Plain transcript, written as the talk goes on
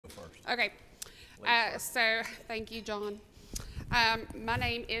Okay, so thank you, John. My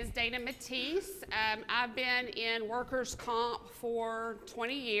name is Dana Matisse. I've been in workers' comp for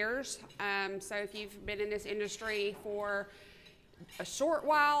 20 years. So if you've been in this industry for a short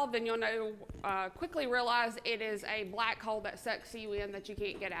while, then you'll know, quickly realize it is a black hole that sucks you in that you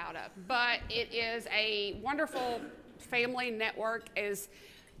can't get out of. But it is a wonderful family network, as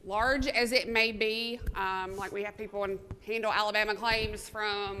large as it may be. Like we have people and handle Alabama claims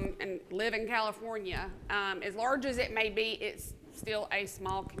from and live in California. As large as it may be, it's still a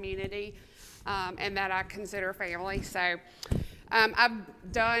small community, and that I consider family. So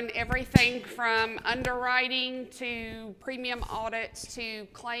I've done everything from underwriting to premium audits to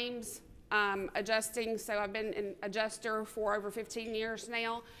claims adjusting. So I've been an adjuster for over 15 years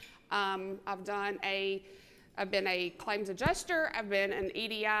now. I've been a claims adjuster, I've been an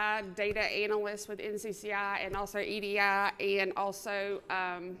EDI data analyst with NCCI, and also EDI, and also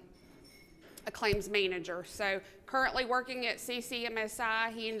a claims manager. So currently working at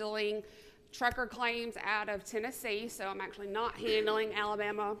CCMSI, handling trucker claims out of Tennessee. So I'm actually not handling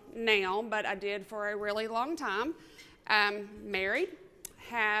Alabama now, but I did for a really long time. Married,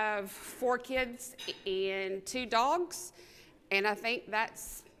 have 4 kids and 2 dogs, and I think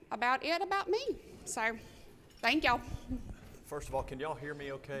that's about it about me. So thank y'all. First of all, can y'all hear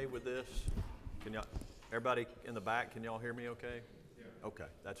me okay with this? Can y'all, everybody in the back, can y'all hear me okay? Yeah. Okay,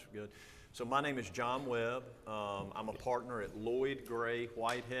 that's good. So my name is John Webb. I'm a partner at Lloyd, Gray,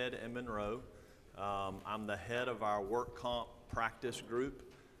 Whitehead, and Monroe. I'm the head of our work comp practice group.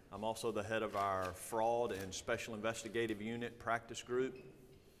 I'm also the head of our fraud and special investigative unit practice group.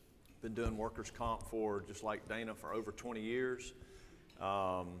 Been doing workers comp for, just like Dana, for over 20 years.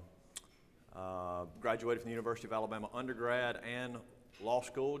 Graduated from the University of Alabama undergrad and law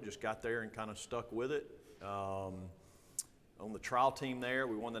school, just got there and kind of stuck with it. On the trial team there,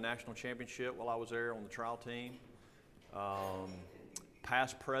 we won the national championship while I was there on the trial team.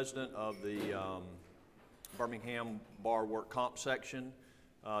 Past president of the Birmingham Bar Work Comp section.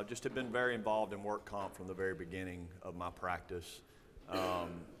 Just have been very involved in work comp from the very beginning of my practice.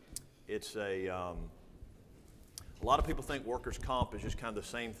 It's a lot of people think workers' comp is just kind of the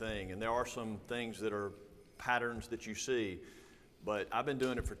same thing, and there are some things that are patterns that you see, but I've been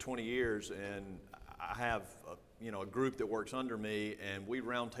doing it for 20 years, and I have a group that works under me, and we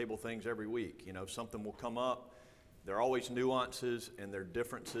roundtable things every week. Something will come up. There are always nuances and there are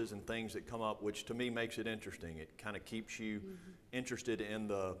differences and things that come up, which to me makes it interesting. It kind of keeps you interested in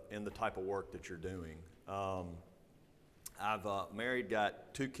the type of work that you're doing. I've married,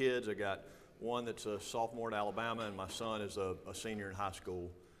 got 2 kids. I got one that's a sophomore at Alabama, and my son is a senior in high school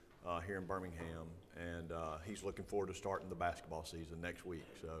here in Birmingham, and he's looking forward to starting the basketball season next week.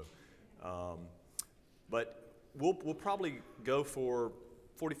 So, but we'll probably go for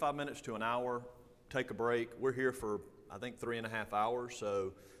 45 minutes to an hour, take a break. We're here for, I think, 3.5 hours.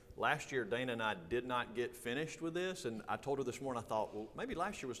 So last year, Dana and I did not get finished with this, and I told her this morning, I thought, well, maybe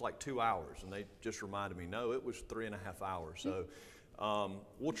last year was like 2 hours, and they just reminded me, no, it was 3.5 hours. So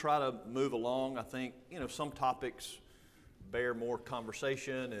we'll try to move along. I think, some topics bear more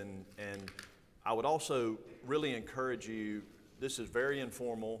conversation, and I would also really encourage you, this is very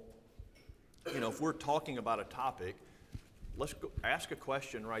informal. If we're talking about a topic, let's go ask a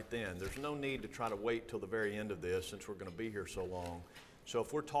question right then. There's no need to try to wait till the very end of this since we're going to be here so long. So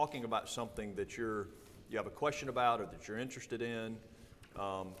if we're talking about something that you have a question about or that you're interested in,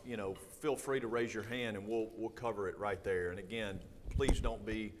 feel free to raise your hand and we'll cover it right there. And again, please don't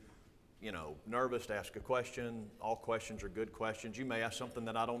be, nervous to ask a question. All questions are good questions. You may ask something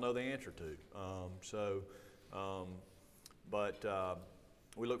that I don't know the answer to.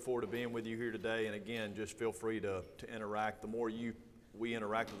 We look forward to being with you here today. And again, just feel free to interact. The more we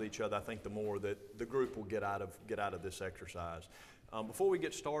interact with each other, I think the more that the group will get out of this exercise. Before we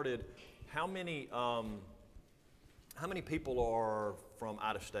get started, how many people are from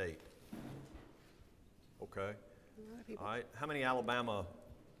out of state? Okay. All right. How many Alabama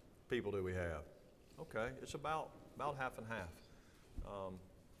people do we have? Okay, it's about half and half.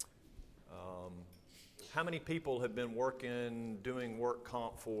 How many people have been doing work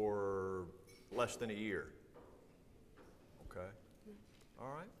comp for less than a year? Okay.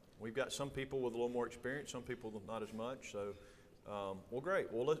 All right. We've got some people with a little more experience, some people with not as much. So, well,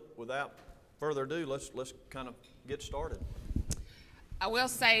 great. Well, without further ado, let's kind of get started. I will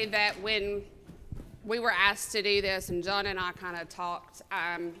say that when we were asked to do this, and John and I kind of talked,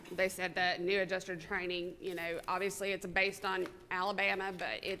 they said that new adjuster training, obviously it's based on Alabama,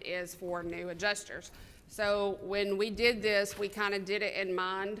 but it is for new adjusters. So when we did this, we kind of did it in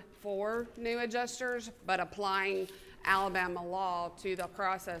mind for new adjusters, but applying Alabama law to the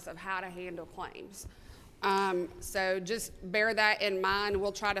process of how to handle claims. So just bear that in mind.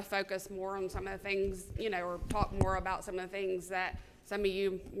 We'll try to focus more on some of the things, or talk more about some of the things that some of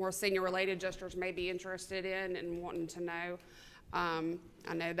you more senior related adjusters may be interested in and wanting to know.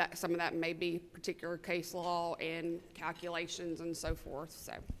 I know that some of that may be particular case law and calculations and so forth.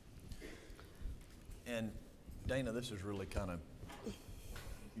 So. And Dana, this is really kind of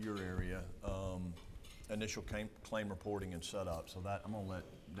your area, initial claim reporting and setup. So that I'm going to let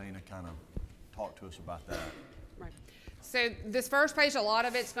Dana kind of talk to us about that. Right. So this first page, a lot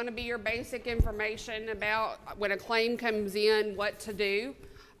of it's going to be your basic information about when a claim comes in, what to do.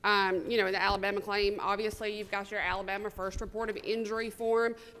 The Alabama claim, obviously you've got your Alabama first report of injury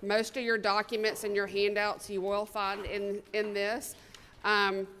form. Most of your documents and your handouts you will find in this.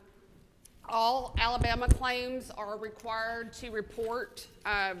 All Alabama claims are required to report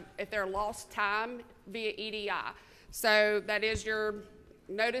if they're lost time via EDI. So that is your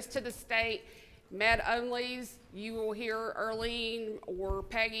notice to the state. Med onlys, you will hear Earlene or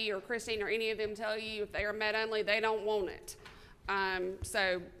Peggy or Christine or any of them tell you if they are med only, they don't want it.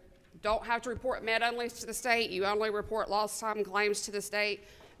 So don't have to report med onlys to the state. You only report lost time claims to the state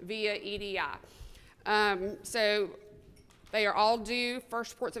via EDI. So they are all due,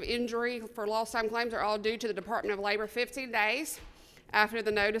 first reports of injury for lost time claims are all due to the Department of Labor 15 days after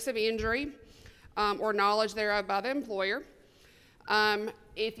the notice of injury or knowledge thereof by the employer.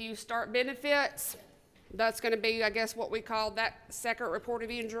 If you start benefits, that's going to be, I guess, what we call that second report of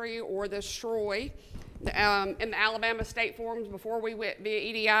injury or the SROI. In the Alabama state forms, before we went via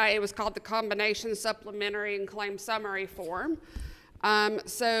EDI, it was called the Combination Supplementary and Claim Summary form.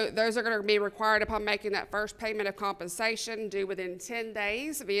 So those are going to be required upon making that first payment of compensation due within 10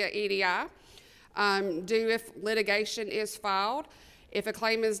 days via EDI, due if litigation is filed. If a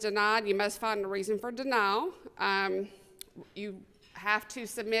claim is denied, you must find a reason for denial. You have to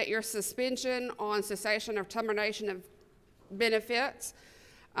submit your suspension on cessation or termination of benefits.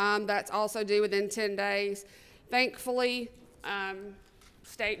 That's also due within 10 days. Thankfully,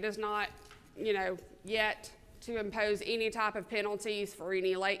 state does not, yet to impose any type of penalties for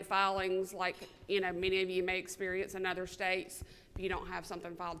any late filings like, many of you may experience in other states if you don't have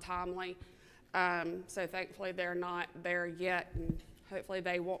something filed timely. So thankfully they're not there yet, and hopefully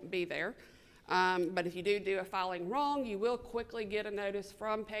they won't be there. But if you do a filing wrong, you will quickly get a notice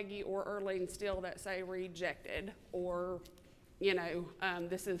from Peggy or Earlene still that say rejected or,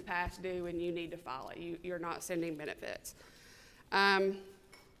 this is past due and you need to file it. You're not sending benefits.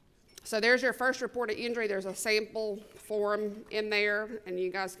 So there's your first report of injury. There's a sample form in there, and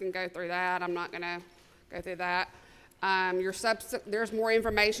you guys can go through that. I'm not going to go through that. There's more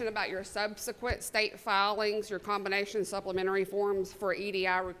information about your subsequent state filings, your combination supplementary forms for EDI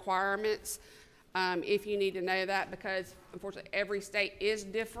requirements, if you need to know that, because unfortunately every state is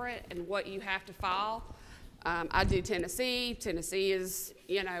different in what you have to file. I do Tennessee. Tennessee is,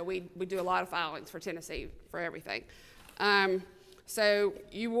 we do a lot of filings for Tennessee for everything. So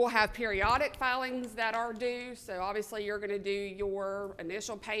you will have periodic filings that are due. So obviously you're going to do your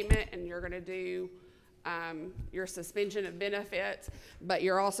initial payment and you're going to do your suspension of benefits, but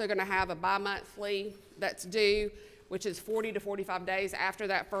you're also going to have a bi-monthly that's due, which is 40 to 45 days after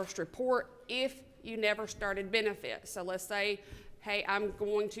that first report if you never started benefits. So let's say, hey,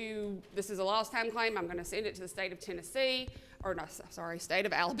 this is a lost time claim, I'm going to send it to the state of Tennessee, or no, sorry, state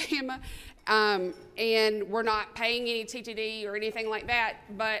of Alabama, and we're not paying any TTD or anything like that,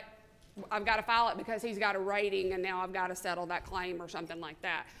 but I've got to file it because he's got a rating and now I've got to settle that claim or something like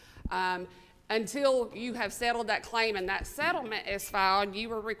that. Until you have settled that claim and that settlement is filed,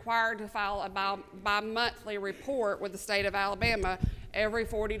 you are required to file a bi-monthly report with the state of Alabama every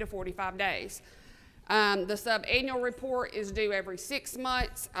 40 to 45 days. The sub-annual report is due every 6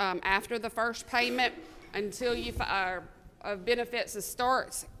 months after the first payment until benefits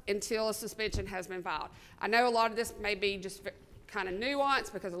starts until a suspension has been filed. I know a lot of this may be just kind of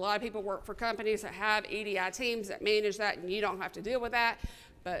nuanced because a lot of people work for companies that have EDI teams that manage that and you don't have to deal with that,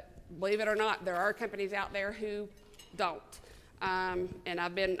 but believe it or not, there are companies out there who don't. And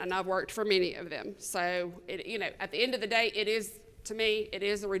I've worked for many of them. So, at the end of the day, to me, it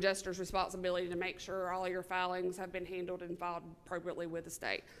is the registrar's responsibility to make sure all your filings have been handled and filed appropriately with the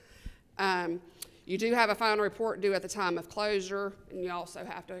state. You do have a final report due at the time of closure, and you also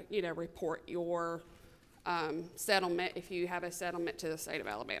have to, report your settlement if you have a settlement to the state of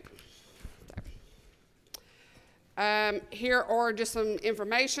Alabama. Here are just some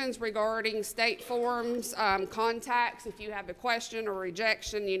informations regarding state forms, contacts. If you have a question or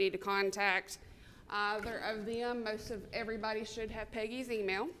rejection, you need to contact either of them. Most of everybody should have Peggy's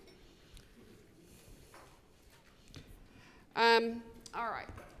email. All right,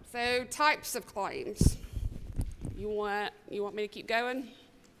 so types of claims. You want me to keep going?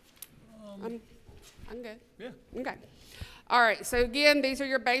 I'm good. Yeah. Okay. All right, so again, these are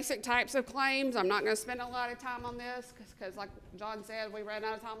your basic types of claims. I'm not going to spend a lot of time on this because like John said, we ran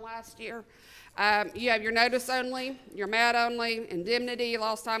out of time last year. You have your notice only, your MAD only, indemnity,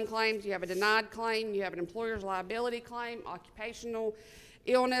 lost time claims. You have a denied claim. You have an employer's liability claim, occupational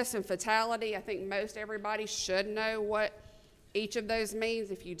illness, and fatality. I think most everybody should know what each of those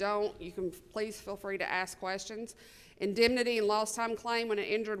means. If you don't, you can please feel free to ask questions. Indemnity and lost time claim when an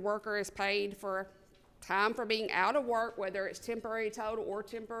injured worker is paid for time for being out of work, whether it's temporary total or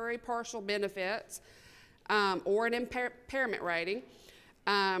temporary partial benefits, or an impairment rating.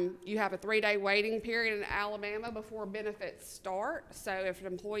 You have a 3-day waiting period in Alabama before benefits start. So if an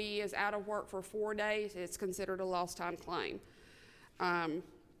employee is out of work for 4 days, it's considered a lost time claim.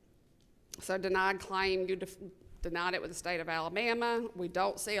 So denied claim, you denied it with the state of Alabama. We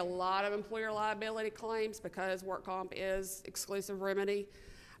don't see a lot of employer liability claims because work comp is exclusive remedy.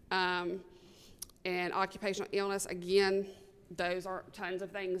 And occupational illness, again, those are tons of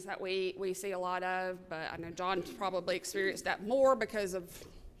things that we see a lot of, but I know John's probably experienced that more because of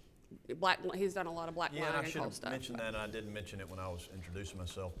he's done a lot of black line and cold stuff. Yeah, I should have mentioned that, and I didn't mention it when I was introducing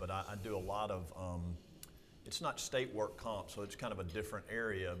myself, but I do a lot of, it's not state work comp, so it's kind of a different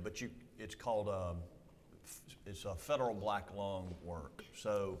area, but it's called, it's a federal black lung work.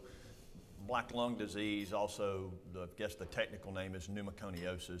 So black lung disease, also, I guess the technical name is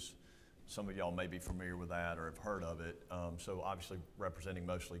pneumoconiosis. Some of y'all may be familiar with that or have heard of it. So obviously representing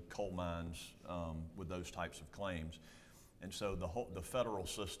mostly coal mines with those types of claims. And so the federal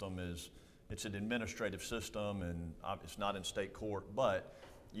system it's an administrative system, and it's not in state court, but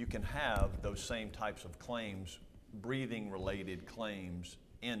you can have those same types of claims, breathing related claims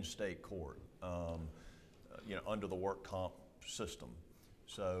in state court, under the work comp system.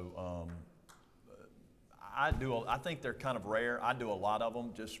 So I think they're kind of rare. I do a lot of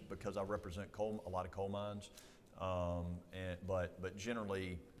them just because I represent a lot of coal mines, but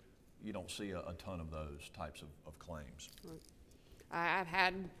generally you don't see a ton of those types of claims. I've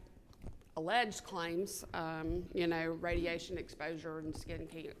had alleged claims, radiation exposure and skin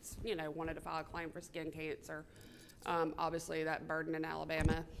cancer, wanted to file a claim for skin cancer. Obviously that burden in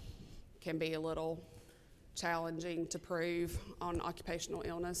Alabama can be a little challenging to prove on occupational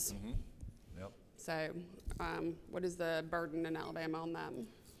illness. Mm-hmm. Yep. So what is the burden in Alabama on that?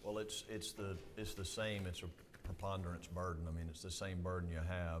 Well, it's the same. It's a preponderance burden. I mean, it's the same burden you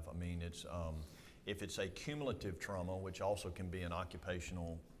have. I mean, it's if it's a cumulative trauma, which also can be an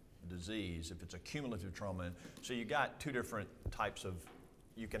occupational disease. If it's a cumulative trauma, so you got two different types of.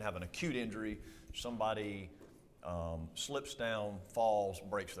 You can have an acute injury. Somebody slips down, falls,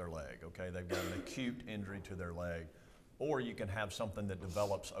 breaks their leg. Okay, they've got an acute injury to their leg, or you can have something that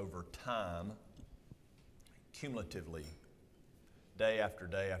develops over time. Cumulatively, day after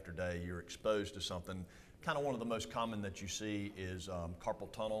day after day, you're exposed to something. Kind of one of the most common that you see is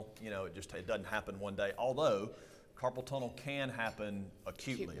carpal tunnel. It doesn't happen one day, although carpal tunnel can happen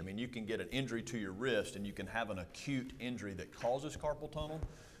acutely. I mean, you can get an injury to your wrist and you can have an acute injury that causes carpal tunnel.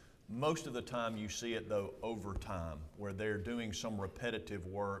 Most of the time you see it though over time, where they're doing some repetitive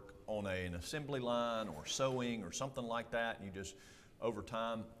work on an assembly line or sewing or something like that, and you just over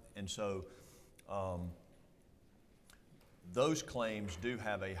time. And so those claims do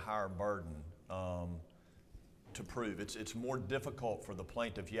have a higher burden to prove. It's more difficult for the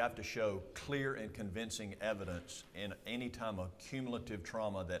plaintiff. You have to show clear and convincing evidence in any time of cumulative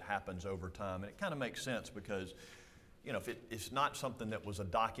trauma that happens over time. And it kind of makes sense because, if it's not something that was a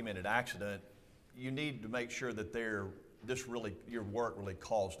documented accident, you need to make sure that your work really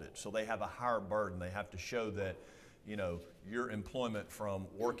caused it. So they have a higher burden. They have to show that, your employment from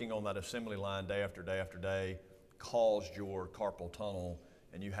working on that assembly line day after day after day caused your carpal tunnel,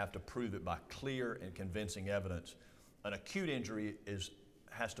 and you have to prove it by clear and convincing evidence. An acute injury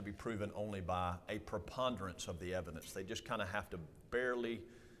has to be proven only by a preponderance of the evidence. They just kind of have to barely,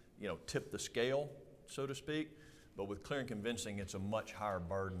 tip the scale, so to speak. But with clear and convincing, it's a much higher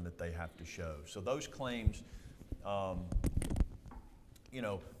burden that they have to show. So those claims, a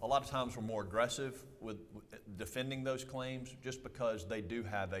lot of times we're more aggressive with defending those claims just because they do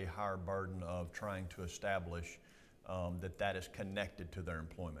have a higher burden of trying to establish that is connected to their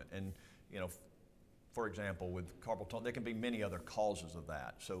employment. And, for example, with carpal tunnel, there can be many other causes of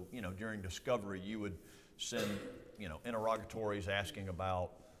that. So, during discovery, you would send, interrogatories asking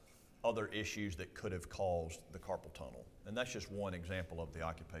about other issues that could have caused the carpal tunnel. And that's just one example of the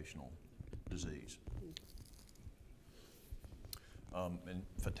occupational disease. And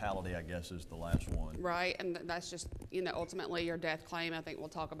fatality, I guess, is the last one. Right, and that's just, ultimately your death claim. I think we'll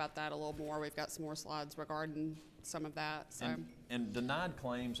talk about that a little more. We've got some more slides regarding some of that, so. And denied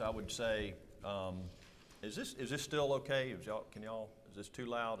claims, I would say, is this still okay? Is this too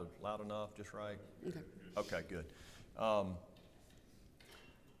loud or loud enough, just right? Okay. Okay, good.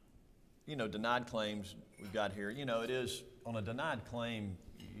 Denied claims we've got here, it is, on a denied claim,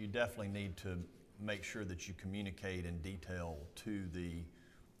 you definitely need to make sure that you communicate in detail to the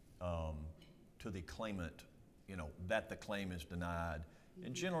claimant, that the claim is denied.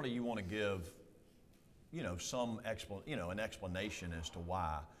 And generally you want to give, an explanation as to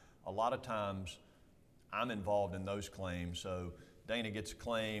why. A lot of times I'm involved in those claims, so Dana gets a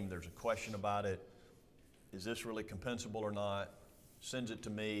claim, there's a question about it, is this really compensable or not? Sends it to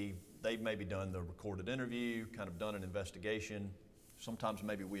me, they've maybe done the recorded interview, kind of done an investigation. Sometimes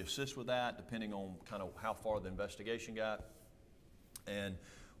maybe we assist with that, depending on kind of how far the investigation got. And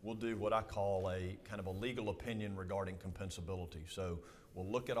we'll do what I call a kind of a legal opinion regarding compensability. So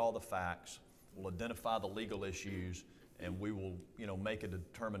we'll look at all the facts, we'll identify the legal issues, and we will, make a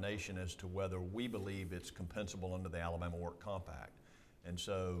determination as to whether we believe it's compensable under the Alabama Work Compact. And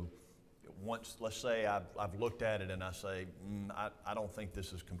so once, let's say I've looked at it and I say, I don't think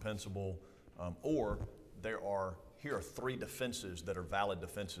this is compensable, or here are 3 defenses that are valid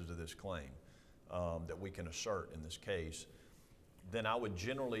defenses of this claim that we can assert in this case, then I would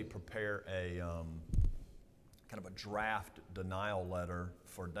generally prepare a kind of a draft denial letter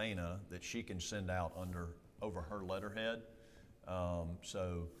for Dana that she can send out over her letterhead. You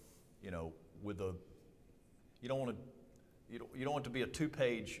don't want it to be a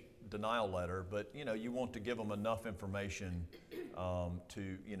 2-page denial letter, but you want to give them enough information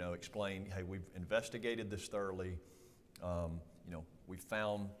to explain, hey, we've investigated this thoroughly. We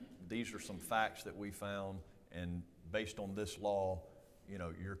found these are some facts that we found, and based on this law,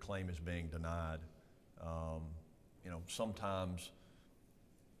 your claim is being denied. Sometimes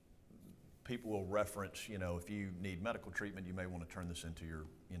people will reference, if you need medical treatment, you may want to turn this into your,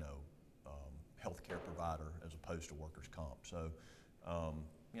 healthcare provider as opposed to workers' comp. So,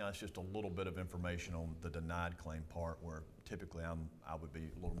 it's just a little bit of information on the denied claim part, where typically I would be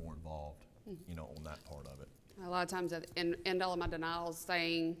a little more involved, on that part of it. A lot of times at the end all of my denials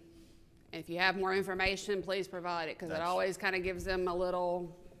saying, if you have more information, please provide it, because it always kind of gives them a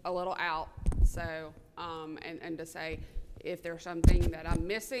little out. So, and to say, if there's something that I'm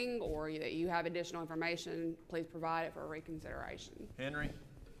missing or that you have additional information, please provide it for reconsideration. Henry?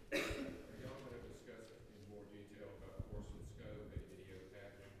 Are y'all going to discuss in more detail about course and scope and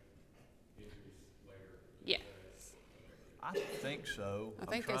idiopathic injuries later? Yes. I think so. I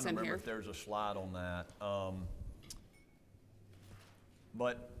think I'm trying it's to in remember here. if there's a slide on that.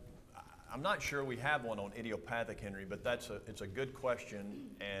 But I'm not sure we have one on idiopathic, Henry, but it's a good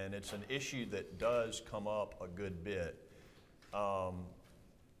question, and it's an issue that does come up a good bit.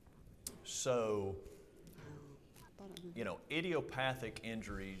 Idiopathic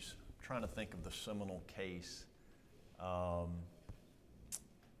injuries, I'm trying to think of the seminal case.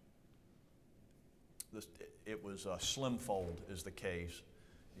 It was Slimfold is the case.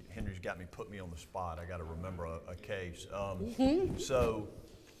 Henry's put me on the spot. I got to remember a case. So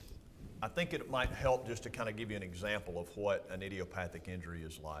I think it might help just to kind of give you an example of what an idiopathic injury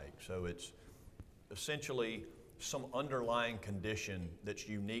is like. So it's essentially some underlying condition that's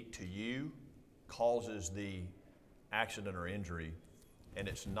unique to you causes the accident or injury, and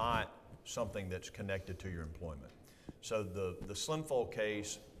it's not something that's connected to your employment. So the Slimfold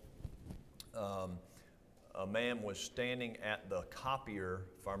case, a man was standing at the copier,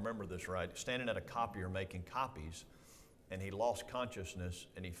 if I remember this right, standing at a copier making copies, and he lost consciousness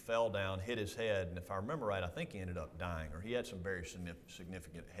and he fell down, hit his head, and if I remember right, I think he ended up dying, or he had some very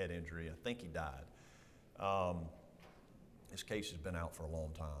significant head injury. I think he died. This case has been out for a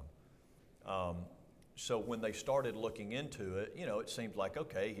long time. So when they started looking into it, it seemed like,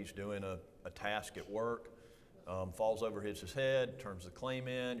 okay, he's doing a task at work, falls over, hits his head, turns the claim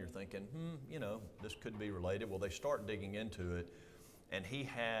in. You're thinking, this could be related. Well, they start digging into it, and he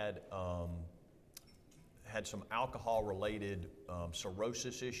had some alcohol-related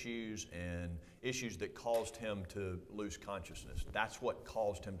cirrhosis issues and issues that caused him to lose consciousness. That's what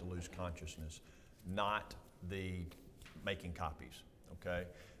caused him to lose consciousness, not the making copies, okay?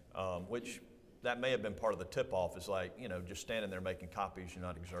 Which that may have been part of the tip-off, is like, just standing there making copies, you're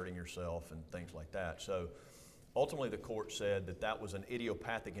not exerting yourself and things like that. So ultimately the court said that that was an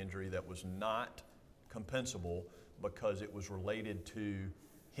idiopathic injury that was not compensable because it was related to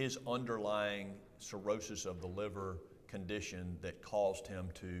his underlying cirrhosis of the liver condition that caused him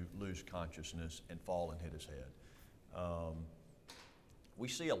to lose consciousness and fall and hit his head. We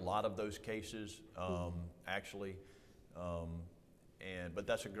see a lot of those cases, actually, but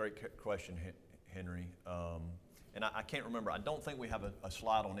that's a great question, Henry. And I can't remember. I don't think we have a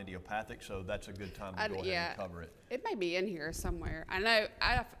slide on idiopathic, so that's a good time to go ahead and cover it. It may be in here somewhere. I know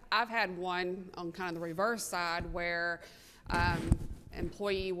I've had one on kind of the reverse side where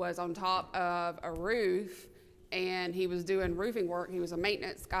employee was on top of a roof and he was doing roofing work. He was a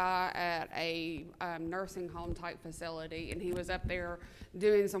maintenance guy at a nursing home type facility, and he was up there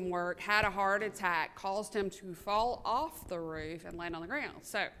doing some work, had a heart attack, caused him to fall off the roof and land on the ground.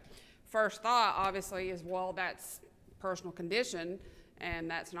 So first thought obviously is, well, that's personal condition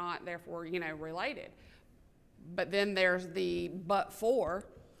and that's not therefore, related. But then there's the but for,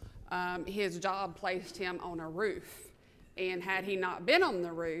 his job placed him on a roof. And had he not been on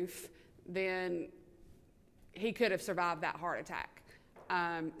the roof, then he could have survived that heart attack.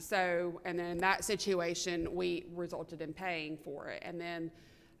 And then in that situation, we resulted in paying for it. And then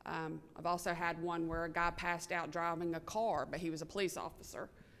I've also had one where a guy passed out driving a car, but he was a police officer.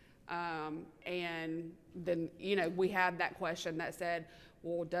 And then, we had that question that said,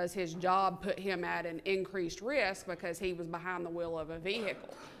 well, does his job put him at an increased risk because he was behind the wheel of a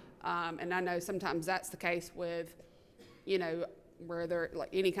vehicle? And I know sometimes that's the case with, where they're like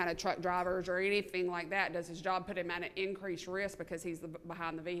any kind of truck drivers or anything like that. Does his job put him at an increased risk because he's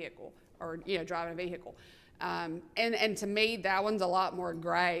behind the vehicle or, driving a vehicle? And to me, that one's a lot more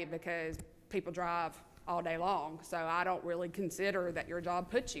gray because people drive all day long. So I don't really consider that your job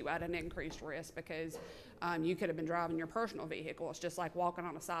puts you at an increased risk because you could have been driving your personal vehicle. It's just like walking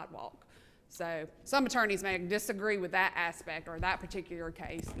on a sidewalk. So some attorneys may disagree with that aspect or that particular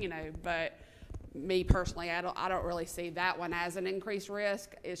case, but me personally, I don't really see that one as an increased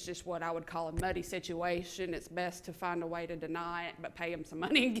risk. It's just what I would call a muddy situation. It's best to find a way to deny it, but pay him some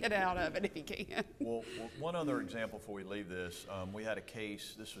money and get out of it if you can. Well, one other example before we leave this, we had a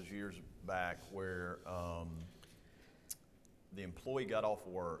case, this was years back, where the employee got off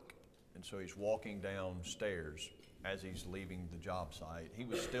work, and so he's walking downstairs as he's leaving the job site. He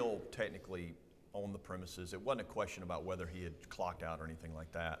was still technically on the premises. It wasn't a question about whether he had clocked out or anything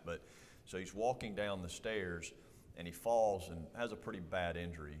like that, but so he's walking down the stairs and he falls and has a pretty bad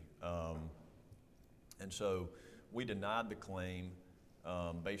injury. And so we denied the claim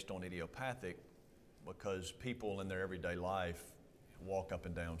based on idiopathic because people in their everyday life walk up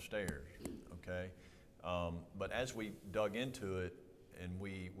and down stairs, okay? But as we dug into it and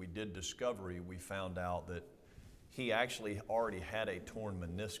we did discovery, we found out that he actually already had a torn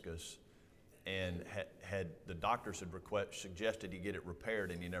meniscus, and the doctors had suggested he get it repaired,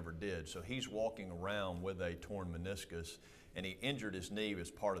 and he never did. So he's walking around with a torn meniscus, and he injured his knee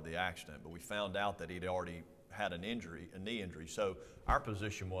as part of the accident. But we found out that he'd already had a knee injury. So our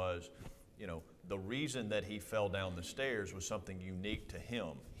position was, the reason that he fell down the stairs was something unique to him.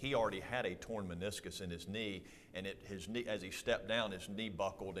 He already had a torn meniscus in his knee, and his knee, as he stepped down, his knee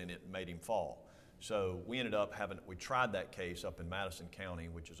buckled, and it made him fall. So we ended up we tried that case up in Madison County,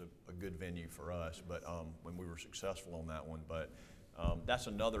 which is a good venue for us, but when we were successful on that one. But that's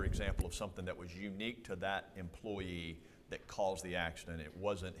another example of something that was unique to that employee that caused the accident. It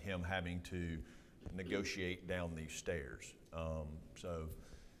wasn't him having to negotiate down these stairs. So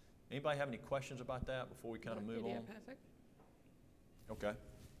anybody have any questions about that before we kind of move on? Idiopathic. Okay.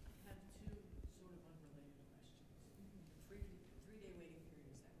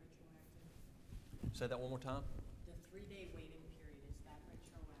 Say that one more time. The 3-day waiting period, is that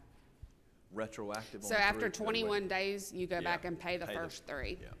retroactive? Retroactive. So after 21 days, you go back and pay the first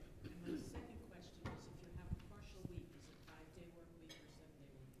 3. Yeah. And my second question is, if you have a partial week, is it 5-day work week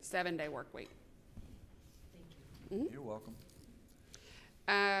or 7-day work week? 7-day work week. Thank you. You're welcome.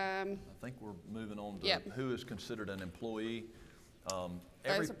 Um, I think we're moving on to who is considered an employee.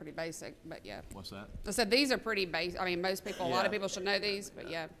 Those are pretty basic, but yeah. What's that? I said these are pretty basic. I mean, most people, a lot of people should know these, but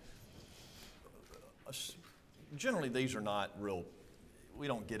yeah. Generally, these are not real. We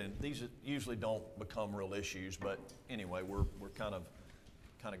don't get in. These usually don't become real issues. But anyway, we're kind of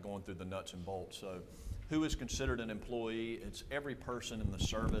going through the nuts and bolts. So, who is considered an employee? It's every person in the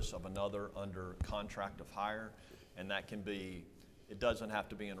service of another under contract of hire, and that can be. It doesn't have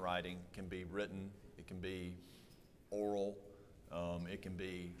to be in writing. It can be written. It can be oral. It can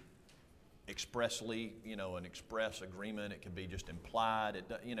be expressly. An express agreement. It can be just implied.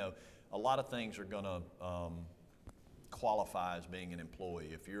 A lot of things are going to qualify as being an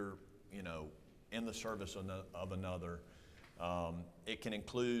employee. If you're, in the service of another, it can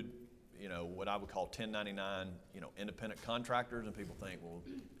include, what I would call 1099, independent contractors. And people think, well,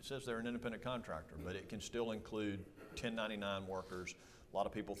 it says they're an independent contractor, but it can still include 1099 workers, A lot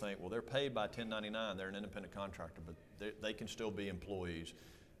of people think, well, they're paid by 1099, they're an independent contractor, but they can still be employees.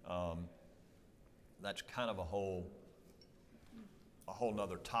 That's kind of a whole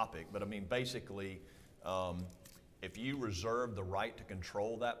nother topic. But I mean, basically, if you reserve the right to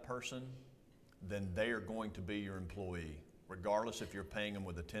control that person, then they are going to be your employee, regardless if you're paying them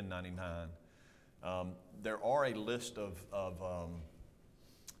with a 1099. There are a list of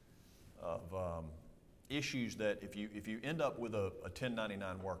issues that if you end up with a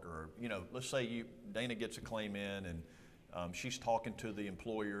 1099 worker, you know, let's say Dana gets a claim in and she's talking to the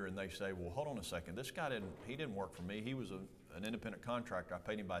employer and they say, well, hold on a second, this guy didn't work for me. He was an independent contractor. I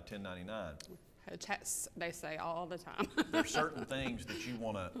paid him by 1099. They say all the time. There's certain things that you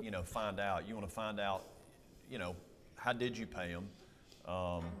want to, you know, find out. You want to find out, you know, how did you pay them?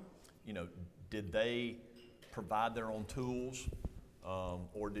 You know, did they provide their own tools,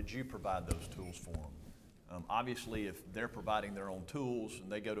 or did you provide those tools for them? Obviously, if they're providing their own tools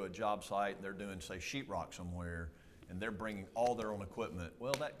and they go to a job site and they're doing, say, sheetrock somewhere, and they're bringing all their own equipment,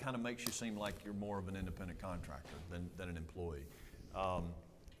 well, that kind of makes you seem like you're more of an independent contractor than an employee.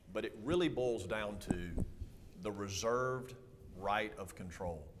 But it really boils down to the reserved right of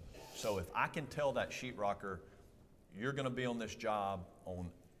control. So if I can tell that sheetrocker, you're going to be on this job on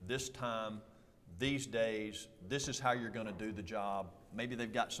this time, these days, this is how you're going to do the job. Maybe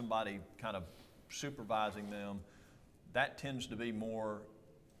they've got somebody kind of supervising them. That tends to be more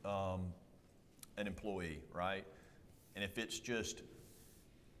an employee, right? And if it's just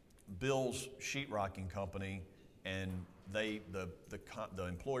Bill's sheetrocking company and the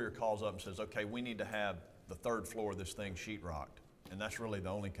employer calls up and says, okay, we need to have the third floor of this thing sheetrocked, and that's really the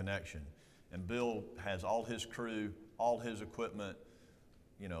only connection. And Bill has all his crew, all his equipment,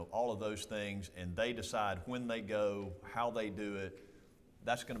 you know, all of those things, and they decide when they go, how they do it.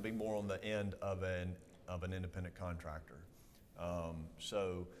 That's going to be more on the end of an independent contractor.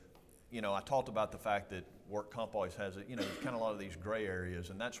 So, you know, I talked about the fact that work comp always has, you know, kind of a lot of these gray areas,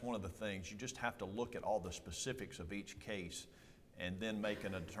 and that's one of the things. You just have to look at all the specifics of each case and then make a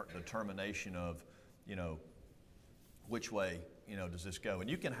determination of, you know, which way, you know, does this go? And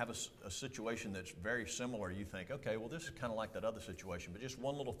you can have a situation that's very similar. You think, okay, well, this is kind of like that other situation, but just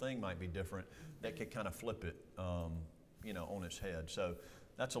one little thing might be different that could kind of flip it, you know, on its head. So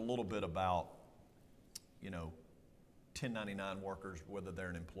that's a little bit about, you know, 1099 workers, whether they're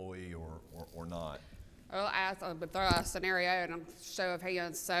an employee or not. Well, I would throw a scenario and a show of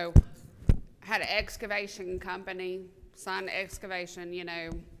hands. So I had an excavation company, signed an excavation, you know,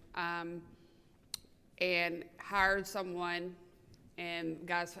 and hired someone, and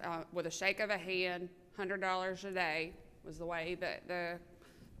guys, with a shake of a hand, $100 a day was the way that the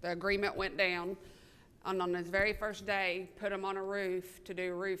agreement went down. And on his very first day, put him on a roof to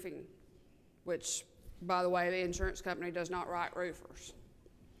do roofing, which, by the way, the insurance company does not write roofers.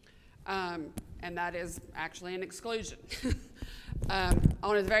 And that is actually an exclusion.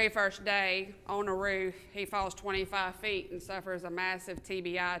 On his very first day on a roof, he falls 25 feet and suffers a massive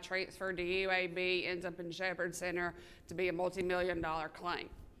TBI, transferred to UAB, ends up in Shepherd Center to be a multi-million-dollar claim.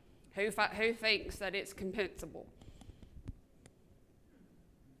 Who thinks that it's compensable?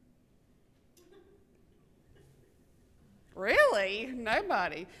 Really?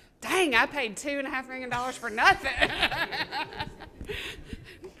 Nobody. Dang, I paid $2.5 million for nothing.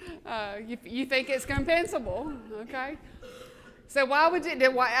 You think it's compensable, okay? So why would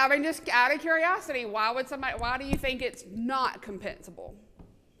you, I mean, just out of curiosity, why do you think it's not compensable?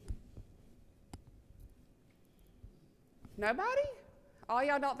 Nobody? All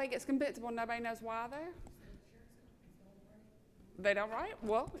y'all don't think it's compensable, nobody knows why though? They don't write?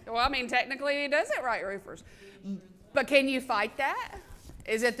 Well, I mean, technically he doesn't write roofers. But can you fight that?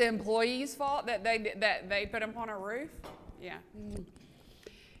 Is it the employee's fault that they put them on a roof? Yeah.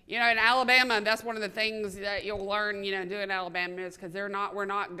 You know, in Alabama, that's one of the things that you'll learn, you know, doing Alabama is because we're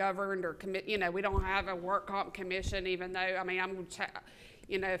not governed or you know, we don't have a work comp commission, even though, I mean,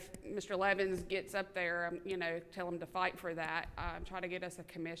 you know, if Mr. Levins gets up there, you know, tell him to fight for that, try to get us a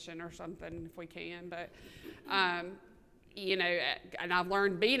commission or something if we can. But, you know, and I've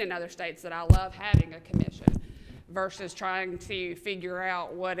learned being in other states that I love having a commission versus trying to figure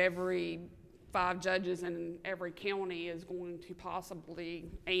out what every 5 judges in every county is going to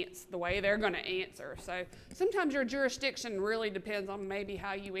possibly answer, the way they're going to answer. So sometimes your jurisdiction really depends on maybe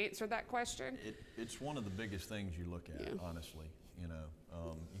how you answer that question. It's one of the biggest things you look at, honestly. You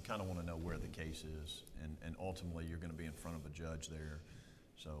know, you kind of want to know where the case is, and ultimately you're going to be in front of a judge there.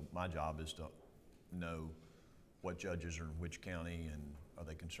 So my job is to know what judges are in which county, and are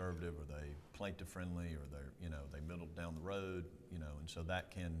they conservative, are they plaintiff friendly, or they're, you know, they middle down the road, you know, and so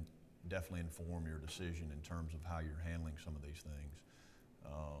that can definitely inform your decision in terms of how you're handling some of these things.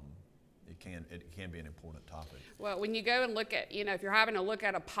 it can be an important topic. Well, when you go and look at, if you're having to look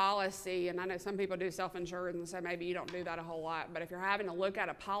at a policy, and I know some people do self-insurance, and so maybe you don't do that a whole lot, but if you're having to look at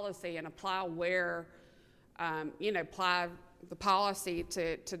a policy and apply apply the policy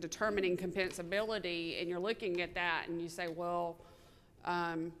to determining compensability, and you're looking at that and you say, well,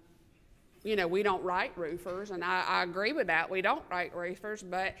 we don't write roofers, and I agree with that. We don't write roofers,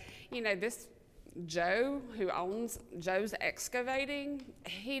 but, this Joe, who owns Joe's Excavating,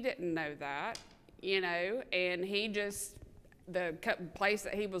 he didn't know that, and he just, the place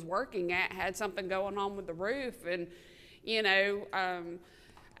that he was working at had something going on with the roof, and,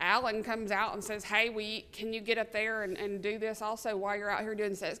 Alan comes out and says, hey, can you get up there and do this also while you're out here doing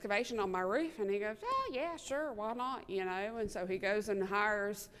this excavation on my roof? And he goes, oh, yeah, sure, why not, and so he goes and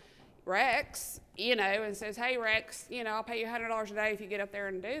hires Rex, and says, hey, Rex, I'll pay you $100 a day if you get up there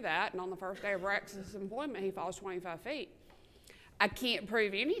and do that. And on the first day of Rex's employment, he falls 25 feet. I can't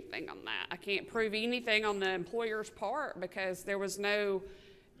prove anything on that. I can't prove anything on the employer's part because there was no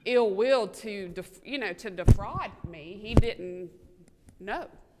ill will to defraud me. He didn't know.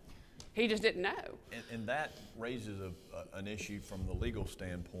 He just didn't know. And that raises an issue from the legal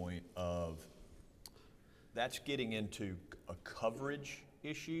standpoint of that's getting into a coverage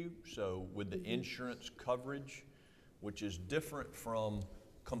issue. So with the insurance coverage, which is different from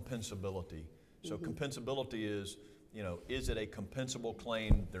compensability. So compensability is, is it a compensable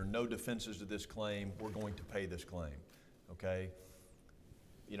claim? There are no defenses to this claim. We're going to pay this claim, okay?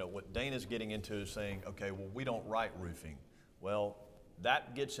 What Dana's getting into is saying, okay, well, we don't write roofing. Well,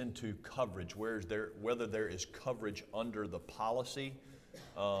 that gets into coverage, whether there is coverage under the policy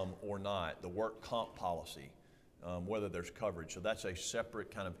or not, the work comp policy, whether there's coverage. So that's a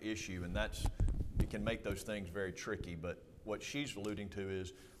separate kind of issue, and it can make those things very tricky. But what she's alluding to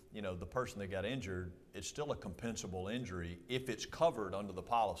is, the person that got injured, it's still a compensable injury if it's covered under the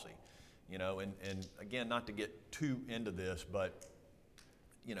policy. And again, not to get too into this, but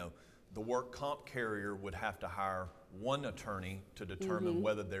the work comp carrier would have to hire one attorney to determine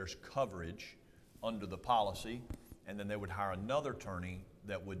whether there's coverage under the policy, and then they would hire another attorney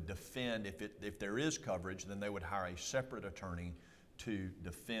that would defend, if there is coverage, then they would hire a separate attorney to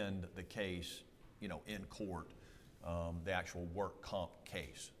defend the case, in court, the actual work comp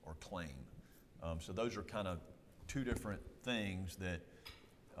case or claim. So those are kind of two different things that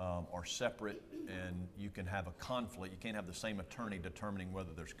are separate, and you can have a conflict. You can't have the same attorney determining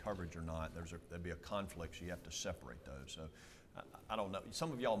whether there's coverage or not. There'd be a conflict, so you have to separate those. So I don't know.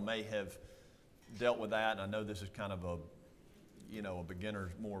 Some of y'all may have dealt with that, and I know this is kind of a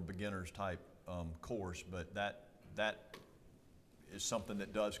more beginners type course, but that is something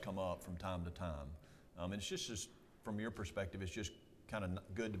that does come up from time to time. And it's just from your perspective, it's just kind of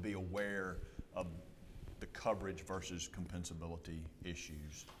good to be aware of the coverage versus compensability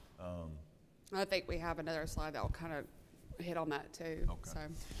issues. I think we have another slide that will kind of hit on that too. Okay.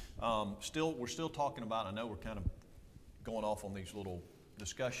 So. We're still talking about, I know we're kind of going off on these little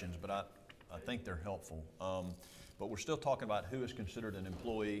discussions, but I think they're helpful. But we're still talking about who is considered an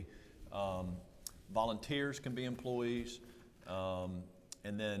employee. Volunteers can be employees, and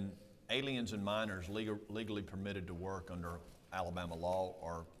then aliens and minors legally permitted to work under Alabama law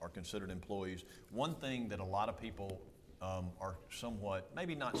are considered employees. One thing that a lot of people are somewhat,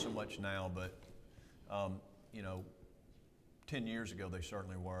 maybe not so much now, but 10 years ago they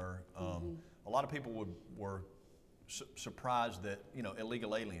certainly were. A lot of people were surprised that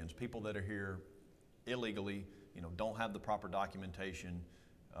illegal aliens, people that are here illegally, don't have the proper documentation,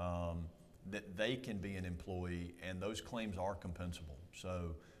 that they can be an employee, and those claims are compensable.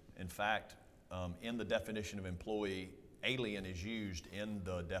 So, in fact, in the definition of employee, alien is used in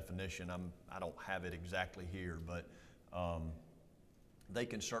the definition. I don't have it exactly here, but they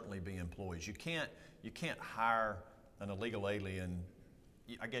can certainly be employees. You can't hire an illegal alien.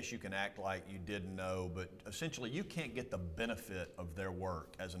 I guess you can act like you didn't know, but essentially you can't get the benefit of their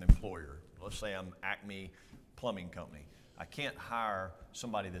work as an employer. Let's say I'm Acme Plumbing Company. I can't hire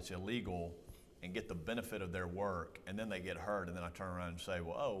somebody that's illegal and get the benefit of their work, and then they get hurt, and then I turn around and say,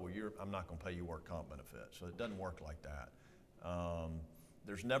 well, I'm not going to pay you work comp benefits. So it doesn't work like that.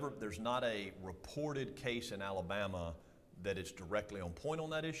 There's not a reported case in Alabama that it's directly on point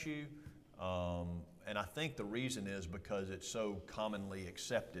on that issue. And I think the reason is because it's so commonly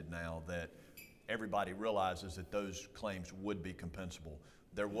accepted now that everybody realizes that those claims would be compensable.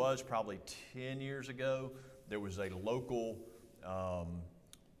 There was probably 10 years ago, there was a local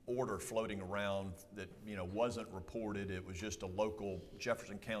order floating around that wasn't reported. It was just a local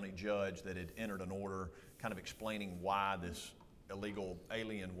Jefferson County judge that had entered an order kind of explaining why this illegal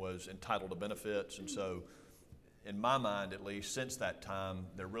alien was entitled to benefits. And so in my mind at least, since that time,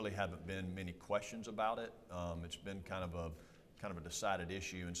 there really haven't been many questions about it. It's been kind of a decided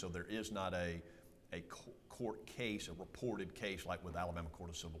issue, and so there is not a court case, a reported case like with Alabama Court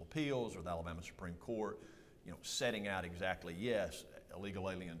of Civil Appeals or the Alabama Supreme Court, setting out exactly, yes, illegal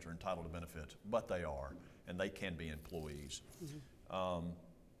aliens are entitled to benefits, but they are, and they can be employees. Mm-hmm.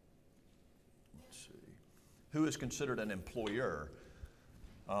 Let's see. Who is considered an employer?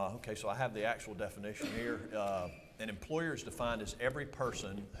 Okay, so I have the actual definition here. An employer is defined as every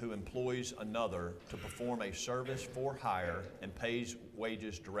person who employs another to perform a service for hire and pays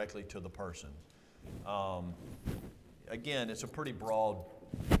wages directly to the person. Again, it's a pretty broad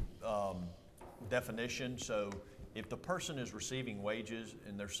definition. So if the person is receiving wages,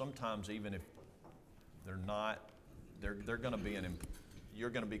 and there's sometimes even if they're not, they're going to be you're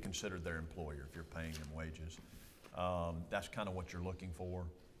going to be considered their employer if you're paying them wages. That's kind of what you're looking for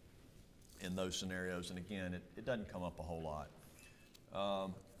in those scenarios. And again, it doesn't come up a whole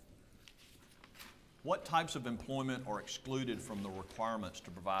lot. What types of employment are excluded from the requirements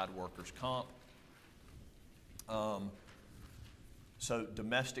to provide workers' comp? So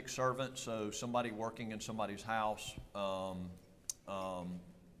domestic servants, so somebody working in somebody's house,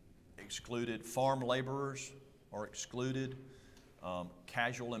 excluded. Farm laborers are excluded.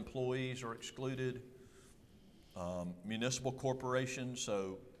 Casual employees are excluded. Municipal corporations,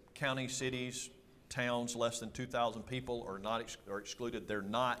 so counties, cities, towns less than 2,000 people are excluded. They're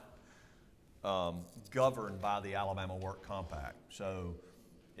not governed by the Alabama Work Compact. So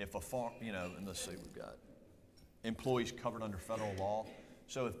if a farm, and let's see, we've got employees covered under federal law.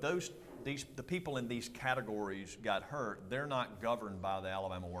 So if the people in these categories got hurt, they're not governed by the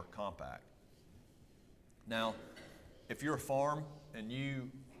Alabama Work Compact. Now, if you're a farm and you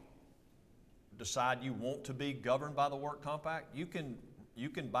decide you want to be governed by the Work Compact, you can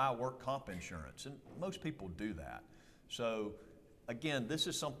buy work comp insurance, and most people do that. So again, this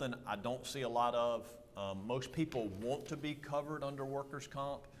is something I don't see a lot of. Most people want to be covered under workers'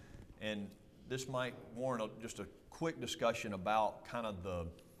 comp, and this might warrant just a quick discussion about kind of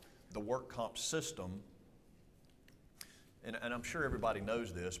the work comp system. And I'm sure everybody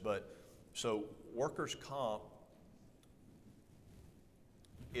knows this, but so workers' comp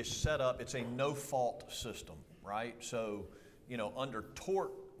is set up, it's a no-fault system, right? So, under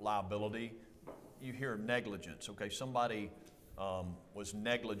tort liability, you hear negligence. Okay, somebody was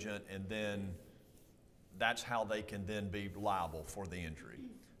negligent, and then that's how they can then be liable for the injury.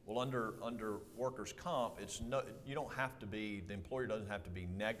 Well, under workers' comp, you don't have to be, the employer doesn't have to be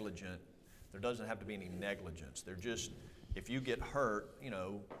negligent. There doesn't have to be any negligence. They're just, if you get hurt,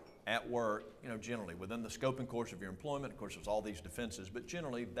 at work, generally within the scope and course of your employment, of course, there's all these defenses, but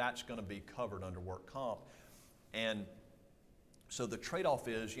generally that's going to be covered under work comp. And so the trade-off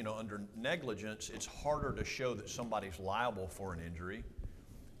is, under negligence, it's harder to show that somebody's liable for an injury.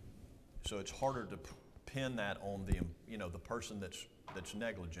 So it's harder to pin that on the person that's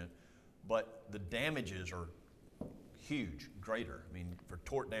negligent, but the damages are huge, greater. I mean, for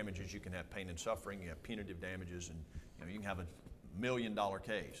tort damages, you can have pain and suffering, you have punitive damages, and you can have $1 million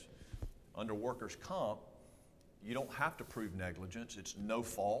case. Under workers' comp, you don't have to prove negligence. It's no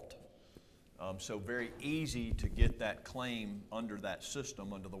fault. So very easy to get that claim under that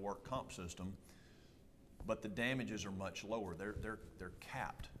system, under the work comp system, but the damages are much lower. They're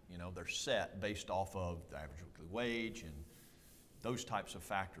capped. They're set based off of the average weekly wage and those types of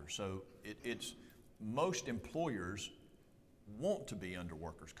factors. So it's most employers want to be under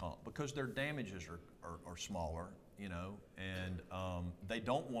workers' comp because their damages are smaller, and they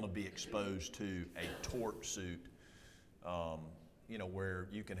don't want to be exposed to a tort suit, where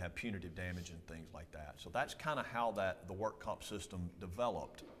you can have punitive damage and things like that. So that's kind of how the work comp system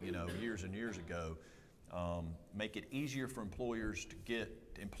developed, years and years ago. Make it easier for employees to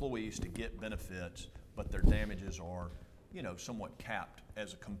get benefits, but their damages are, somewhat capped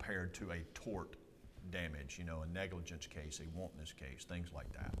as compared to a tort damage, a negligence case, a wantonness case, things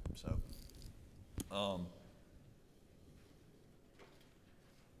like that. So,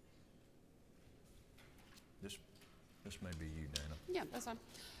 this may be you, Dana. Yeah, that's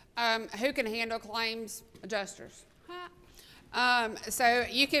fine. Who can handle claims? Adjusters. So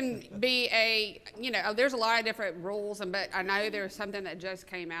you can be there's a lot of different rules, but I know there's something that just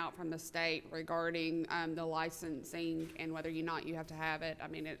came out from the state regarding the licensing and whether you have to have it. I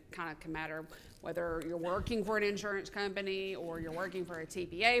mean, it kind of can matter whether you're working for an insurance company or you're working for a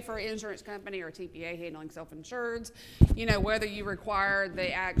TPA for an insurance company or a TPA handling self-insureds, whether you require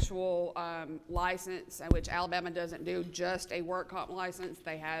the actual license, which Alabama doesn't do just a work comp license.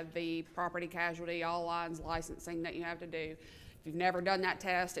 They have the property casualty, all lines licensing that you have to do. If you've never done that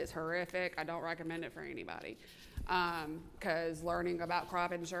test, it's horrific. I don't recommend it for anybody. because learning about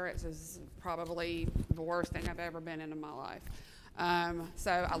crop insurance is probably the worst thing I've ever been in my life.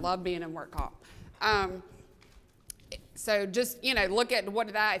 So I love being in work comp. So just, look at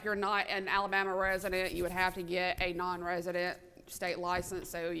what that, if you're not an Alabama resident, you would have to get a non-resident state license.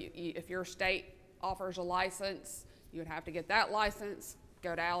 So if your state offers a license, you would have to get that license,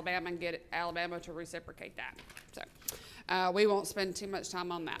 go to Alabama and get Alabama to reciprocate that. So we won't spend too much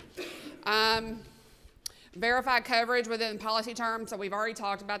time on that. Verify coverage within policy terms. So we've already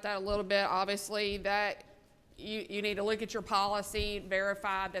talked about that a little bit. Obviously, that you need to look at your policy,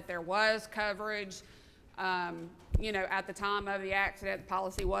 verify that there was coverage. At the time of the accident, the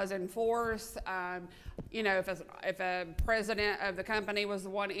policy was in force. If a president of the company was the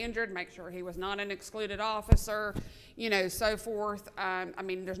one injured, make sure he was not an excluded officer, so forth.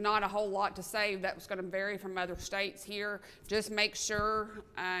 There's not a whole lot to say. That was going to vary from other states here. Just make sure,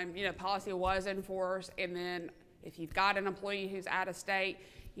 policy was in force. And then if you've got an employee who's out of state,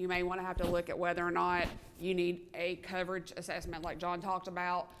 you may want to have to look at whether or not you need a coverage assessment like John talked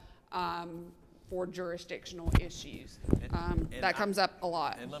about. For jurisdictional issues. That comes up a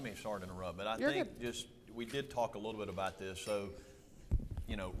lot. And let me sorry to interrupt, but You're think we did talk a little bit about this. So,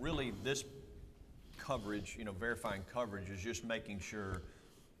 really this coverage, verifying coverage is just making sure,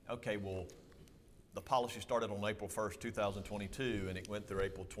 okay, well, the policy started on April 1st, 2022, and it went through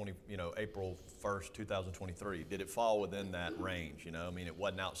April 1st, 2023. Did it fall within that range? It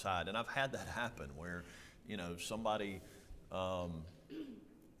wasn't outside. And I've had that happen where, somebody,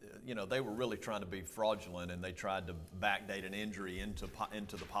 they were really trying to be fraudulent and they tried to backdate an injury into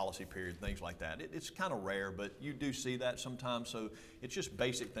the policy period, things like that. It's kind of rare, but you do see that sometimes. So it's just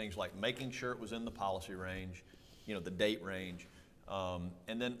basic things like making sure it was in the policy range, the date range.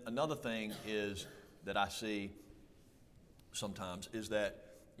 And then another thing is that I see sometimes is that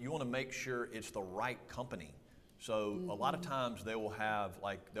you want to make sure it's the right company. So a lot of times they will have,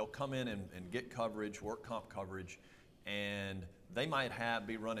 they'll come in and get coverage, work comp coverage, and they might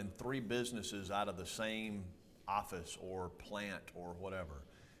be running 3 businesses out of the same office or plant or whatever.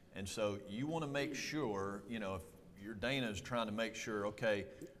 And so you want to make sure, if your Dana is trying to make sure, okay,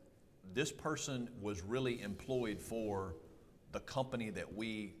 this person was really employed for the company that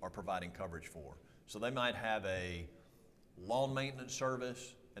we are providing coverage for. So they might have a lawn maintenance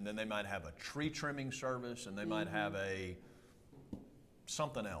service, and then they might have a tree trimming service, and they might have a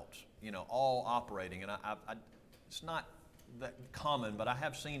something else, all operating. And it's not that common, but I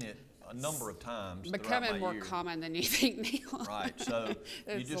have seen it a number of times. Becoming more common than you think, Neil. Right. So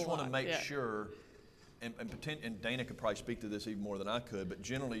you just want to make sure, and Dana could probably speak to this even more than I could, but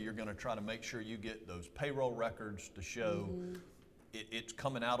generally you're going to try to make sure you get those payroll records to show it's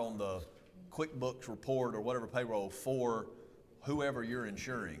coming out on the QuickBooks report or whatever payroll for whoever you're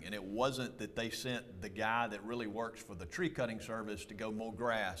insuring. And it wasn't that they sent the guy that really works for the tree cutting service to go mow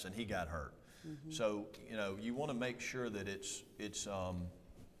grass and he got hurt. So, you want to make sure that it's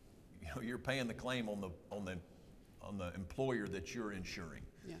you're paying the claim on the employer that you're insuring.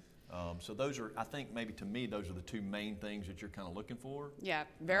 Yeah. So those are, I think maybe to me, those are the 2 main things that you're kind of looking for. Yeah,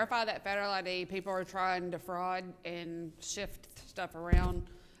 verify that federal ID. People are trying to fraud and shift stuff around.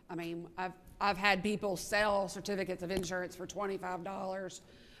 I've had people sell certificates of insurance for $25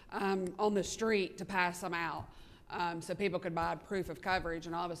 on the street to pass them out. So people could buy proof of coverage,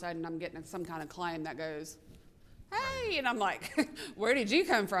 and all of a sudden I'm getting some kind of claim that goes, hey, and I'm like, where did you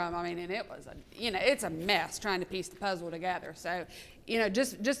come from? And it was it's a mess trying to piece the puzzle together. So,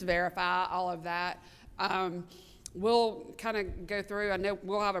 just verify all of that. We'll kind of go through. I know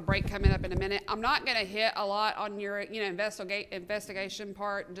we'll have a break coming up in a minute. I'm not going to hit a lot on your, investigation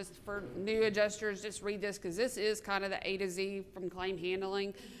part. Just for new adjusters, just read this because this is kind of the A to Z from claim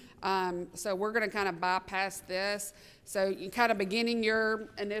handling. So we're going to kind of bypass this. So you kind of beginning your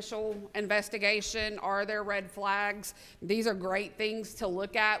initial investigation. Are there red flags? These are great things to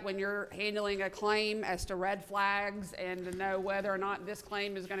look at when you're handling a claim as to red flags and to know whether or not this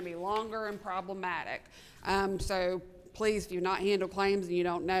claim is going to be longer and problematic. So please, if you've not handled claims and you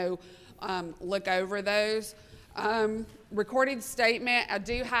don't know, look over those. Recorded statement. I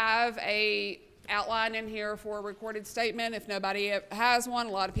do have a outline in here for a recorded statement. If nobody has one,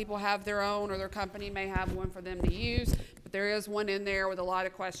 a lot of people have their own, or their company may have one for them to use, but there is one in there with a lot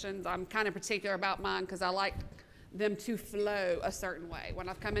of questions. I'm kind of particular about mine because I like them to flow a certain way. When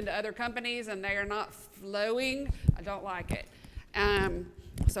I've come into other companies and they are not flowing, I don't like it.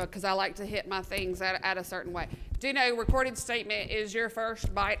 Because I like to hit my things at a certain way. Do know recorded statement is your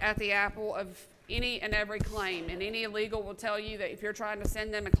first bite at the apple of any and every claim, and any legal will tell you that if you're trying to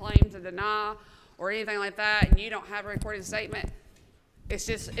send them a claim to deny or anything like that and you don't have a recorded statement, it's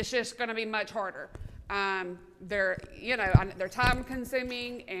just going to be much harder. they're, you know, they're time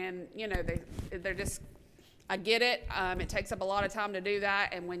consuming, and, you know, they're just, I get it. It takes up a lot of time to do that,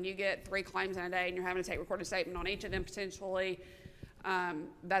 and when you get 3 claims in a day and you're having to take recorded statement on each of them potentially,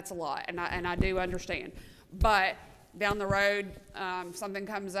 that's a lot, and I do understand. But down the road, something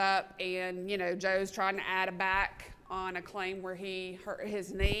comes up, and, you know, Joe's trying to add a back on a claim where he hurt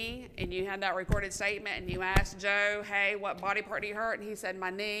his knee, and you had that recorded statement, and you asked Joe, hey, what body part do you hurt? And he said, my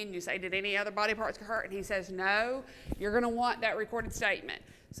knee. And you say, did any other body parts get hurt? And he says, no. You're going to want that recorded statement.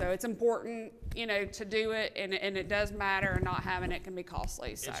 So it's important, you know, to do it, and it does matter, and not having it can be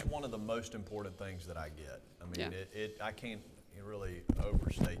costly. So It's one of the most important things that I get. I mean, Yeah. I can't really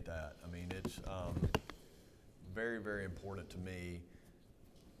overstate that. I mean, it's very, very important to me,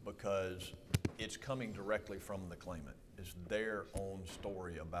 because it's coming directly from the claimant. It's their own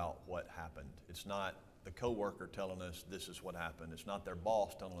story about what happened. It's not the coworker telling us this is what happened. It's not their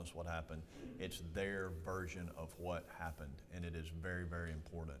boss telling us what happened. It's their version of what happened, and it is very, very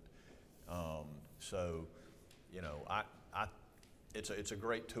important. So, you know, it's a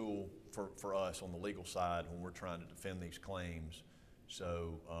great tool for us on the legal side when we're trying to defend these claims.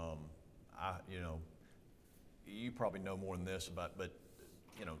 So, you know, you probably know more than this about, but,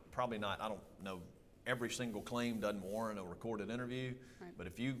 you know, probably not, I don't know, every single claim doesn't warrant a recorded interview, Right. But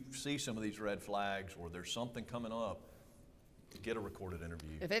if you see some of these red flags, or there's something coming up, get a recorded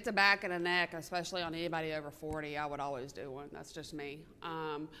interview. if it's a back and a neck, especially on anybody over 40, I would always do one. That's just me.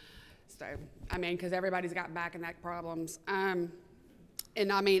 So, I mean, because everybody's got back and neck problems. And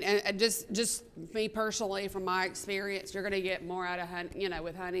I mean, and just me personally, from my experience, you're going to get more out of honey, you know,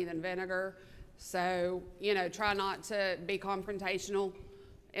 with honey than vinegar. So, you know, try not to be confrontational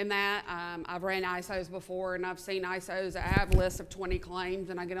in that. I've ran ISOs before, and I've seen ISOs that have lists of 20 claims,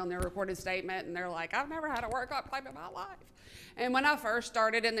 and I get on their recorded statement, and they're like, I've never had a work-up claim in my life. And when I first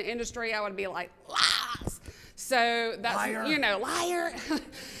started in the industry, I would be like, lies. So that's, Liar. you know, liar.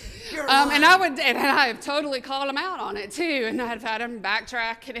 You're And I have totally called them out on it too, and I've had them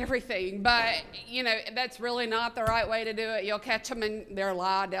backtrack and everything. But, you know, that's really not the right way to do it. You'll catch them in their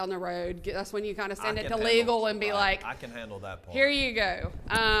lie down the road. That's when you kind of send it to legal and be like, I can handle that part. here you go.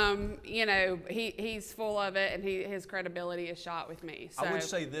 You know, he's full of it, and his credibility is shot with me. So. I would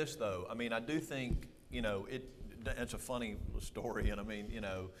say this, though. I mean, I do think, you know, it's a funny story, and I mean, you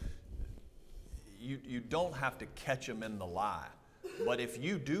know, you don't have to catch them in the lie. But if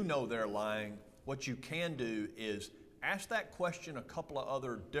you do know they're lying, what you can do is ask that question a couple of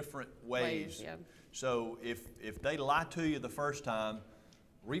other different ways. Yeah. So if they lie to you the first time,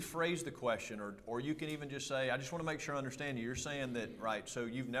 rephrase the question, or you can even just say, I just want to make sure I understand you. You're saying that, right, so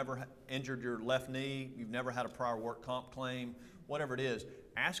you've never injured your left knee, you've never had a prior work comp claim, whatever it is.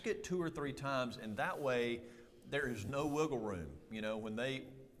 Ask it 2 or 3 times, and that way there is no wiggle room, you know, when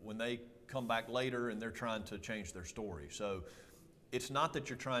they come back later and they're trying to change their story. So it's not that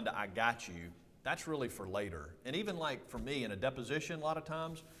you're trying to, I got you. That's really for later. And even like for me in a deposition, a lot of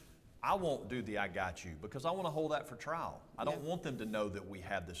times, I won't do the I got you, because I want to hold that for trial. I don't want them to know that we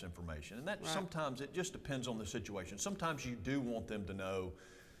have this information. And that Right. Sometimes it just depends on the situation. Sometimes you do want them to know,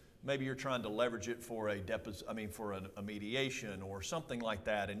 maybe you're trying to leverage it for a mediation or something like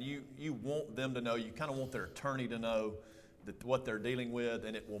that, and you want them to know, you kind of want their attorney to know that what they're dealing with,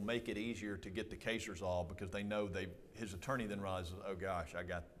 and it will make it easier to get the case resolved, because they know his attorney then realizes, oh gosh, I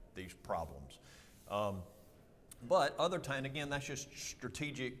got these problems. But other time, again, that's just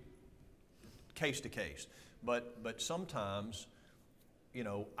strategic case to case. But sometimes, you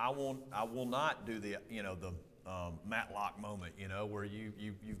know, I will not do the, you know, the Matlock moment, you know, where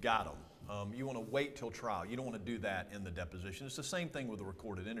you've got them. You want to wait till trial. You don't want to do that in the deposition. It's the same thing with a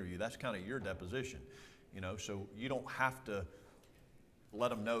recorded interview. That's kind of your deposition. You know, so you don't have to let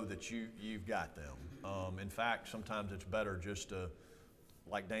them know that you've got them. In fact, sometimes it's better just to,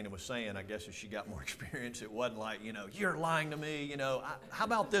 like Dana was saying, I guess as she got more experience, it wasn't like, you know, you're lying to me, you know, how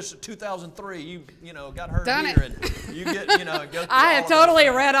about this in 2003, you know, got hurt Done here, it. and you get, you know, go through I all have of totally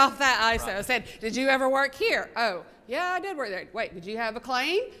this. read off that ISO. Right. Said, did you ever work here? Oh, yeah, I did work there. Wait, did you have a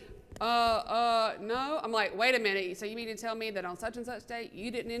claim? No. I'm like, wait a minute. So you mean to tell me that on such and such date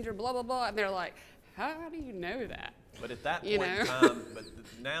you didn't injure blah, blah, blah? And they're like, how do you know that? But at that You point in know. time,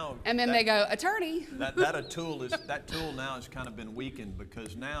 now. And then they go, attorney. That tool now has kind of been weakened,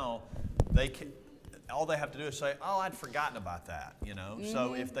 because now all they have to do is say, oh, I'd forgotten about that, you know.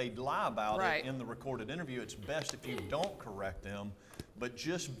 So if they lie about Right. it in the recorded interview, it's best if you don't correct them, but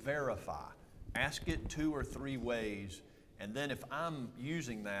just verify. Ask it 2 or 3 ways, and then if I'm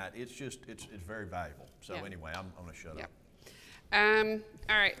using that, it's very valuable. So Yeah. anyway, I'm going to shut Yep. up.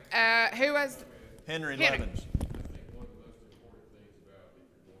 All right. Who was? Henry Henry. Levins. I think one of the most important things about if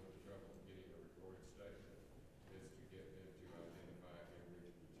you're going to trouble getting a recorded statement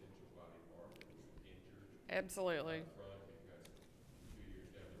Absolutely. front because 2 years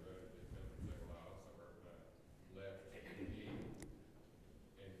down the road, they come and say, well, I also hurt my left knee, and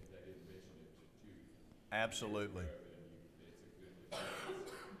they didn't mention it to you. Absolutely. It's a good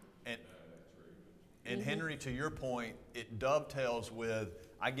defense. And, That treatment. and Henry, to your point, it dovetails with,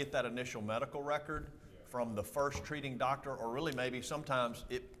 I get that initial medical record from the first treating doctor, or really maybe sometimes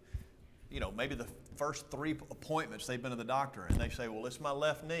maybe the first 3 appointments they've been to the doctor, and they say, well, it's my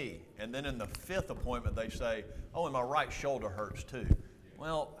left knee. And then in the 5th appointment, they say, oh, and my right shoulder hurts too.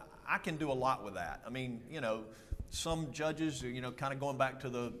 Well, I can do a lot with that. I mean, some judges, kind of going back to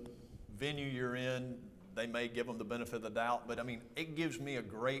the venue you're in, they may give them the benefit of the doubt, but I mean, it gives me a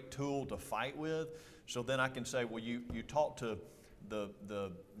great tool to fight with. So then I can say, well, you talked to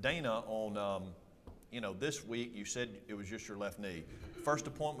the Dana on, this week, you said it was just your left knee. First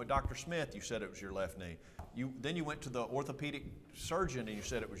appointment with Dr. Smith, you said it was your left knee. Then you went to the orthopedic surgeon and you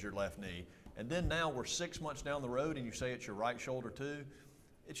said it was your left knee. And then now we're 6 months down the road and you say it's your right shoulder too.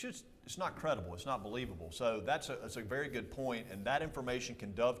 It's not credible. It's not believable. So that's a very good point, and that information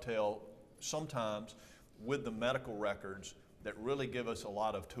can dovetail sometimes with the medical records that really give us a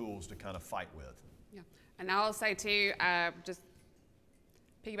lot of tools to kind of fight with. Yeah, and I'll say too, just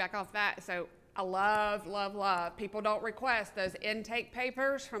piggyback off that. So I love. People don't request those intake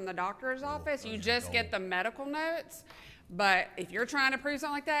papers from the doctor's office. You just get the medical notes. But if you're trying to prove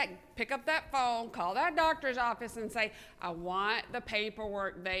something like that, pick up that phone, call that doctor's office and say, I want the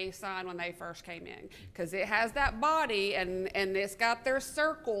paperwork they signed when they first came in. Because it has that body and it's got their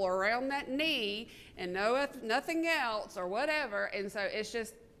circle around that knee and nothing else or whatever. And so it's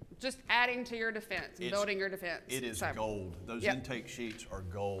just adding to your defense and building your defense. It is gold. Those intake sheets are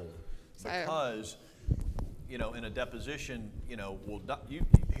gold. Because, in a deposition,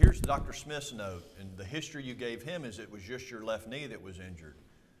 here's Dr. Smith's note, and the history you gave him is it was just your left knee that was injured.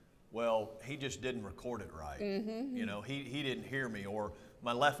 Well, he just didn't record it right. Mm-hmm. He didn't hear me, or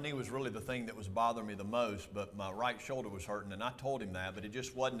my left knee was really the thing that was bothering me the most, but my right shoulder was hurting, and I told him that, but it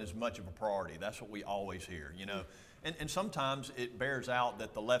just wasn't as much of a priority. That's what we always hear, And sometimes it bears out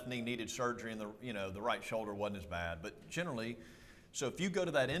that the left knee needed surgery and the right shoulder wasn't as bad, but generally. So if you go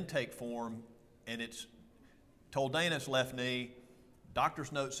to that intake form and it's told Dana it's left knee,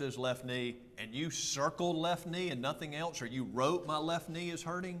 doctor's note says left knee, and you circled left knee and nothing else, or you wrote my left knee is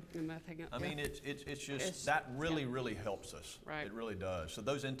hurting, And nothing else. I mean, that really helps us. Right. It really does. So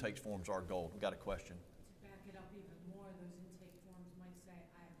those intake forms are gold. We've got a question. To back it up even more, those intake forms might say,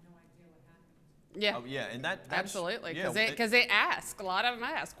 I have no idea what happened. Yeah. Oh, yeah, and that's Absolutely, yeah, because it asks, a lot of them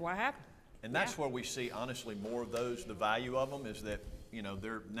ask, what happened? And that's where we see, honestly, more of those. The value of them is that,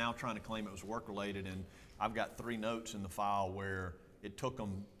 they're now trying to claim it was work-related, and I've got 3 notes in the file where it took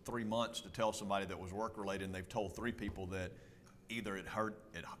them 3 months to tell somebody that was work-related, and they've told 3 people that either it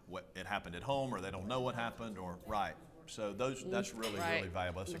happened at home, or they don't know what happened, or right. So that's really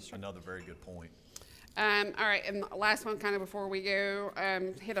valuable. That's another very good point. All right, and the last one, kind of before we go,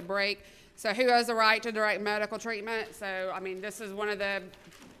 hit a break. So who has the right to direct medical treatment? So, I mean, this is one of the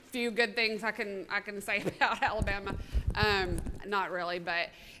few good things I can say about Alabama. Not really, but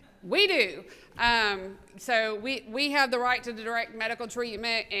we do. So we have the right to direct medical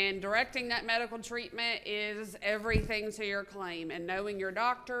treatment, and directing that medical treatment is everything to your claim, and knowing your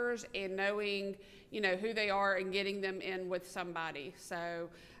doctors and knowing, who they are and getting them in with somebody. So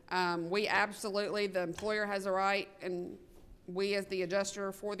we absolutely, the employer has a right, and we as the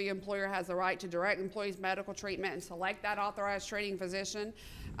adjuster for the employer has the right to direct employees' medical treatment and select that authorized treating physician.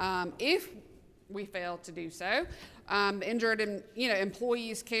 If we fail to do so, the injured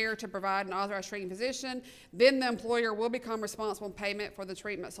employee's care to provide an authorized treating physician, then the employer will become responsible in payment for the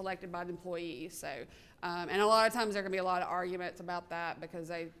treatment selected by the employee. So, and a lot of times there can be a lot of arguments about that because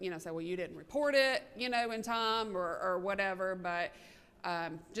they, say, well, you didn't report it, in time or whatever, but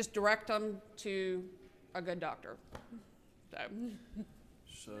just direct them to a good doctor.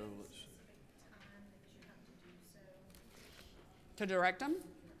 So let's see. To direct them?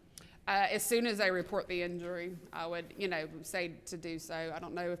 As soon as they report the injury, I would, say to do so. I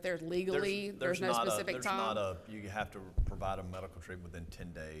don't know if there's legally, there's no specific time. You have to provide a medical treatment within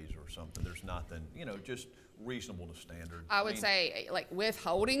 10 days or something. There's nothing, just reasonable to standard. I would say, like,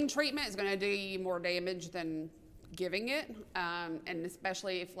 withholding treatment is going to do you more damage than giving it, and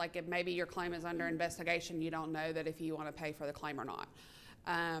especially if maybe your claim is under investigation, you don't know that if you want to pay for the claim or not.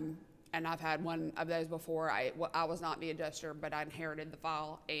 And I've had one of those before. I was not the adjuster, but I inherited the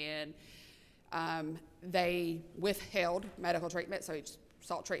file, and they withheld medical treatment, so he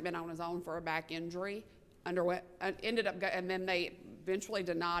sought treatment on his own for a back injury, and then they eventually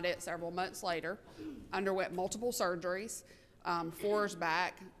denied it several months later, underwent multiple surgeries for his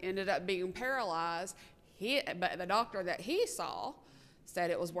back, ended up being paralyzed. But the doctor that he saw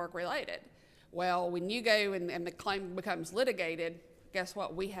said it was work-related. Well, when you go and the claim becomes litigated, guess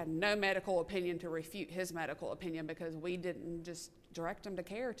what? We had no medical opinion to refute his medical opinion because we didn't just direct him to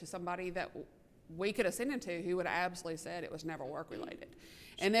care to somebody that we could have sent him to who would have absolutely said it was never work-related.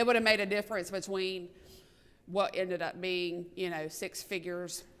 And it would have made a difference between what ended up being, 6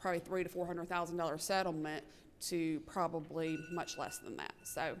 figures, probably $300,000 to $400,000 settlement, to probably much less than that.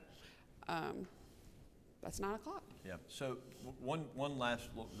 So that's 9 o'clock. Yeah. So one last,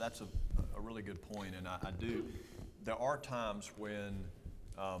 that's a really good point, and I do. There are times when,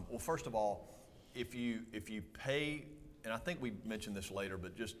 well, first of all, if you pay, and I think we mentioned this later,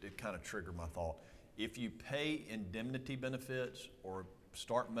 but just it kind of triggered my thought. If you pay indemnity benefits or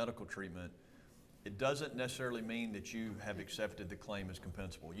start medical treatment, it doesn't necessarily mean that you have accepted the claim as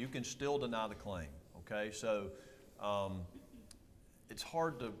compensable. You can still deny the claim, okay? So it's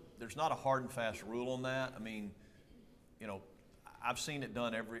hard to, there's not a hard and fast rule on that. I mean, I've seen it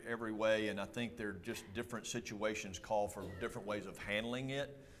done every way, and I think there are just different situations call for different ways of handling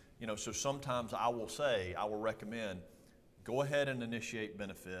it. So sometimes I will recommend, go ahead and initiate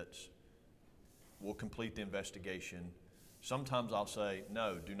benefits. We'll complete the investigation. Sometimes I'll say,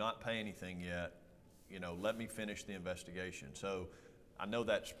 no, do not pay anything yet. Let me finish the investigation. So I know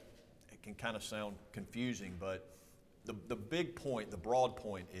it can kind of sound confusing, but the big point, the broad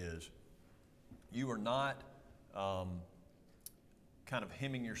point is you are not kind of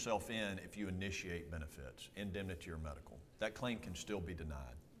hemming yourself in if you initiate benefits, indemnity or medical. That claim can still be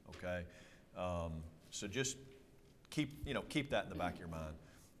denied, okay? So just keep that in the back of your mind.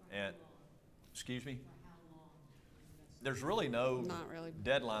 And, excuse me? There's really no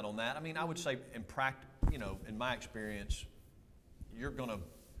deadline on that. I mean, I would say in my experience,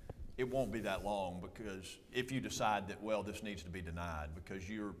 it won't be that long, because if you decide that, well, this needs to be denied, because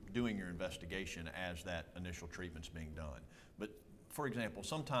you're doing your investigation as that initial treatment's being done. But for example,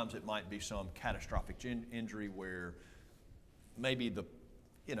 sometimes it might be some catastrophic injury where maybe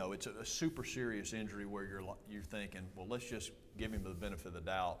it's a super serious injury where you're thinking, well, let's just give him the benefit of the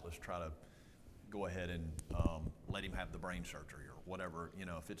doubt. Let's try to go ahead and let him have the brain surgery or whatever,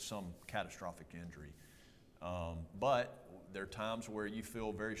 if it's some catastrophic injury. But there are times where you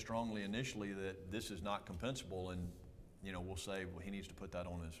feel very strongly initially that this is not compensable, and we'll say, well, he needs to put that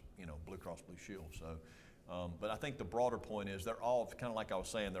on his Blue Cross Blue Shield. So, but I think the broader point is they're all kind of like I was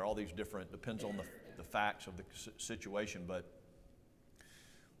saying, they're all these different, depends on the facts of the situation, but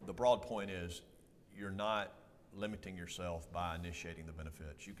the broad point is you're not limiting yourself by initiating the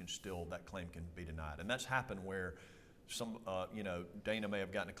benefits. You can still, that claim can be denied. And that's happened where Dana may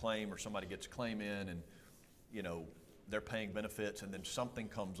have gotten a claim, or somebody gets a claim in, and they're paying benefits, and then something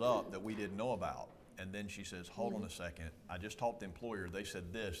comes up that we didn't know about. And then she says, hold on a second, I just talked to the employer, they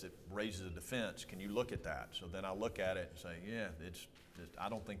said this, it raises a defense, can you look at that? So then I look at it and say, yeah, I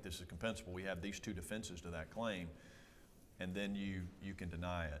don't think this is compensable. We have these 2 defenses to that claim, and then you can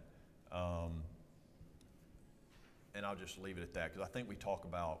deny it. And I'll just leave it at that, because I think we talk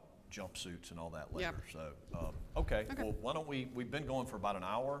about jumpsuits and all that later. Yep. So, okay, well, why don't we've been going for about an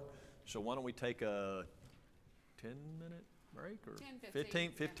hour, so why don't we take a 10-minute break, or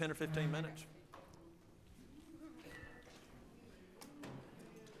 10 or 15 minutes?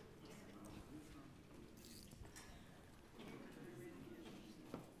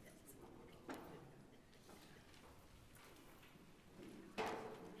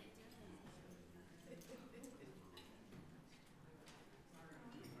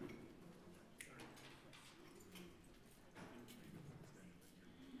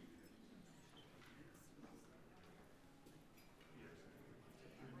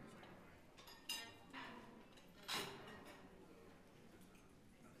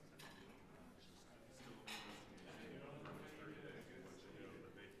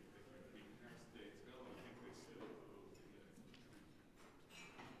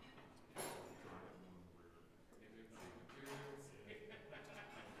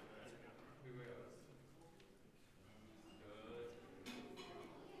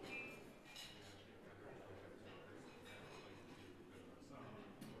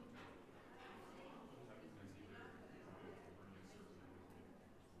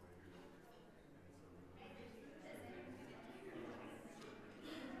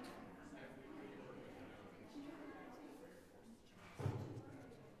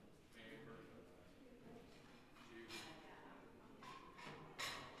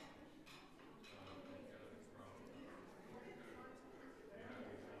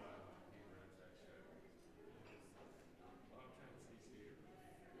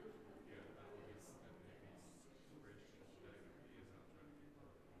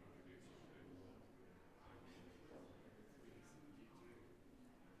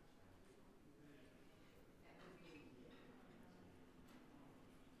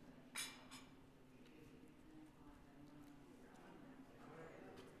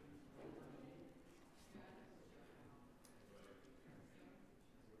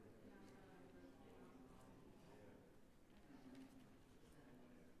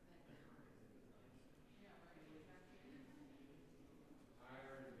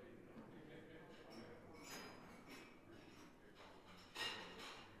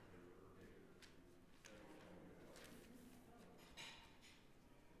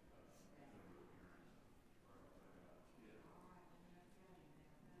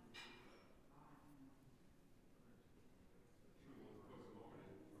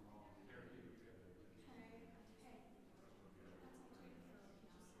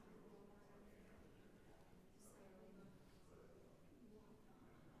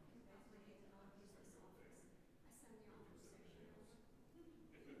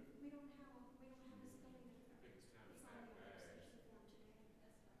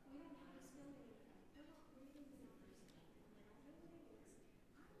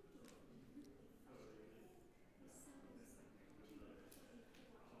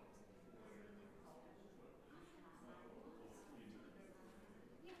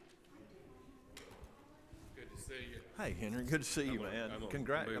 see you. Hey, Henry, good to see you, gonna- man. I'm gonna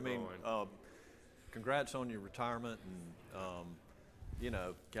Congrats. I move mean, congrats on your retirement, and you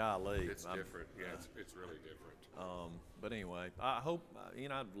know, golly. It's different. Yeah, it's really different. But anyway, I hope you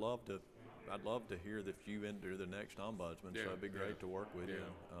know. I'd love to hear that you enter the next ombudsman. Yeah, So it'd be great yeah, to work with you.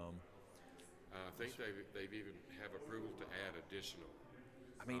 yeah. I think they've even have approval to add additional.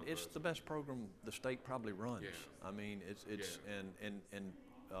 I mean, it's the best program the state probably runs. Yeah. I mean, it's Yeah. and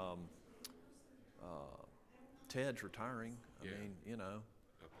Ted's retiring. I Yeah. mean, you know.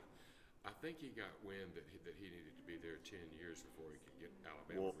 I think he got wind that he needed to be there 10 years before he could get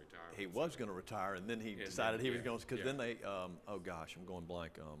Alabama Well, retirement. he was going to retire, and then he decided then, he was yeah, going to, because yeah. then they, oh gosh, I'm going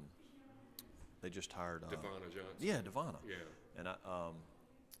blank. They just hired. Devonna Johnson. Yeah, Devonna. Yeah. And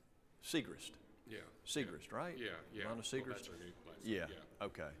Segrist. Yeah. Segrist, right? Yeah, yeah. Devonna Well, Segrist. that's her new place. Yeah.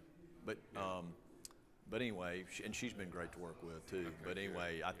 Okay. But anyway, and she's been great to work with too. But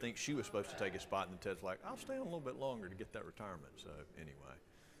anyway, I think she was supposed to take a spot, and Ted's like, I'll stay on a little bit longer to get that retirement. So anyway,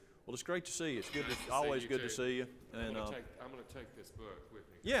 well, it's great to see you. It's good. Nice to see Always you, good to too. see you. I'm And gonna take this book with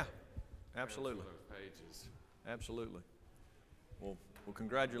me. yeah, Turn absolutely, some of those pages. absolutely. Well,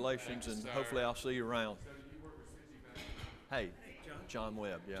 congratulations, and sir. hopefully I'll see you around. So do you work with Susie Back? Hey, John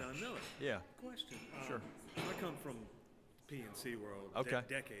Webb. Yeah. John Miller. Yeah. Question. Sure. I come from PNC world. Okay.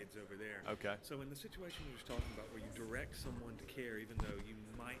 Decades over there. Okay. So in the situation you was talking about, where you direct someone to care, even though you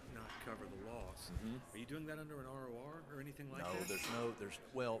might not cover the loss, are you doing that under an ROR or anything like Mm-hmm. No, that?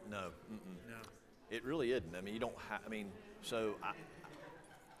 well, no. Mm-mm. No. It really isn't. I mean, you don't have, I mean,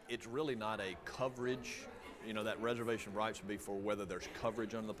 it's really not a coverage, you know, that reservation of rights would be for whether there's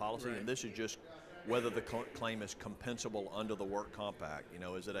coverage under the policy, Right. and this is just whether the claim is compensable under the work compact. You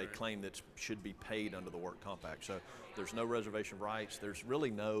know, is it a claim that should be paid under the work compact? So there's no reservation of rights. There's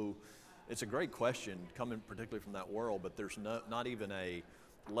really no, it's a great question coming particularly from that world, but there's not even a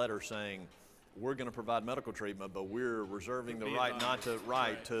letter saying, we're going to provide medical treatment, but we're reserving the Be right not to,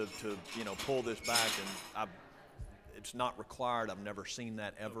 advised. to you know, pull this back. And it's not required. I've never seen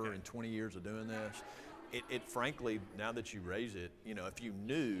that ever Okay. in 20 years of doing this. It frankly, now that you raise it, you know, if you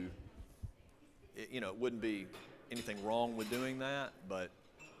knew, you know, it wouldn't be anything wrong with doing that, but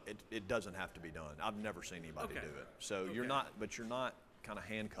it doesn't have to be done. I've never seen anybody Okay. do it. So you're Okay. not kind of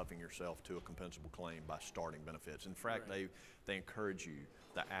handcuffing yourself to a compensable claim by starting benefits. In fact, Right. they encourage you,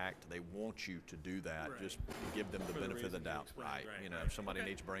 the act, they want you to do that. Right. Just give them the For the benefit of the reasons you doubt. explained. Right. Right, You know, right. if somebody Okay.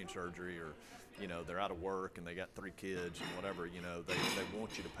 needs brain surgery, or, you know, they're out of work and they got 3 kids and whatever, you know, they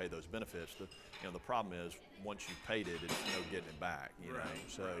want you to pay those benefits. The problem is, once you paid it, it's no getting it back, you know. Right,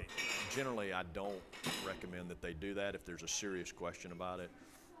 So right. generally, I don't recommend that they do that if there's a serious question about it.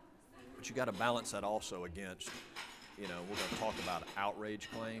 But you got to balance that also against, you know, we're going to talk about outrage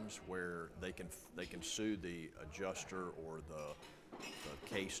claims where they can sue the adjuster or the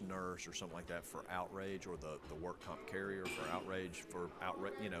case nurse or something like that for outrage, or the work comp carrier for outrage,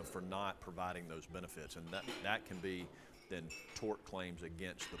 you know, for not providing those benefits, and that can be then tort claims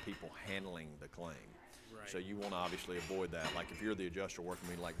against the people handling the claim. Right. So you want to obviously avoid that. Like if you're the adjuster working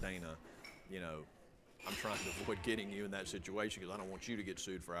with me like Dana, you know, I'm trying to avoid getting you in that situation because I don't want you to get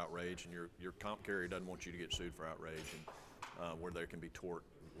sued for outrage, and your comp carrier doesn't want you to get sued for outrage, and where there can be tort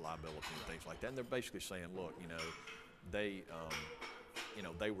liability and things like that. And they're basically saying, look, you know,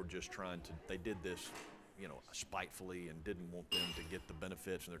 they were just they did this, you know, spitefully and didn't want them to get the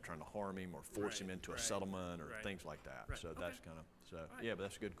benefits, and they're trying to harm him or force him Right, into a right, settlement or right. things like that. Right, So okay. that's kind of, right. yeah, but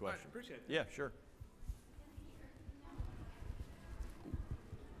that's a good All right, question. appreciate it. Yeah, sure.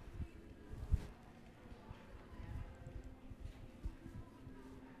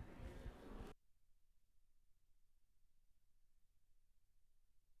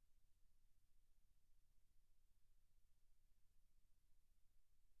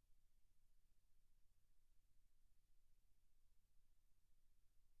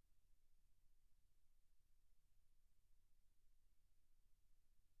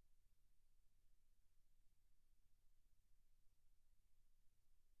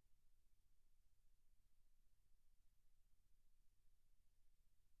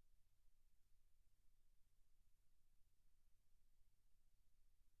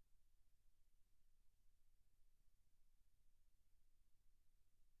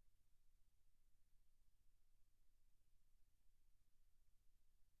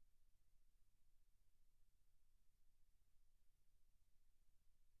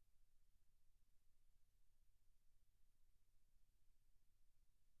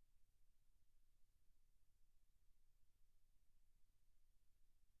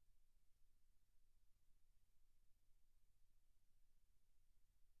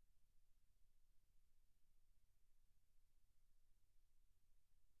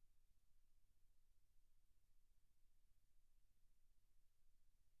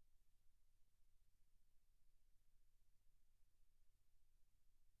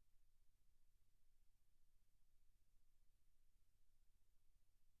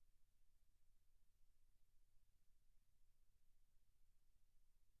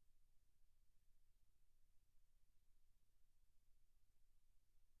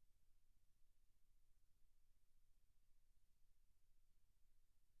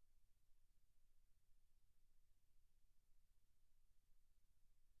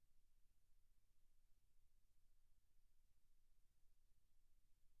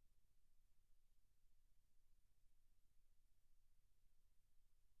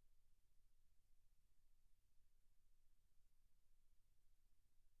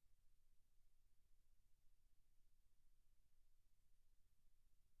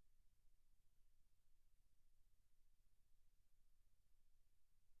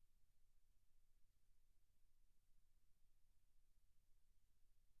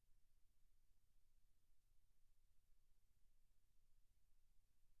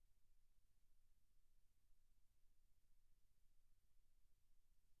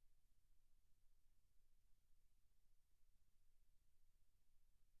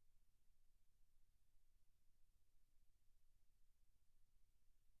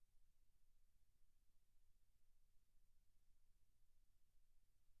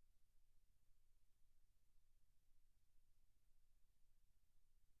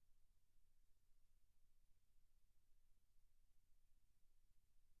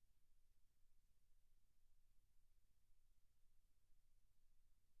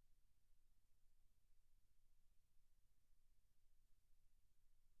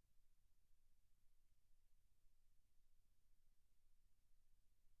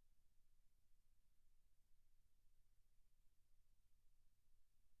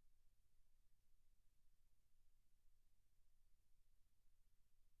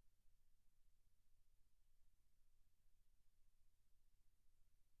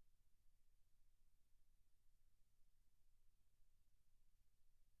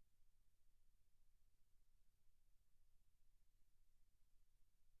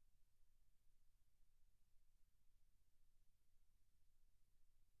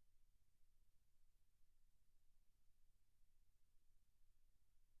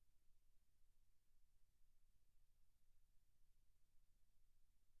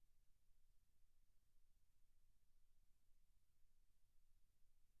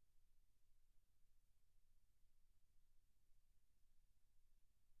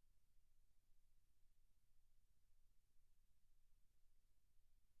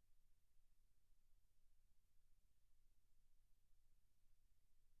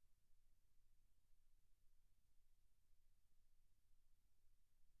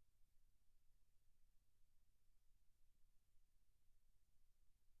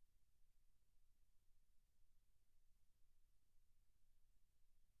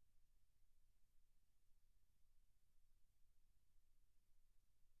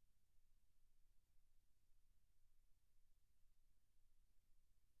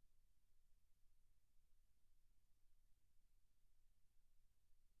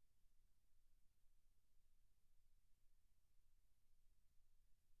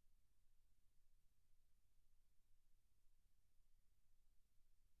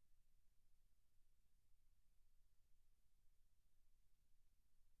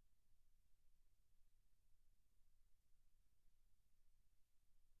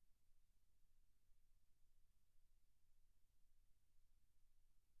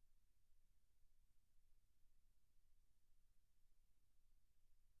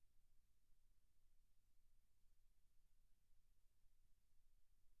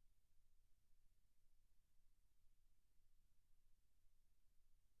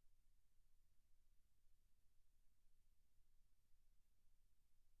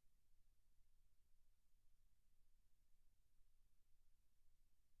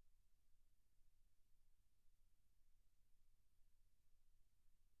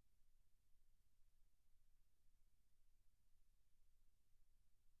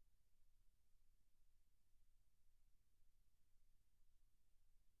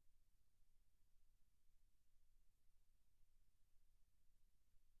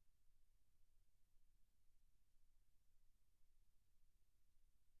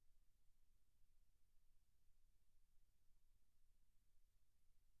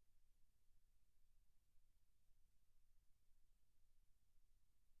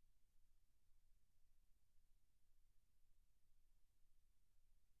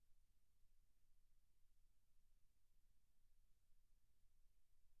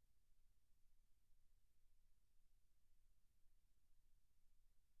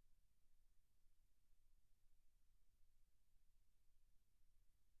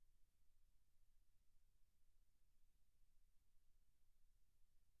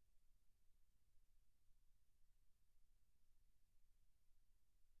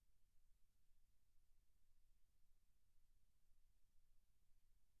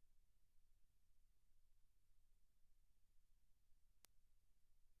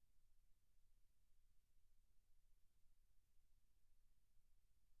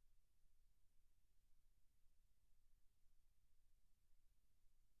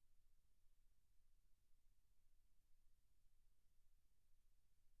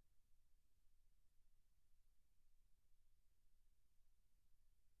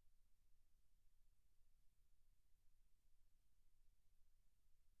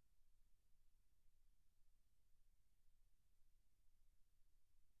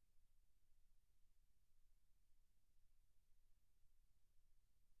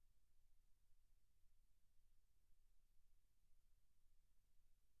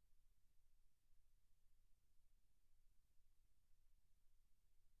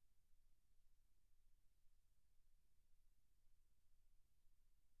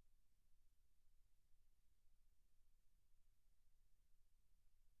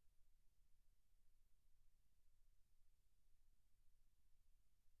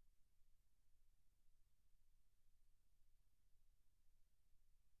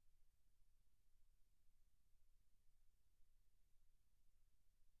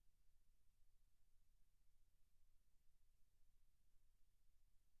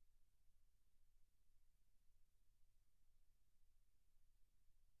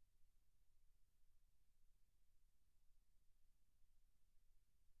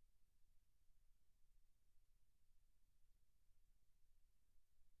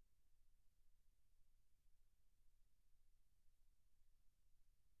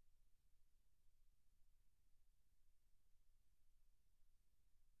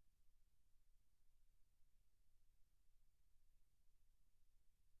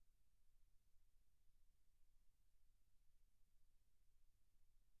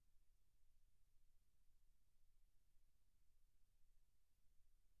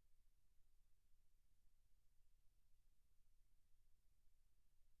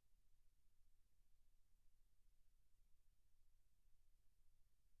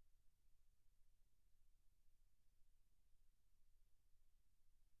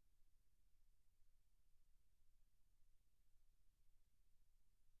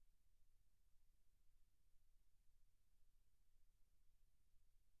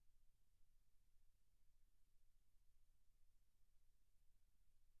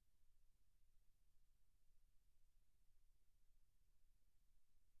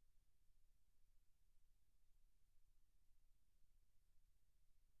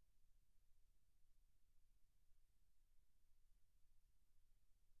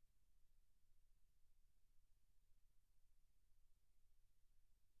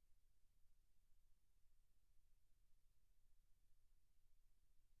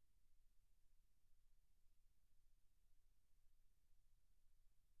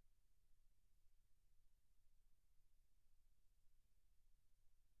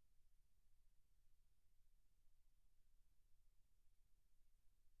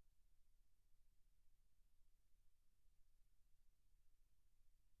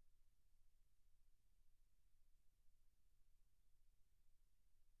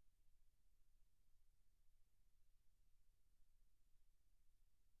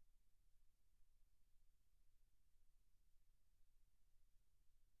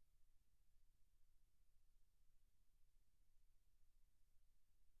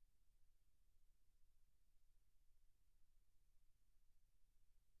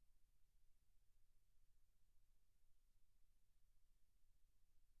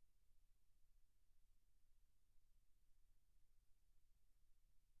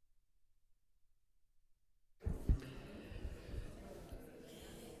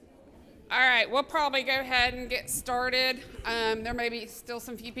 All right, we'll probably go ahead and get started. There may be still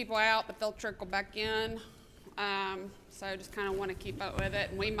some few people out, but they'll trickle back in. So just kind of want to keep up with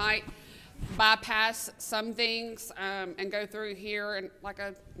it. And we might bypass some things and go through here. And like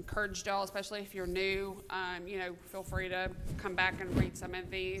I encouraged y'all, especially if you're new, you know, feel free to come back and read some of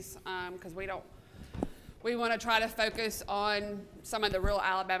these because we want to try to focus on some of the real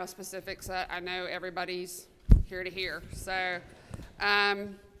Alabama specifics that I know everybody's here to hear. So,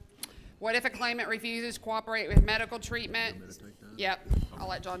 what if a claimant refuses to cooperate with medical treatment? Yep, I'll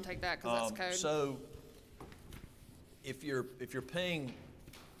let John take that because that's code. So, if you're paying,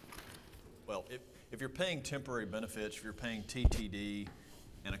 well, if you're paying temporary benefits, if you're paying TTD,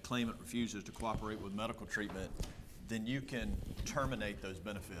 and a claimant refuses to cooperate with medical treatment, then you can terminate those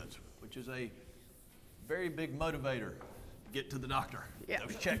benefits, which is a very big motivator. Get to the doctor. Yep.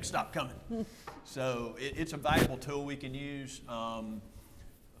 Those checks stop coming. So it's a valuable tool we can use.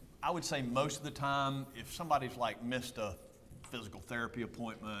 I would say most of the time, if somebody's like missed a physical therapy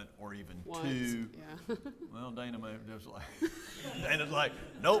appointment or even Once, two, yeah. well, Dana may have just like, Dana's like,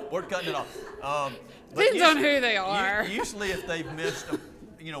 nope, we're cutting it off. But Depends on who they are. Usually, if they've missed,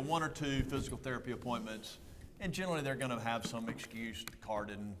 one or two physical therapy appointments, and generally they're going to have some excuse, the car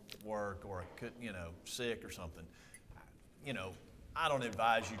didn't work or sick or something. I don't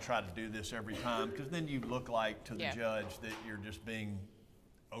advise you try to do this every time because then you look like to the Yeah. judge that you're just being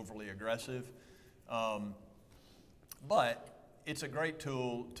overly aggressive. But it's a great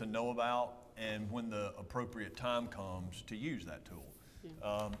tool to know about and when the appropriate time comes to use that tool.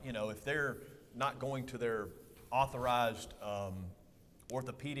 Yeah. If they're not going to their authorized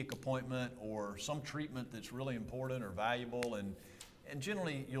orthopedic appointment or some treatment that's really important or valuable, and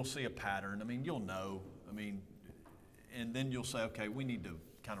generally you'll see a pattern. I mean, you'll know. And then you'll say, okay, we need to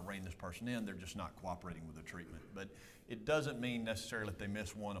kind of rein this person in. They're just not cooperating with the treatment. But it doesn't mean necessarily if they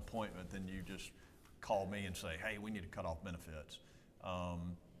miss one appointment, then you just call me and say, hey, we need to cut off benefits.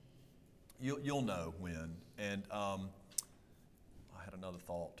 You'll know when. And I had another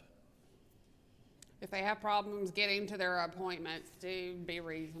thought. If they have problems getting to their appointments, do be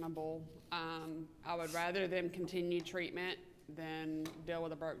reasonable. I would rather them continue treatment than deal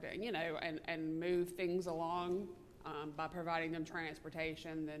with a breakdown, and move things along by providing them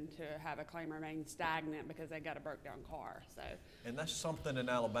transportation than to have a claim remain stagnant because they got a broke down car. So. And that's something in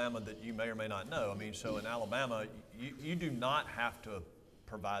Alabama that you may or may not know. So in Alabama, you do not have to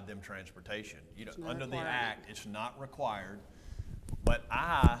provide them transportation. Under the Act, it's not required. But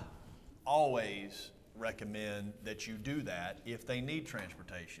I always recommend that you do that if they need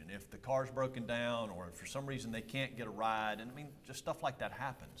transportation. If the car's broken down or if for some reason they can't get a ride, and just stuff like that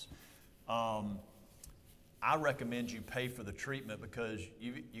happens. I recommend you pay for the treatment because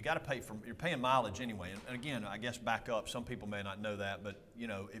you got to pay for, you're paying mileage anyway. And again, I guess back up, some people may not know that, but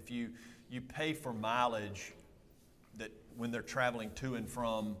if you pay for mileage that when they're traveling to and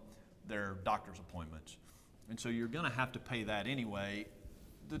from their doctor's appointments. And so you're going to have to pay that anyway.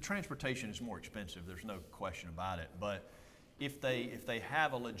 The transportation is more expensive, there's no question about it. But if they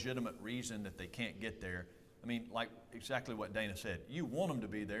have a legitimate reason that they can't get there, like exactly what Dana said, you want them to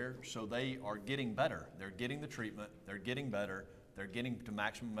be there so they are getting better. They're getting the treatment, they're getting better, they're getting to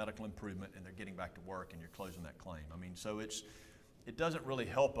maximum medical improvement, and they're getting back to work, and you're closing that claim. So it doesn't really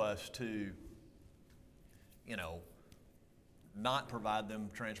help us to, not provide them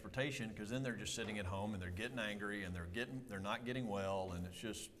transportation because then they're just sitting at home and they're getting angry and they're not getting well, and it's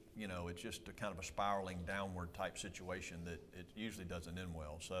just a kind of a spiraling downward type situation that it usually doesn't end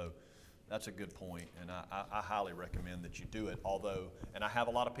well. So that's a good point, and I highly recommend that you do it. Although, and I have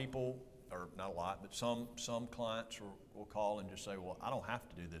a lot of people, or not a lot, but some clients will call and just say, well, I don't have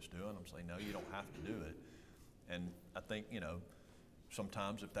to do this, do I? And I'm saying, no, you don't have to do it. And I think,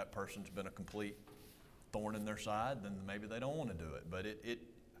 sometimes if that person's been a complete thorn in their side, then maybe they don't want to do it. But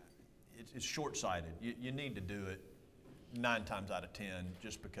it's short-sighted. You need to do it 9 times out of 10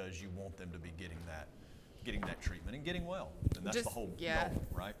 just because you want them to be getting that treatment and getting well. And that's the whole goal,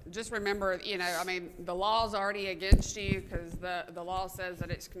 right? Just remember, the law's already against you because the law says that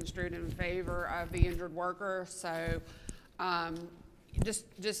it's construed in favor of the injured worker. So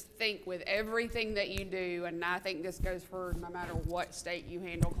just think with everything that you do, and I think this goes for no matter what state you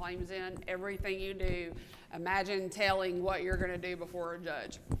handle claims in, everything you do, imagine telling what you're going to do before a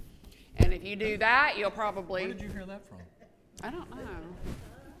judge. And if you do that, you'll probably... Where did you hear that from? I don't know.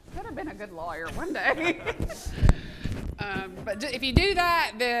 Could have been a good lawyer one day. But if you do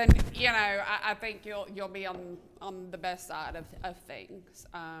that, then I think you'll be on the best side of things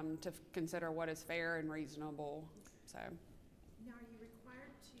to consider what is fair and reasonable. So. Now, are you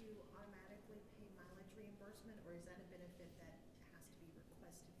required to automatically pay mileage reimbursement, or is that a benefit that has to be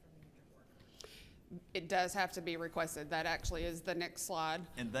requested from the injured worker? It does have to be requested. That actually is the next slide.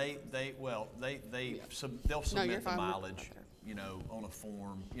 And they'll you're submit the fine. mileage, you know, on a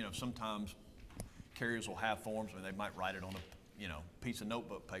form. You know, sometimes carriers will have forms, or they might write it on a, you know, piece of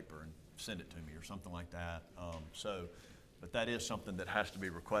notebook paper and send it to me or something like that. But that is something that has to be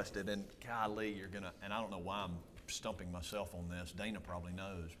requested. And golly, you're gonna, and I don't know why I'm stumping myself on this. Dana probably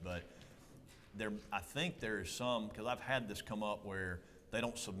knows, but I think there is some, because I've had this come up where they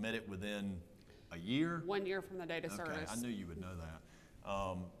don't submit it within a year. 1 year from the date of Okay, service. I knew you would know that.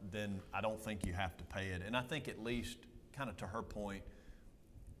 Then I don't think you have to pay it. And I think at least, kind of to her point,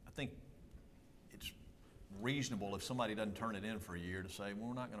 I think it's reasonable if somebody doesn't turn it in for a year to say, well,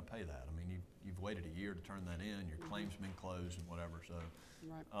 we're not going to pay that. I mean, you've waited a year to turn that in. Your claim's been closed and whatever. So,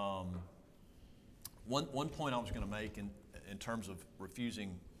 Right. one point I was going to make in terms of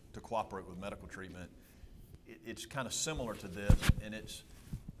refusing to cooperate with medical treatment, it's kind of similar to this, and it's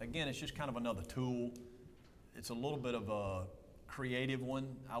just kind of another tool. It's a little bit of a creative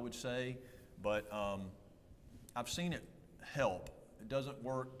one, I would say, but I've seen it help. It doesn't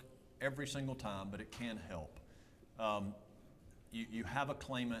work every single time, but it can help. You have a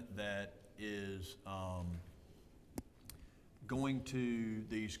claimant that is going to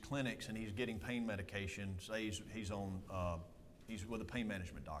these clinics and he's getting pain medication. Say he's with a pain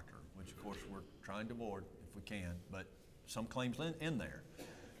management doctor, which of course we're trying to avoid if we can, but some claims in there.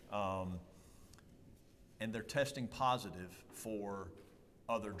 And they're testing positive for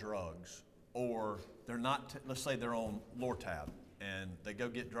other drugs, or they're not, let's say they're on Lortab, and they go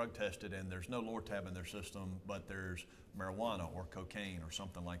get drug tested and there's no Lortab in their system, but there's marijuana or cocaine or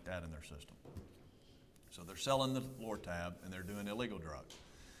something like that in their system. So they're selling the Lortab and they're doing illegal drugs.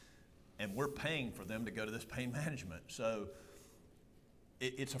 And we're paying for them to go to this pain management. So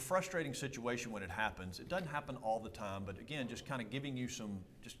it's a frustrating situation when it happens. It doesn't happen all the time, but again, just kind of giving you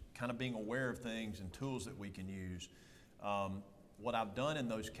just kind of being aware of things and tools that we can use. What I've done in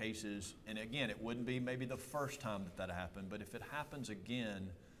those cases, and again, it wouldn't be maybe the first time that happened, but if it happens again,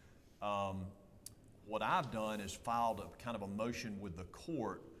 what I've done is filed a kind of a motion with the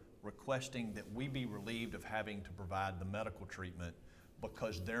court requesting that we be relieved of having to provide the medical treatment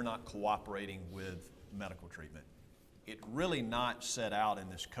because they're not cooperating with medical treatment. It's really not set out in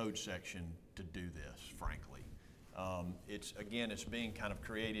this code section to do this, frankly. It's being kind of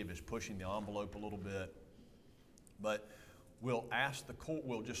creative, it's pushing the envelope a little bit, but we'll ask the court,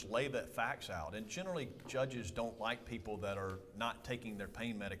 we'll just lay the facts out. And generally, judges don't like people that are not taking their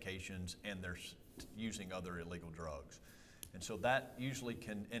pain medications and they're using other illegal drugs. And so that usually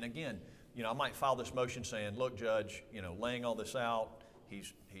can, and again, you know, I might file this motion saying, look, Judge, you know, laying all this out,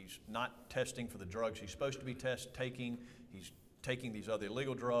 he's not testing for the drugs he's supposed to be taking. He's taking these other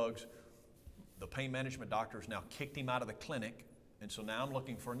illegal drugs. The pain management doctor has now kicked him out of the clinic, and so now I'm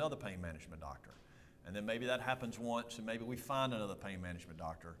looking for another pain management doctor. And then maybe that happens once, and maybe we find another pain management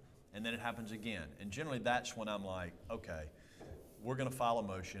doctor, and then it happens again. And generally that's when I'm like, okay, we're going to file a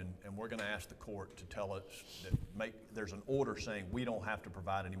motion, and we're going to ask the court to tell us that there's an order saying we don't have to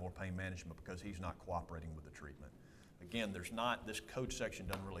provide any more pain management because he's not cooperating with the treatment. Again, this code section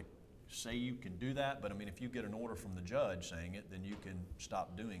doesn't really say you can do that, but I mean, if you get an order from the judge saying it, then you can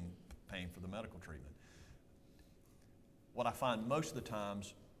stop paying for the medical treatment. What I find most of the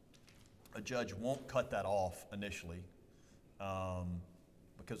times, a judge won't cut that off initially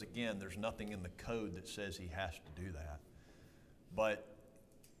because again, there's nothing in the code that says he has to do that. But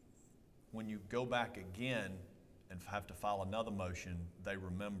when you go back again and have to file another motion, they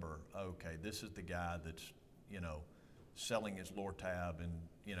remember, okay, this is the guy that's, you know, selling his Lortab and,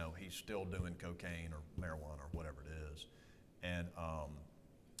 you know, he's still doing cocaine or marijuana or whatever it is. And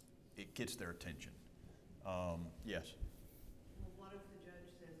it gets their attention. Yes? Well, what if the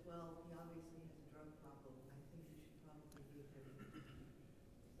judge says, well, he obviously has a drug problem. I think you should probably give him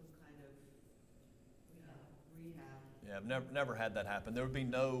some kind of rehab. Yeah, I've never had that happen. There would be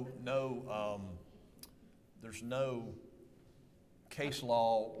there's no case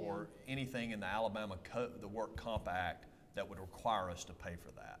law or anything in the Alabama the Work Comp Act that would require us to pay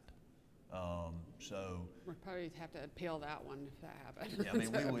for that. So We'd probably have to appeal that one if that happened. yeah, I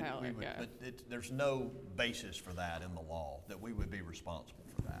mean, To we appellate, would, yeah. but there's no basis for that in the law that we would be responsible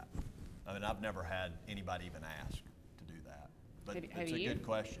for that. I mean, I've never had anybody even ask to do that, but Have it's a you? good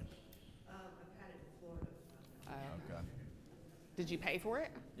question. I've had it in Florida. Okay. Did you pay for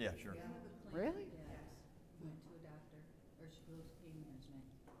it? Yeah, sure. Really? Yes. Went to a doctor, or she goes to pain management.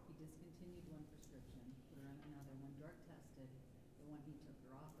 He discontinued one prescription, put her on another one, drug tested. The one he took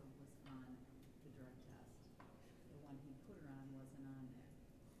her off of was on the drug test. The one he put her on wasn't on there.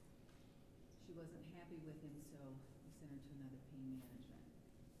 She wasn't happy with him, so we sent her to another pain management.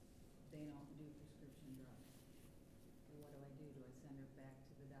 they don't do prescription drugs. What do? Do I send her back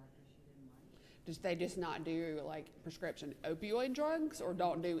to the doctor she didn't like? They just not do like prescription opioid drugs, or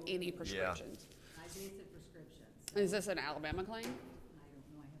don't do any prescriptions? I base it prescriptions. Is this an Alabama claim? I don't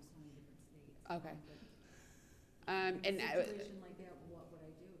know, I have so many different states. Okay. But And in a situation like that, what would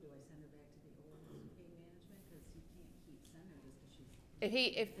I do? Do I send her back to the old pain management? Because you can't keep sending her just because she's.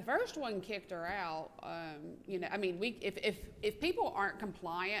 if the first one kicked her out, you know, I mean, if people aren't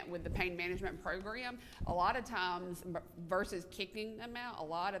compliant with the pain management program, a lot of times versus kicking them out, a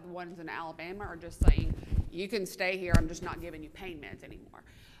lot of the ones in Alabama are just saying, you can stay here, I'm just not giving you pain meds anymore.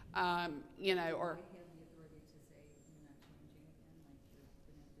 You know, or I have the authority to say you're not changing again, like you're gonna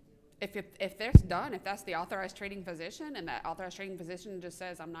have to deal with it. if that's done, if that's the authorized treating physician, and that authorized treating physician just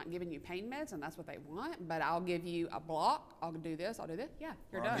says, I'm not giving you pain meds, and that's what they want, but I'll give you a block, I'll do this, I'll do this, yeah,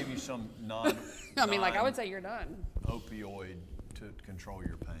 you're Or I'll done. give you some non. I mean, like, I would say you're done. Opioid to control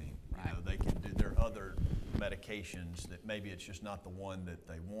your pain. You Right. know, they can do, there are other medications that maybe it's just not the one that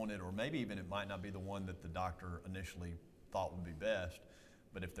they wanted, or maybe even it might not be the one that the doctor initially thought would be best.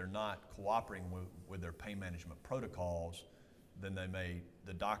 But if they're not cooperating with their pain management protocols, then the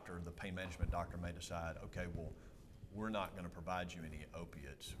pain management doctor may decide, okay, well, we're not going to provide you any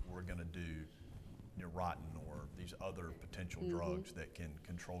opiates. We're going to do Neurontin or these other potential drugs that can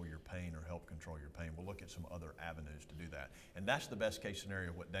control your pain or help control your pain. We'll look at some other avenues to do that. And that's the best case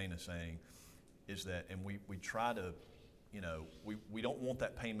scenario. What Dana's saying is that, and we try to, you know, we don't want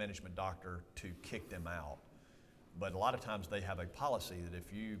that pain management doctor to kick them out. But a lot of times they have a policy that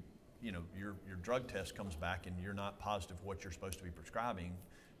if you know, your drug test comes back and you're not positive what you're supposed to be prescribing,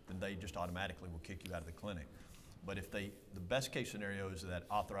 then they just automatically will kick you out of the clinic. But if the best case scenario is that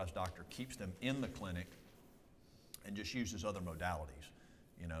authorized doctor keeps them in the clinic and just uses other modalities,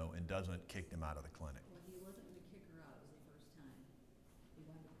 you know, and doesn't kick them out of the clinic. Well, he wasn't gonna kick her out, it was the first time. He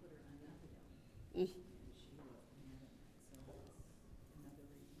wanted to put her on methadone. And she wasn't having that, so that's another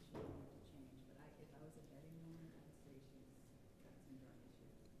reason she wanted to change. But if I was a betting woman, I would say she's got some drug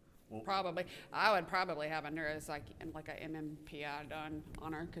issues. Probably. I would probably have a like a MMPI done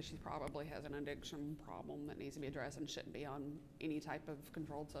on her, because she probably has an addiction problem that needs to be addressed and shouldn't be on any type of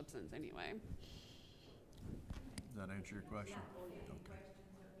controlled substance anyway. Does that answer your question?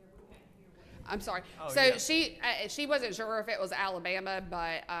 I'm sorry. Oh, So yeah. she wasn't sure if it was Alabama,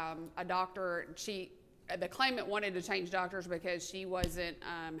 but a doctor, the claimant wanted to change doctors because she wasn't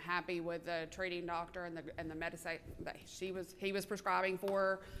happy with the treating doctor and the medicine that he was prescribing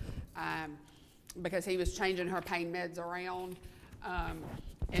for her, because he was changing her pain meds around.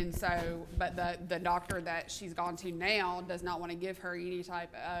 And so, but the doctor that she's gone to now does not want to give her any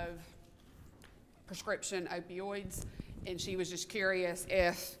type of prescription opioids. And she was just curious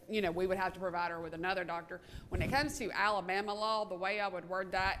if, you know, we would have to provide her with another doctor. When it comes to Alabama law, the way I would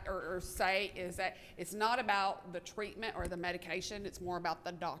word that or say is that it's not about the treatment or the medication, it's more about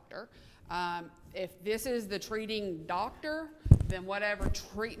the doctor. If this is the treating doctor, then whatever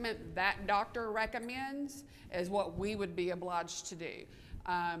treatment that doctor recommends is what we would be obliged to do.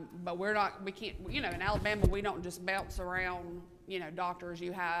 But we can't, you know, in Alabama, we don't just bounce around, you know, doctors.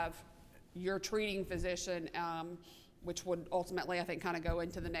 You have your treating physician, which would ultimately, I think, kind of go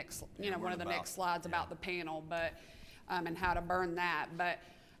into the next, you know, one of the next slides about the panel, but, and how to burn that. But,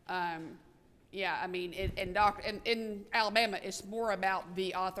 yeah, I mean, in Alabama, it's more about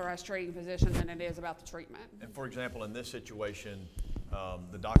the authorized treating physician than it is about the treatment. And for example, in this situation,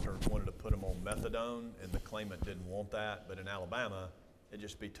 the doctor wanted to put him on methadone, and the claimant didn't want that. But in Alabama, it'd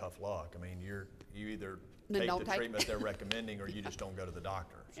just be tough luck. I mean, you either Then take don't the take treatment they're recommending, or you just don't go to the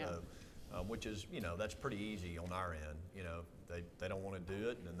doctor. So. Yeah. Which is, you know, that's pretty easy on our end. You know, they don't want to do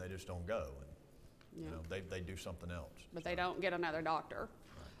it, and then they just don't go, and you know, they do something else. But they don't get another doctor.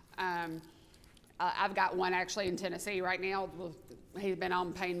 I've got one actually in Tennessee right now. He's been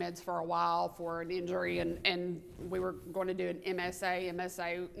on pain meds for a while for an injury, and we were going to do an MSA.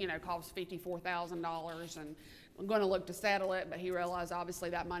 MSA, you know, costs $54,000, and I'm going to look to settle it, but he realized obviously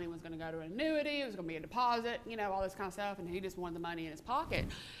that money was going to go to an annuity, it was going to be a deposit, you know, all this kind of stuff, and he just wanted the money in his pocket.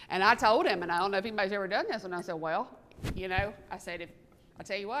 And I told him, and I don't know if anybody's ever done this, and I said, well, you know, I said, I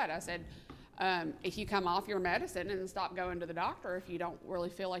tell you what, I said, if you come off your medicine and stop going to the doctor, if you don't really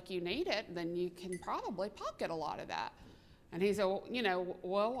feel like you need it, then you can probably pocket a lot of that. And he said, well, you know,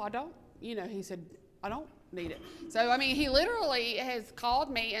 well, I don't, you know, he said, I don't need it. So, I mean, he literally has called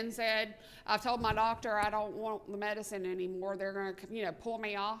me and said, I've told my doctor I don't want the medicine anymore. They're going to, you know, pull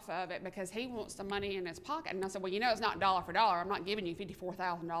me off of it because he wants the money in his pocket. And I said, well, you know, it's not dollar for dollar. I'm not giving you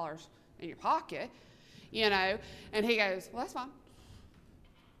 $54,000 in your pocket, you know. And he goes, well, that's fine.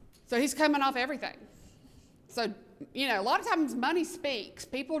 So he's coming off everything. So you know, a lot of times money speaks.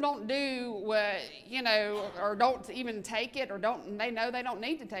 People don't do what, you know, or don't even take it, or they know they don't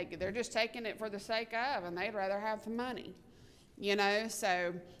need to take it. They're just taking it for the sake of, and they'd rather have the money, you know.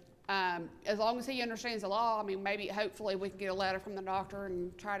 So as long as he understands the law, I mean, maybe hopefully we can get a letter from the doctor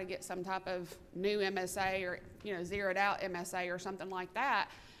and try to get some type of new MSA, or, you know, zeroed out MSA or something like that.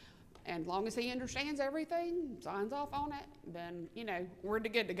 And as long as he understands everything, signs off on it, then, you know, we're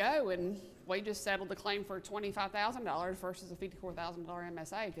good to go. And we just settled the claim for $25,000 versus a $54,000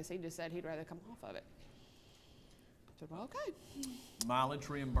 MSA, because he just said he'd rather come off of it. So, well, okay. Mileage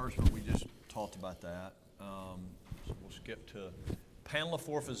reimbursement, we just talked about that. So we'll skip to panel of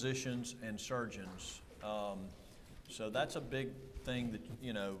 4 physicians and surgeons. So that's a big thing that,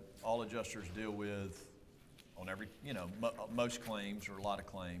 you know, all adjusters deal with on every, you know, most claims, or a lot of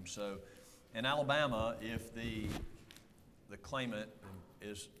claims. So in Alabama, if the claimant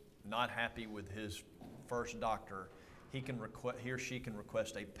is not happy with his first doctor, he or she can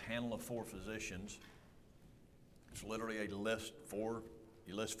request a panel of 4 physicians. It's literally a list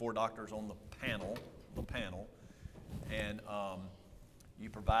you list 4 doctors on the panel, and you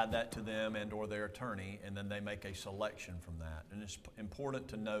provide that to them and or their attorney, and then they make a selection from that. And it's important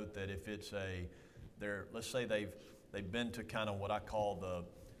to note that if it's let's say they've been to kind of what I call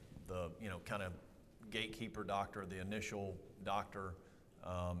the you know, kind of gatekeeper doctor, the initial doctor,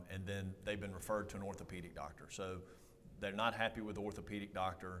 and then they've been referred to an orthopedic doctor. So they're not happy with the orthopedic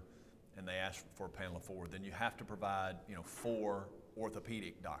doctor, and they ask for a panel of 4. Then you have to provide, you know, 4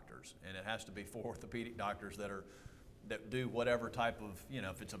 orthopedic doctors, and it has to be 4 orthopedic doctors that do whatever type of, you know,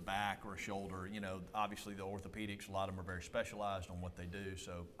 if it's a back or a shoulder, you know, obviously the orthopedics, a lot of them are very specialized on what they do.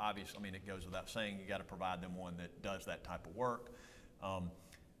 So obviously, I mean, it goes without saying, you got to provide them one that does that type of work.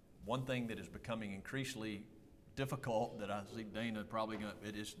 One thing that is becoming increasingly difficult, that I see Dana probably going to,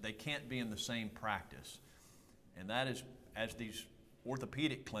 it is they can't be in the same practice. And that is, as these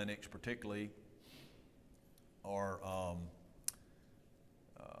orthopedic clinics particularly are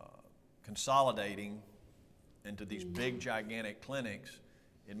consolidating into these big, gigantic clinics,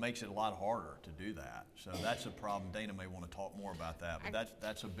 it makes it a lot harder to do that. So that's a problem. Dana may want to talk more about that, but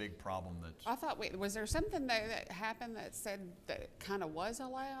that's a big problem. I thought, was there something that happened that said that it kind of was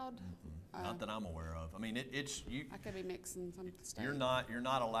allowed? Not that I'm aware of. I mean, I could be mixing some stuff. You're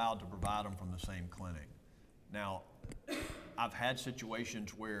not allowed to provide them from the same clinic. Now, I've had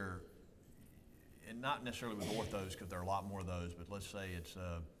situations where, and not necessarily with orthos, because there are a lot more of those, but let's say it's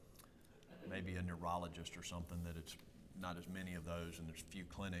maybe a neurologist or something, that it's not as many of those and there's few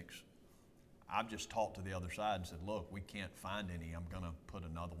clinics. I've just talked to the other side and said, look, we can't find any. I'm going to put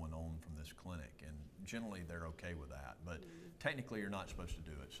another one on from this clinic. And generally they're okay with that. But technically you're not supposed to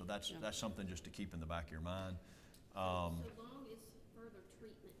do it. So that's something just to keep in the back of your mind. So long as further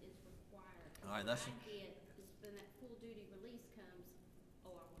treatment is required. All right, that's... when that full duty release comes, I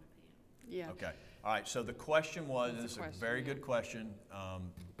want a panel. Yeah. Okay. All right. So the question was, That's this is a a question, very good question.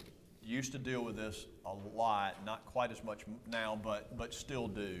 Used to deal with this a lot, not quite as much now, but still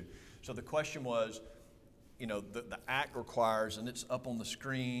do. So the question was, you know, the act requires, and it's up on the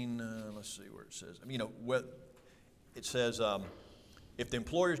screen. Let's see where it says. You know, it says, if the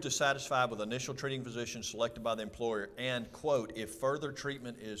employer is dissatisfied with initial treating physician selected by the employer, and quote, if further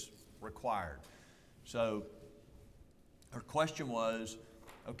treatment is required. So her question was,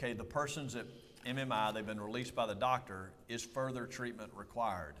 okay, the person's at MMI, they've been released by the doctor, is further treatment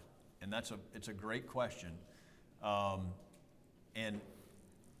required? And it's a great question. And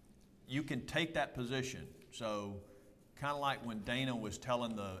you can take that position. So kind of like when Dana was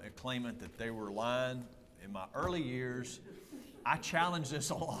telling the claimant that they were lying, in my early years, I challenged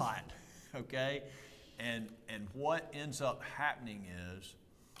this a lot, okay? And what ends up happening is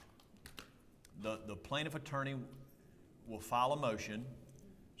the plaintiff attorney will file a motion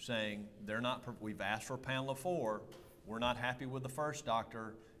saying we've asked for a panel of 4, we're not happy with the first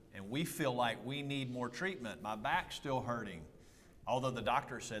doctor, and we feel like we need more treatment. My back's still hurting, although the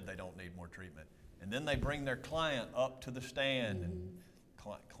doctor said they don't need more treatment. And then they bring their client up to the stand, and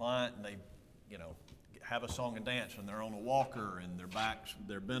client, and they, you know, have a song and dance, and they're on a walker, and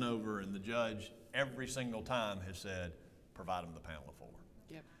they're bent over, and the judge every single time has said, provide them the panel of 4.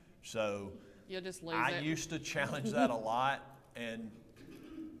 Yep. So You'll just lose I it. used to challenge that a lot, and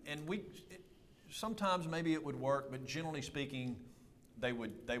sometimes maybe it would work, but generally speaking, they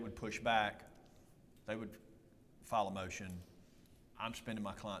would push back. They would file a motion. I'm spending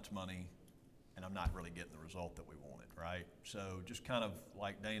my client's money, and I'm not really getting the result that we wanted, right? So just kind of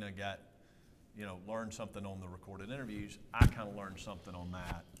like Dana got, you know, learned something on the recorded interviews, I kind of learned something on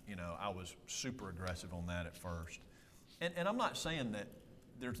that. You know, I was super aggressive on that at first. And I'm not saying that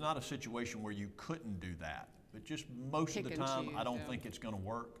there's not a situation where you couldn't do that. But just most of the Pick and time, I choose, don't yeah. think it's going to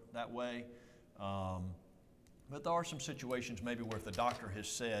work that way. But there are some situations maybe where if the doctor has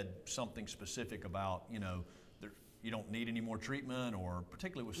said something specific about, you know, you don't need any more treatment, or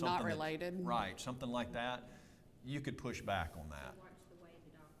particularly with something Not that's- related. right, something like that, you could push back on that. Watch the way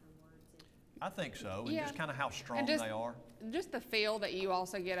the doctor words it. I think so, and Yeah. just kind of how strong And just- they are. Just the feel that you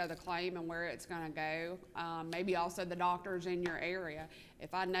also get of the claim and where it's going to go. Maybe also the doctors in your area.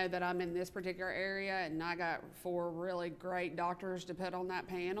 If I know that I'm in this particular area and I got 4 really great doctors to put on that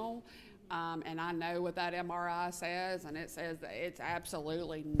panel, and I know what that MRI says, and it says that it's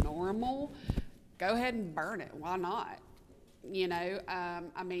absolutely normal, go ahead and burn it. Why not? You know,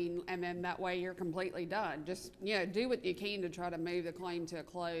 I mean, and then that way you're completely done. Just, you know, do what you can to try to move the claim to a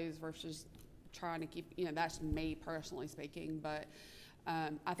close versus trying to keep, you know, that's me personally speaking. But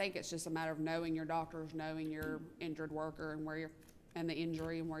I think it's just a matter of knowing your doctors, knowing your injured worker and where you're, and the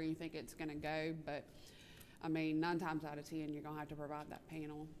injury and where you think it's going to go. But I mean, 9 times out of 10, you're going to have to provide that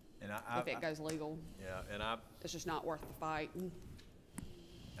panel And if it goes legal. yeah, and It's just not worth the fight.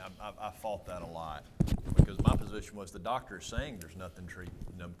 I fought that a lot, because my position was the doctor is saying there's no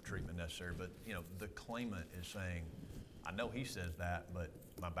treatment necessary, but you know, the claimant is saying, I know he says that, but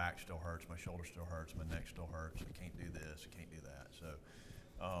my back still hurts, my shoulder still hurts, my neck still hurts, I can't do this, I can't do that. So,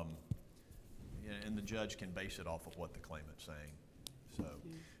 yeah, and the judge can base it off of what the claimant's saying.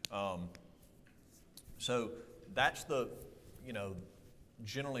 So that's the, you know,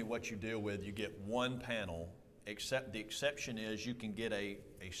 generally what you deal with. You get one panel, except the exception is you can get a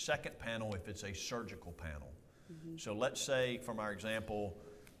second panel if it's a surgical panel. So let's say, from our example,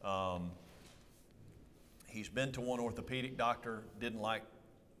 he's been to one orthopedic doctor, didn't like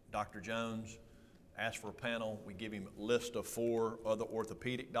Dr. Jones, asked for a panel. We give him a list of 4 other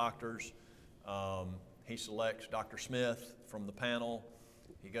orthopedic doctors. He selects Dr. Smith from the panel.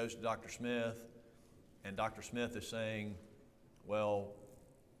 He goes to Dr. Smith, and Dr. Smith is saying, well,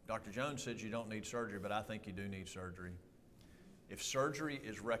 Dr. Jones said you don't need surgery, but I think you do need surgery. If surgery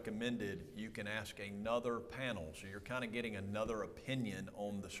is recommended, you can ask another panel, so you're kind of getting another opinion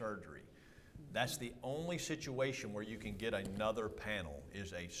on the surgery. That's the only situation where you can get another panel,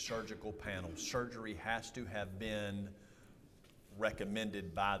 is a surgical panel. Surgery has to have been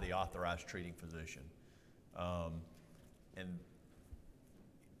recommended by the authorized treating physician.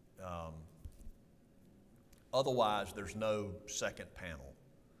 Otherwise, there's no second panel.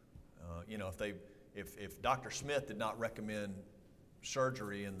 You know, if Dr. Smith did not recommend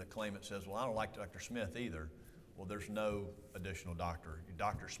surgery and the claimant says, well, I don't like Dr. Smith either, well, there's no additional doctor.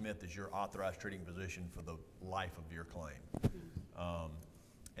 Dr. Smith is your authorized treating physician for the life of your claim.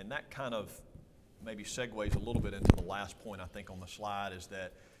 And that kind of maybe segues a little bit into the last point I think on the slide, is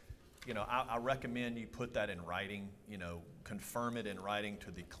that, you know, I recommend you put that in writing, you know, confirm it in writing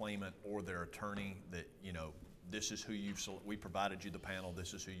to the claimant or their attorney that, you know, this is who we provided you the panel,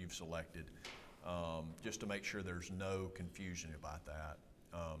 this is who you've selected, just to make sure there's no confusion about that.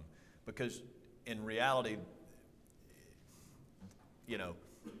 Because in reality, you know,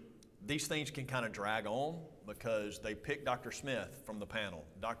 these things can kind of drag on because they pick Dr. Smith from the panel.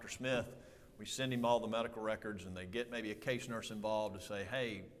 Dr. Smith, we send him all the medical records, and they get maybe a case nurse involved to say,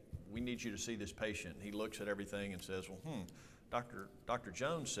 hey, we need you to see this patient. He looks at everything and says, well, Dr.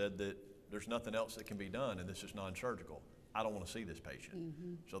 Jones said that there's nothing else that can be done, and this is non-surgical. I don't want to see this patient.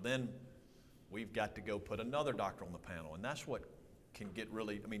 So then we've got to go put another doctor on the panel, and that's what can get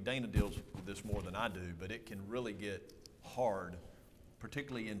really, I mean, Dana deals with this more than I do, but it can really get hard,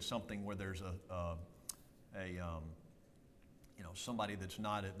 particularly in something where there's you know, somebody that's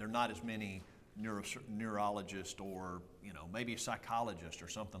not, there are not as many neurologists or, you know, maybe a psychologist or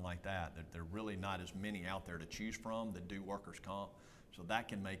something like that. There are really not as many out there to choose from that do workers' comp. So that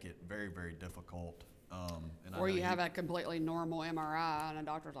can make it very, very difficult. Or you have a completely normal MRI and a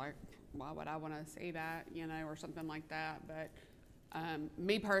doctor's like, why would I want to see that, you know, or something like that. But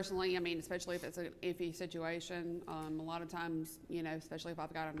me personally, I mean, especially if it's an iffy situation, a lot of times, you know, especially if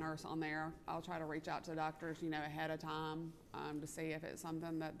I've got a nurse on there, I'll try to reach out to doctors, you know, ahead of time to see if it's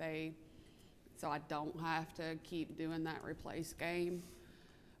something that so I don't have to keep doing that replace game.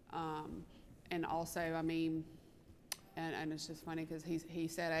 And also, I mean, and it's just funny because he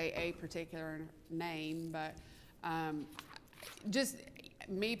said a particular name, but just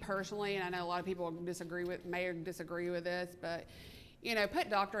me personally, and I know a lot of people may disagree with this, but you know, put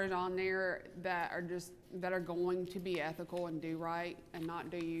doctors on there that are going to be ethical and do right and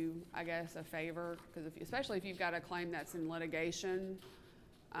not do you, I guess, a favor, because especially if you've got a claim that's in litigation,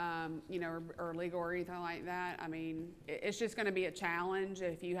 you know, or legal or anything like that. I mean, it's just going to be a challenge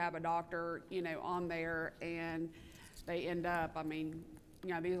if you have a doctor, you know, on there and they end up, I mean,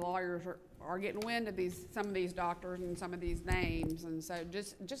 you know, these lawyers are getting wind of some of these doctors and some of these names, and so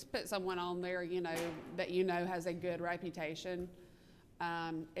just put someone on there, you know, that you know has a good reputation.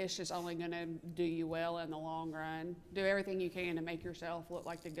 It's just only going to do you well in the long run. Do everything you can to make yourself look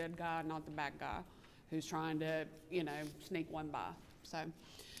like the good guy, not the bad guy who's trying to, you know, sneak one by. So.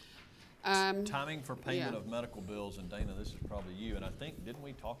 Timing for payment Yeah. of medical bills, and Dana, this is probably you, and I think, didn't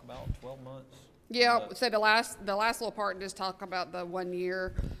we talk about 12 months? Yeah, so the last little part just talk about the 1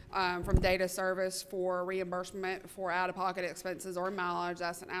 year from data service for reimbursement for out-of-pocket expenses or mileage.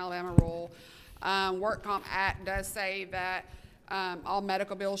 That's an Alabama rule. Work Comp Act does say that all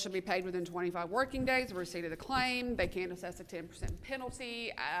medical bills should be paid within 25 working days of receipt of the claim. They can't assess a 10%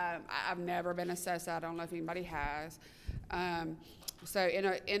 penalty. I've never been assessed. I don't know if anybody has.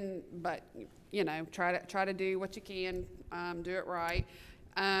 But you know, try to do what you can, do it right.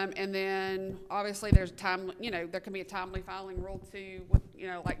 And then obviously there's there can be a timely filing rule too, with, you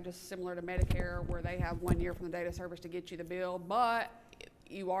know, like just similar to Medicare where they have 1 year from the date of service to get you the bill, but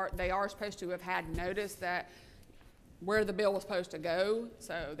they are supposed to have had notice that where the bill was supposed to go.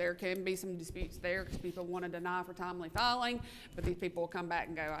 So there can be some disputes there because people want to deny for timely filing, but these people will come back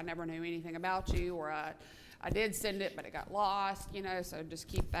and go, I never knew anything about you, or I did send it, but it got lost, you know, so just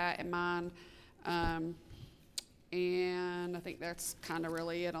keep that in mind. And I think that's kind of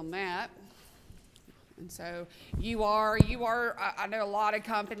really it on that. And so I know a lot of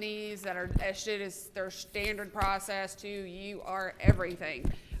companies that shit is their standard process too. You are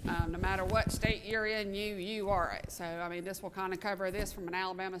everything. No matter what state you're in, you are it. So, I mean, this will kind of cover this from an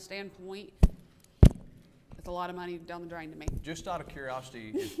Alabama standpoint. It's a lot of money down the drain to me. Just out of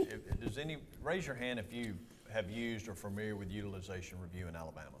curiosity, does raise your hand if you have used or familiar with utilization review in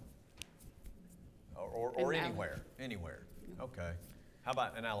Alabama? Or anywhere. Okay. How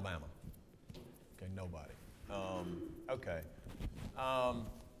about in Alabama? Okay, nobody. Okay.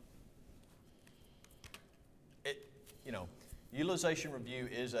 You know, utilization review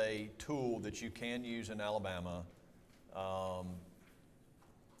is a tool that you can use in Alabama. And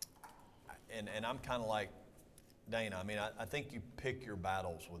I'm kind of like Dana. I mean, I think you pick your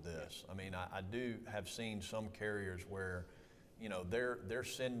battles with this. I mean, I do have seen some carriers where, you know, they're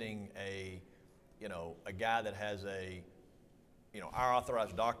sending a guy that has our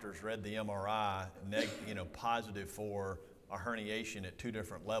authorized doctors read the MRI, positive for a herniation at 2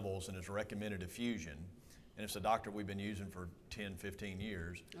 different levels and has recommended a fusion. And it's a doctor we've been using for 10, 15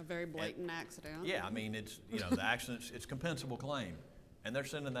 years. A very blatant accident. Yeah, I mean, it's, the accident's, it's compensable claim. And they're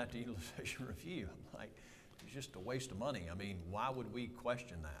sending that to utilization review. I'm like, it's just a waste of money. I mean, why would we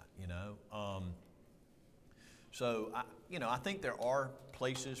question that, you know? So, I think there are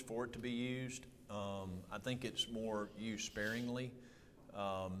places for it to be used. I think it's more used sparingly.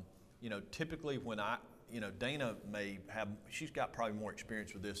 Typically when Dana she's got probably more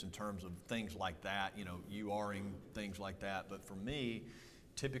experience with this in terms of things like that, URing, things like that. But for me,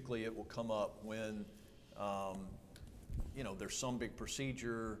 typically it will come up when, there's some big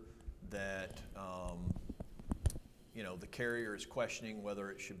procedure that, the carrier is questioning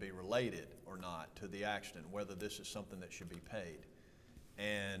whether it should be related or not to the accident, whether this is something that should be paid.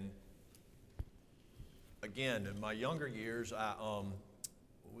 And again, in my younger years, I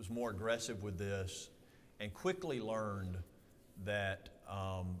was more aggressive with this and quickly learned that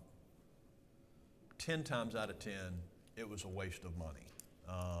 10 times out of 10, it was a waste of money.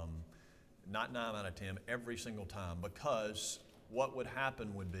 Not 9 out of 10, every single time, because what would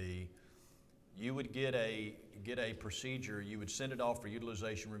happen would be you would get a procedure, you would send it off for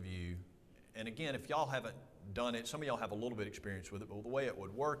utilization review, and again, if y'all haven't done it, some of y'all have a little bit of experience with it, but the way it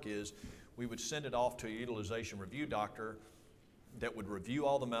would work is we would send it off to a utilization review doctor that would review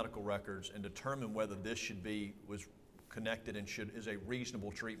all the medical records and determine whether this was connected and is a reasonable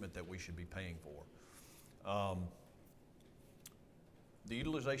treatment that we should be paying for. The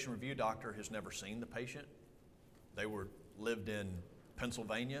utilization review doctor has never seen the patient. They lived in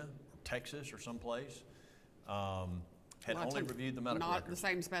Pennsylvania, Texas, or someplace. Had only reviewed the medical records. Not the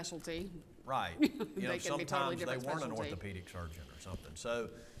same specialty. Right. Sometimes they weren't an orthopedic surgeon or something. So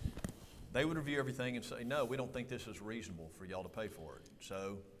they would review everything and say, no, we don't think this is reasonable for y'all to pay for it.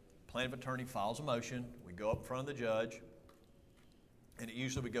 So plaintiff attorney files a motion. We go up in front of the judge, and it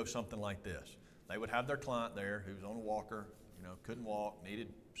usually would go something like this. They would have their client there who was on a walker, couldn't walk,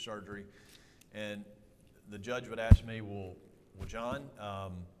 needed surgery, and the judge would ask me, well, John,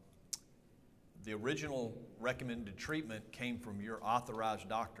 the original recommended treatment came from your authorized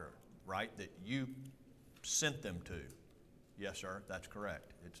doctor, right, that you sent them to. Yes, sir, that's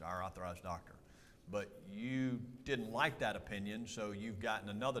correct. It's our authorized doctor. But you didn't like that opinion, so you've gotten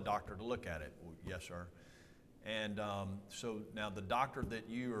another doctor to look at it. Well, yes, sir. And so now the doctor that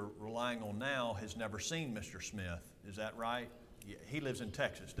you are relying on now has never seen Mr. Smith. Is that right? Yeah, he lives in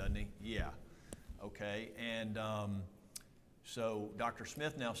Texas, doesn't he? Yeah. Okay. And so Dr.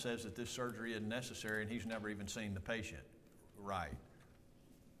 Smith now says that this surgery isn't necessary, and he's never even seen the patient. Right.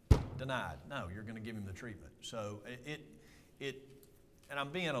 Denied. No, you're going to give him the treatment. So and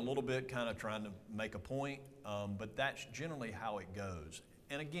I'm being a little bit kind of trying to make a point, but that's generally how it goes.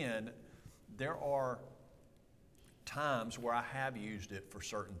 And again, there are times where I have used it for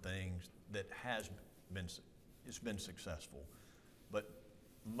certain things that it's been successful, but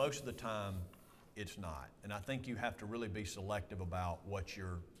most of the time it's not. And I think you have to really be selective about what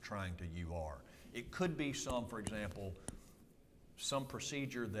you're trying to UR. It could be for example, some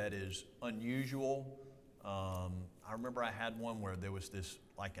procedure that is unusual. I remember I had one where there was this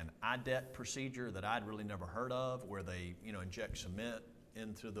like an IDET procedure that I'd really never heard of, where they inject cement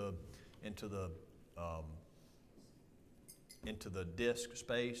into the disc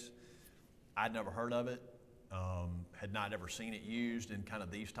space. I'd never heard of it. Had not ever seen it used in kind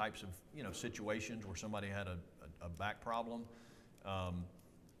of these types of situations where somebody had a back problem,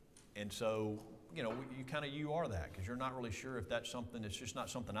 and so you kind of UR that because you're not really sure if that's something. It's just not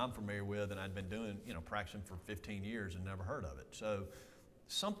something I'm familiar with, and I'd been doing practicing for 15 years and never heard of it. So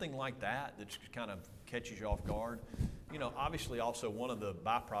something like that just kind of catches you off guard. Obviously also one of the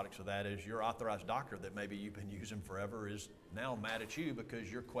byproducts of that is your authorized doctor that maybe you've been using forever is now mad at you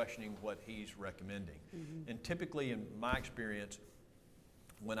because you're questioning what he's recommending. Mm-hmm. And typically in my experience,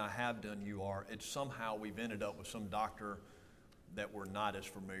 when I have done UR, it's somehow we've ended up with some doctor that we're not as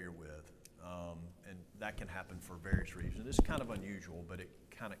familiar with. And that can happen for various reasons. It's kind of unusual, but it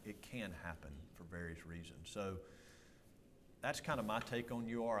can happen for various reasons. So that's kind of my take on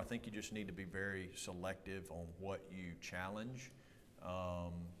UR. I think you just need to be very selective on what you challenge.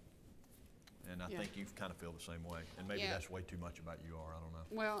 And I think you kind of feel the same way. And maybe that's way too much about UR. I don't know.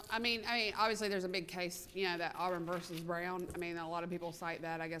 Well, I mean, obviously there's a big case, that Auburn versus Brown. I mean, a lot of people cite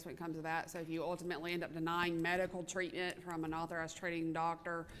that, I guess, when it comes to that. So if you ultimately end up denying medical treatment from an authorized treating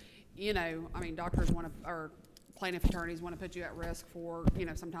doctor, doctors or plaintiff attorneys want to put you at risk for,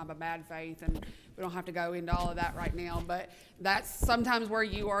 some type of bad faith, and we don't have to go into all of that right now, but that's sometimes where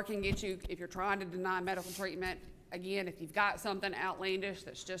UR can get you if you're trying to deny medical treatment. Again, if you've got something outlandish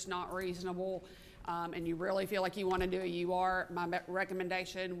that's just not reasonable, and you really feel like you want to do a UR, my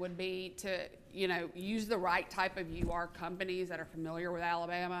recommendation would be to, use the right type of UR companies that are familiar with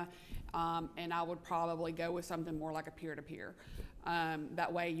Alabama, and I would probably go with something more like a peer-to-peer.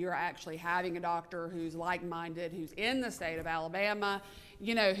 That way you're actually having a doctor who's like-minded, who's in the state of Alabama,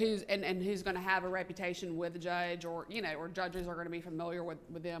 who's going to have a reputation with the judge, or judges are going to be familiar with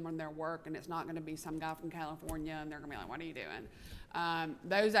them and their work, and it's not going to be some guy from California and they're going to be like, what are you doing?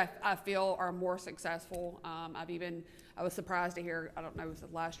 Those I feel are more successful. I was surprised to hear, I don't know, it was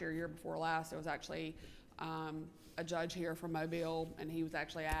last year before last, there was actually a judge here from Mobile, and he was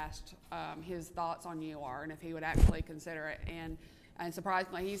actually asked his thoughts on UR and if he would actually consider it, and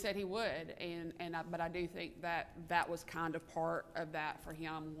surprisingly he said he would, but I do think that was kind of part of that for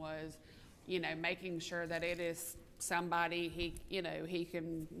him was, making sure that it is somebody he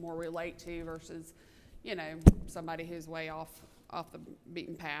can more relate to versus, somebody who's way off the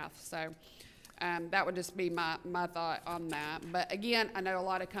beaten path. So that would just be my thought on that. But again, I know a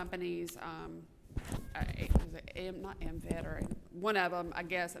lot of companies, not MFED or one of them, I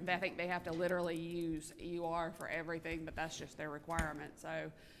guess, I think they have to literally use UR for everything, but that's just their requirement.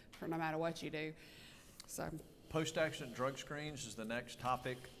 So for no matter what you do. So post-accident drug screens is the next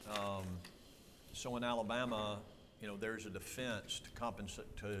topic. So in Alabama, there's a defense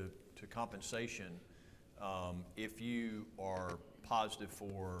to compensation if you are positive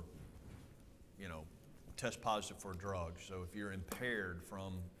for, test positive for drugs. So if you're impaired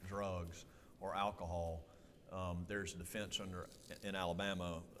from drugs or alcohol, there's a defense in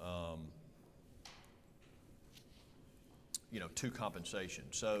Alabama, to compensation.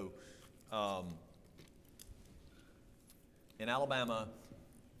 So in Alabama,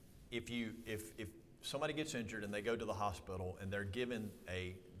 if somebody gets injured and they go to the hospital and they're given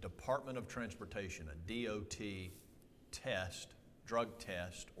a Department of Transportation, a DOT test, drug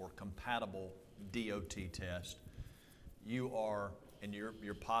test, or compatible DOT test, you're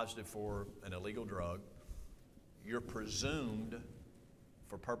positive for an illegal drug, you're presumed,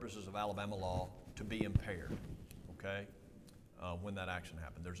 for purposes of Alabama law, to be impaired, okay, when that accident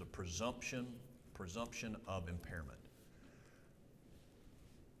happened. There's a presumption of impairment.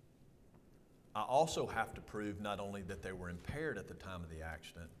 I also have to prove not only that they were impaired at the time of the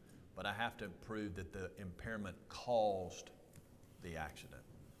accident, but I have to prove that the impairment caused the accident.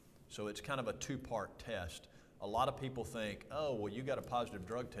 So it's kind of a two-part test a lot of people think, oh, well, you got a positive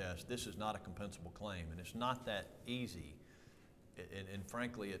drug test, this is not a compensable claim, and it's not that easy. And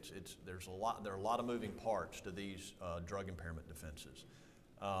frankly, there are a lot of moving parts to these drug impairment defenses.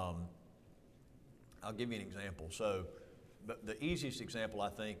 I'll give you an example. So, the easiest example I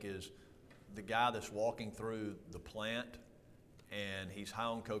think is the guy that's walking through the plant and he's high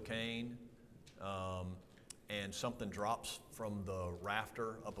on cocaine, and something drops from the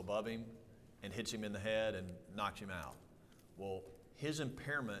rafter up above him and hits him in the head and knocks him out. Well, his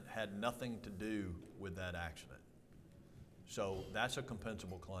impairment had nothing to do with that accident. So that's a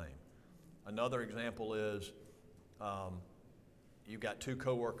compensable claim. Another example is you've got two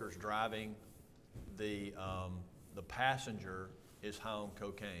coworkers driving. The passenger is high on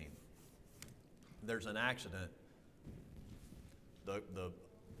cocaine. There's an accident. The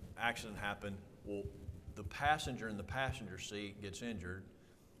accident happened. Well, the passenger in the passenger seat gets injured.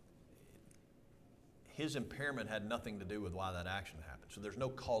 His impairment had nothing to do with why that accident happened. So there's no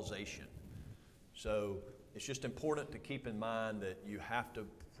causation. So it's just important to keep in mind that you have to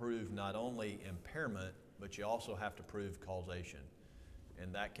prove not only impairment, but you also have to prove causation.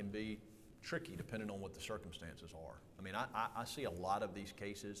 And that can be tricky depending on what the circumstances are. I mean, I see a lot of these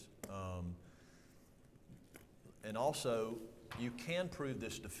cases. And also, you can prove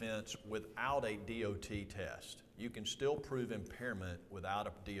this defense without a DOT test. You can still prove impairment without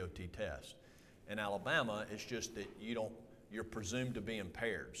a DOT test. In Alabama, it's just that you're presumed to be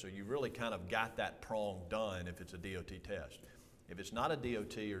impaired. So you really kind of got that prong done if it's a DOT test. If it's not a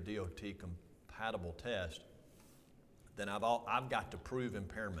DOT or DOT compatible test, then I've got to prove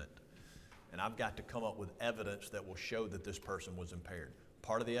impairment. And I've got to come up with evidence that will show that this person was impaired.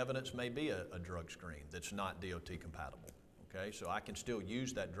 Part of the evidence may be a drug screen that's not DOT compatible. Okay, so I can still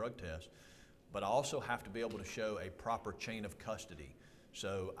use that drug test, but I also have to be able to show a proper chain of custody.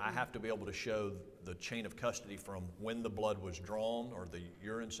 So I have to be able to show the chain of custody from when the blood was drawn or the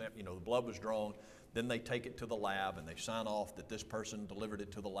urine sample, the blood was drawn, then they take it to the lab and they sign off that this person delivered it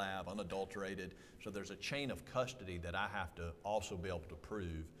to the lab unadulterated. So there's a chain of custody that I have to also be able to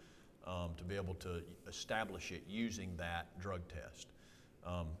prove to be able to establish it using that drug test.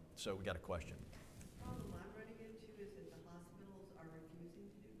 So we got a question. The problem I'm running into is that the hospitals are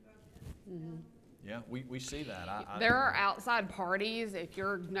refusing to do drug tests now. Mm-hmm. Yeah, we see that. There are outside parties, if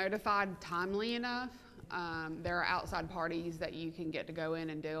you're notified timely enough, there are outside parties that you can get to go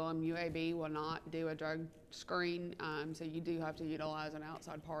in and do them. UAB will not do a drug screen, so you do have to utilize an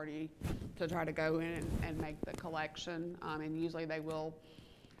outside party to try to go in and make the collection, and usually they will,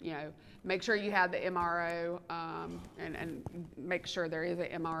 make sure you have the MRO, and make sure there is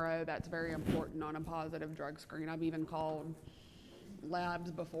an MRO. That's very important on a positive drug screen. I've even called labs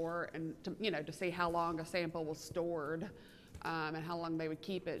before and to see how long a sample was stored, and how long they would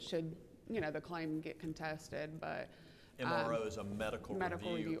keep it should the claim get contested. But MRO is a medical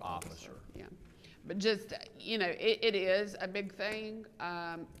review officer. Yeah, but just it is a big thing.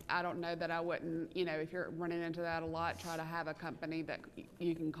 I don't know that I wouldn't if you're running into that a lot, try to have a company that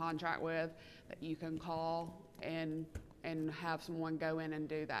you can contract with, that you can call and have someone go in and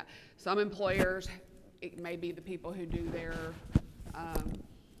do that. Some employers, it may be the people who do their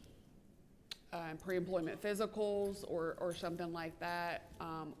pre-employment physicals or something like that,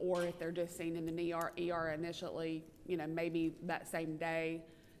 or if they're just seen in the ER initially, maybe that same day,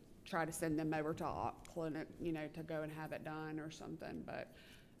 try to send them over to a clinic, to go and have it done or something. But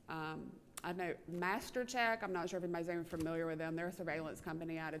I know MasterCheck, I'm not sure if anybody's even familiar with them. They're a surveillance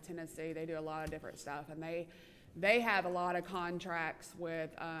company out of Tennessee. They do a lot of different stuff, and they have a lot of contracts with,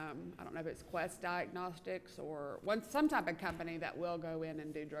 I don't know if it's Quest Diagnostics or some type of company that will go in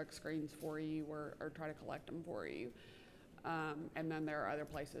and do drug screens for you or try to collect them for you. And then there are other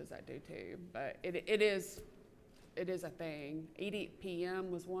places that do too. But it is a thing. EDPM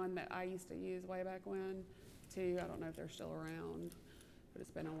was one that I used to use way back when too. I don't know if they're still around, but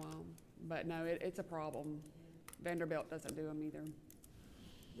it's been a while. But no, it's a problem. Vanderbilt doesn't do them either.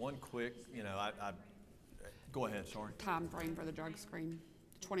 One quick, go ahead, sorry. Time frame for the drug screen,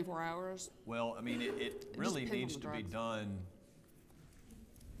 24 hours. Well, I mean, it really needs to be done.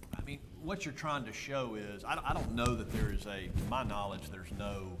 I mean, what you're trying to show is, I don't know that there is to my knowledge, there's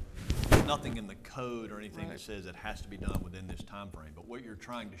nothing in the code or anything that says it has to be done within this time frame. But what you're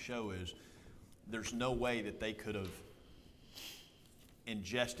trying to show is there's no way that they could have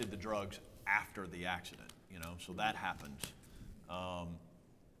ingested the drugs after the accident, so that happens.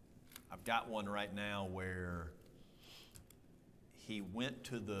 I've got one right now where he went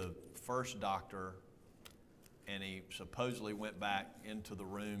to the first doctor and he supposedly went back into the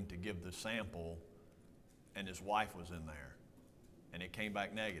room to give the sample and his wife was in there and it came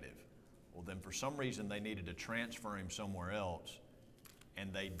back negative. Well, then for some reason they needed to transfer him somewhere else,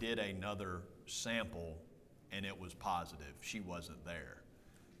 and they did another sample, and it was positive. She wasn't there,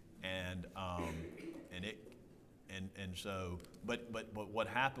 and so, but what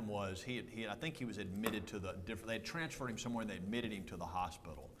happened was I think he was admitted to the different. They had transferred him somewhere, and they admitted him to the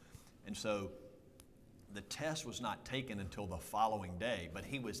hospital, and so the test was not taken until the following day. But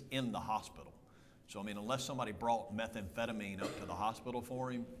he was in the hospital, so I mean, unless somebody brought methamphetamine up to the hospital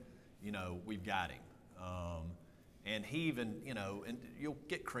for him, we've got him. And he even, and you'll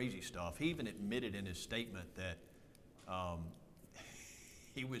get crazy stuff. He even admitted in his statement that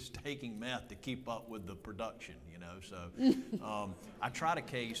he was taking meth to keep up with the production, So I tried a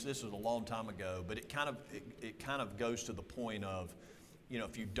case. This was a long time ago, but it kind of goes to the point of,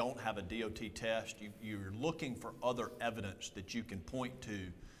 if you don't have a DOT test, you're looking for other evidence that you can point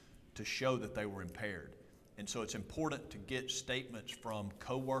to show that they were impaired. And so it's important to get statements from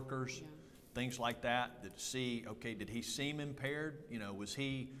coworkers, things like that see, okay, did he seem impaired? Was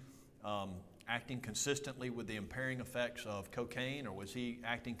he acting consistently with the impairing effects of cocaine, or was he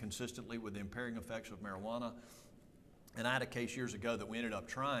acting consistently with the impairing effects of marijuana? And I had a case years ago that we ended up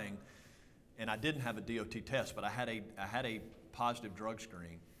trying, and I didn't have a DOT test, but I had a positive drug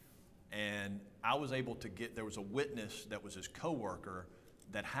screen, and I was able to there was a witness that was his coworker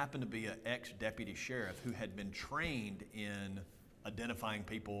that happened to be an ex-deputy sheriff who had been trained in identifying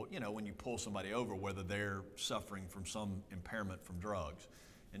people, when you pull somebody over, whether they're suffering from some impairment from drugs.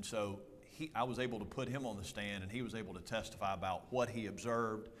 And so I was able to put him on the stand, and he was able to testify about what he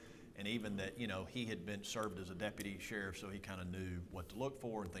observed, and even that, he had been served as a deputy sheriff, so he kind of knew what to look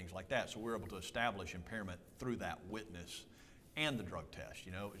for and things like that. So we were able to establish impairment through that witness and the drug test.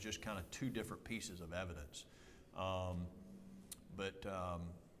 It was just kind of two different pieces of evidence.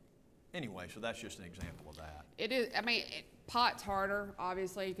 Anyway, so that's just an example of that. It is, pot's harder,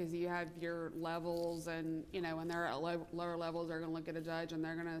 obviously, because you have your levels, and, when they're at lower levels, they're going to look at a judge and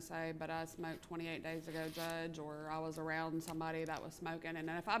they're going to say, but I smoked 28 days ago, judge, or I was around somebody that was smoking. And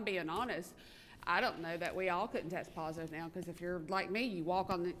if I'm being honest, I don't know that we all couldn't test positive now, because if you're like me, you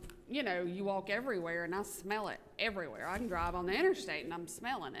walk you walk everywhere, and I smell it everywhere. I can drive on the interstate and I'm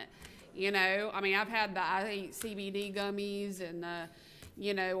smelling it. I ate CBD gummies, and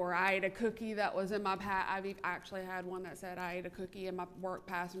or I ate a cookie that was in my I've actually had one that said I ate a cookie in my work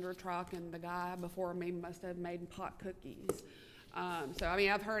passenger truck, and the guy before me must have made pot cookies.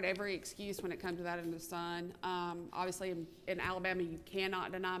 I've heard every excuse when it comes to that in the sun. Obviously, in Alabama, you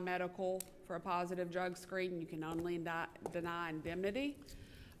cannot deny medical for a positive drug screen. You can only deny indemnity.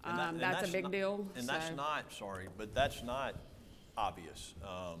 That's a big deal. And that's not obvious.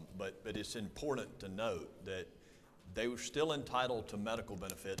 But it's important to note that they were still entitled to medical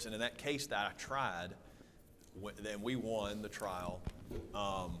benefits. And in that case that I tried, and we won the trial,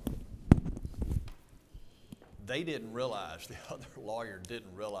 they didn't realize, the other lawyer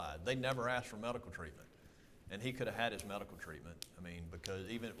didn't realize, they never asked for medical treatment. And he could have had his medical treatment, because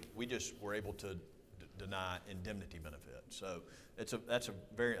we just were able to deny indemnity benefits. So that's a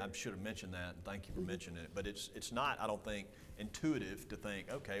very, I should have mentioned that, and thank you for mentioning it, but it's not, I don't think, intuitive to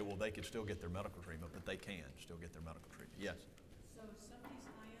think, okay, well, they could still get their medical treatment, but they can still get their medical treatment. Yes? So if somebody's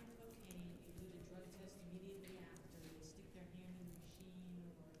high on cocaine, you do the drug test immediately after, they stick their hand in the machine,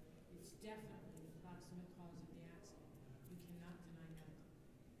 or it's definitely the proximate cause of the accident, you cannot deny medical.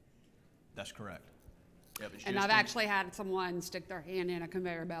 That's correct. Yep, and I've actually had someone stick their hand in a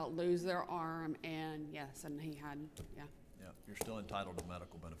conveyor belt, lose their arm, and yes, and he had, yeah. Yeah, you're still entitled to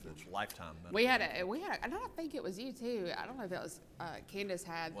medical benefits, lifetime medical. We had, I don't think it was you too. I don't know if it was Candace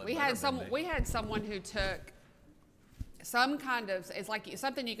had. Well, we had someone who took some kind of, it's like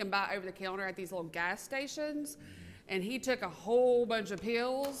something you can buy over the counter at these little gas stations, and he took a whole bunch of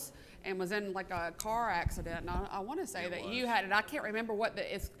pills and was in like a car accident. And I want to say that you had it. I can't remember what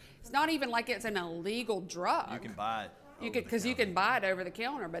it's not even like it's an illegal drug. You can buy it. Because you can buy it over the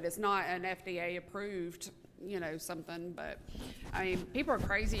counter, but it's not an FDA approved, something. But people are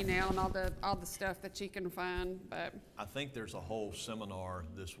crazy now, and all the stuff that you can find. But I think there's a whole seminar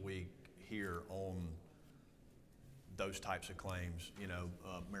this week here on those types of claims,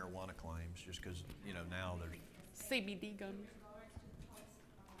 marijuana claims, just because now there's CBD gum.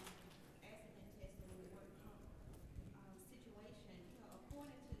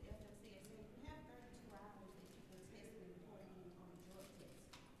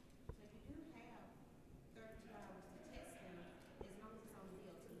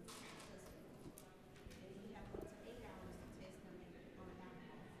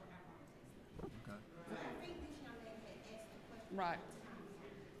 Right.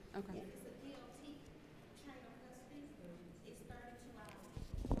 Okay.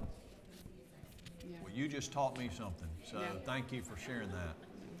 You just taught me something, so Yeah. thank you for sharing that.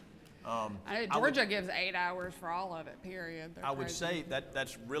 I know Georgia gives 8 hours for all of it, period. They're I would crazy. say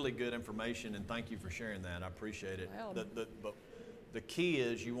that's really good information, and thank you for sharing that. I appreciate it. Well. But the key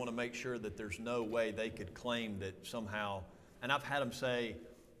is you want to make sure that there's no way they could claim that somehow, and I've had them say,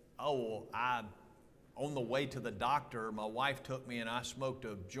 oh, well, on the way to the doctor, my wife took me and I smoked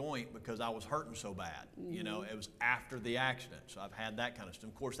a joint because I was hurting so bad. You know, it was after the accident. So I've had that kind of stuff.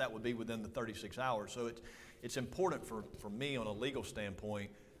 Of course, that would be within the 36 hours. So it's important for me on a legal standpoint.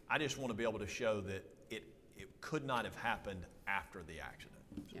 I just want to be able to show that it could not have happened after the accident.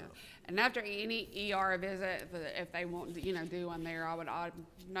 Yeah, and after any ER visit, if they want to, do one there, I would,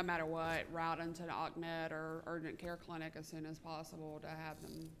 no matter what, route them to the OCMED or urgent care clinic as soon as possible to have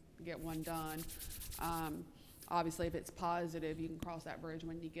them get one done. Obviously, if it's positive, you can cross that bridge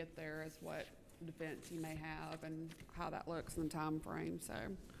when you get there as what defense you may have and how that looks in the time frame.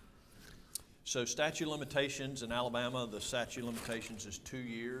 So statute of limitations in Alabama, the statute of limitations is 2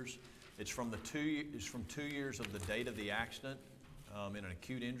 years. It's from 2 years of the date of the accident in an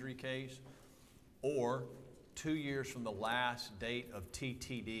acute injury case, or 2 years from the last date of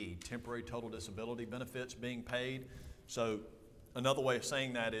TTD, temporary total disability benefits being paid. So another way of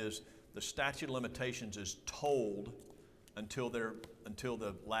saying that is the statute of limitations is told until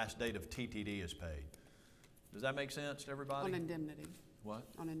the last date of TTD is paid. Does that make sense to everybody? On indemnity. What?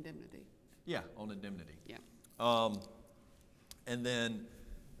 On indemnity. Yeah, on indemnity. Yeah. And then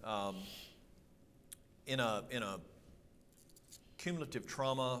in a cumulative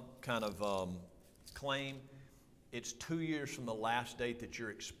trauma kind of claim, it's 2 years from the last date that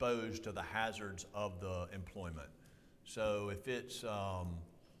you're exposed to the hazards of the employment. So if it's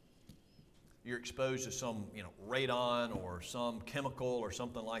you're exposed to some radon or some chemical or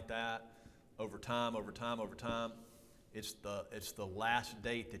something like that over time, it's the last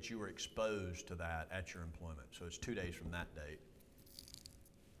date that you were exposed to that at your employment. So it's 2 days from that date.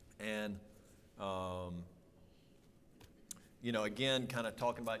 And again, kind of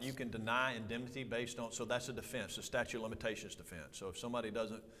talking about, you can deny indemnity based on, so that's a defense, the statute of limitations defense. So if somebody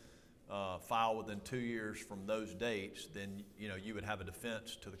doesn't file within 2 years from those dates, then you would have a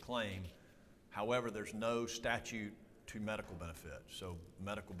defense to the claim. However, there's no statute to medical benefits. So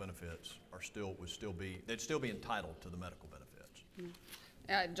medical benefits they'd still be entitled to the medical benefits.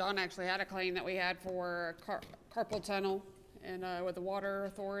 John actually had a claim that we had for carpal tunnel and with the water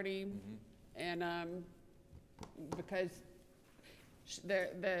authority, and because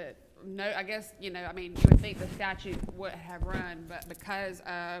I guess you would think the statute would have run, but because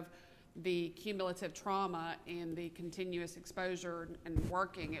of the cumulative trauma and the continuous exposure and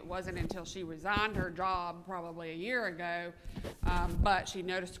working, it wasn't until she resigned her job probably a year ago, but she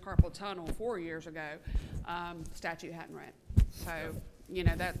noticed carpal tunnel 4 years ago. Statute hadn't run. So,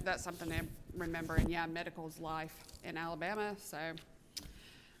 that's something to remember. And yeah, medical's life in Alabama, so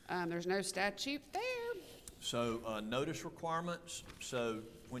there's no statute there. So notice requirements. So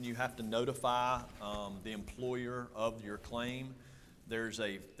when you have to notify the employer of your claim, there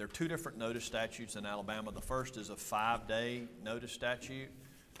are 2 different notice statutes in Alabama. The first is a 5-day notice statute.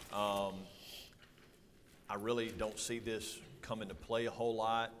 I really don't see this come into play a whole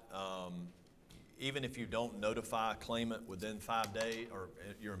lot. Even if you don't notify a claimant within 5 days, or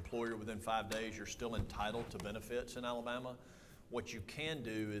your employer within 5 days, you're still entitled to benefits in Alabama. What you can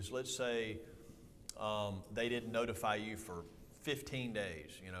do is, let's say they didn't notify you for 15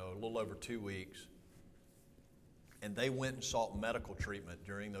 days, a little over 2 weeks, and they went and sought medical treatment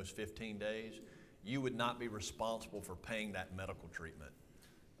during those 15 days, you would not be responsible for paying that medical treatment.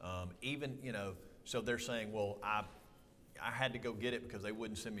 So they're saying, well, I had to go get it because they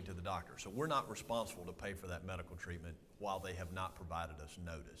wouldn't send me to the doctor. So we're not responsible to pay for that medical treatment while they have not provided us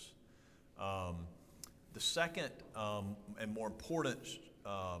notice. The second and more important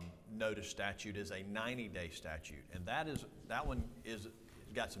notice statute is a 90-day statute, and that one is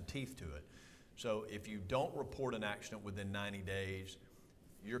got some teeth to it. So if you don't report an accident within 90 days,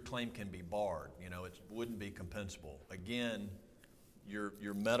 your claim can be barred. It wouldn't be compensable. Again,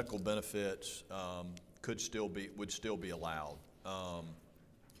 your medical benefits would still be allowed,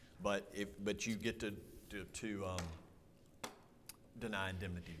 but you get to deny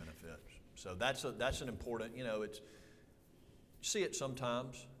indemnity benefits. So that's an important. You see it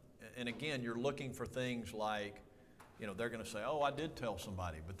sometimes, and again, you're looking for things like, they're going to say, oh, I did tell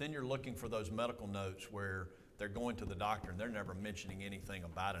somebody, but then you're looking for those medical notes where they're going to the doctor and they're never mentioning anything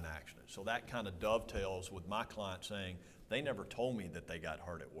about an accident. So that kind of dovetails with my client saying, they never told me that they got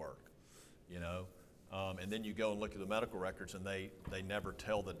hurt at work, and then you go and look at the medical records and they never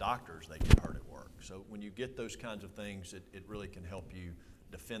tell the doctors they get hurt at work. So when you get those kinds of things, it really can help you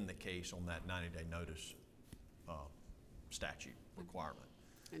defend the case on that 90-day notice statute requirement.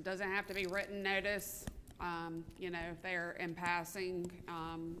 It doesn't have to be written notice. You know, if they're in passing,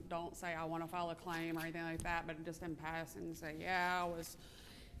 don't say, I want to file a claim or anything like that, but just in passing, say, yeah, I was,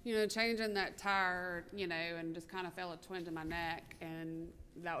 you know, changing that tire, you know, and just kind of felt a twinge in my neck, and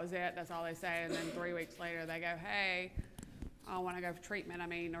that was it. That's all they say. And then 3 weeks later, they go, hey, I want to go for treatment. I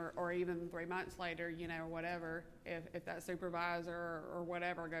mean, or even 3 months later, you know, or whatever. If that supervisor or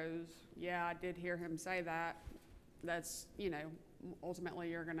whatever goes, yeah, I did hear him say that, that's, you know,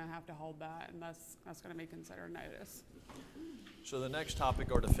 ultimately you're going to have to hold that, and that's going to be considered notice. So the next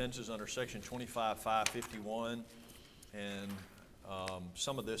topic are defenses under Section 25-551, and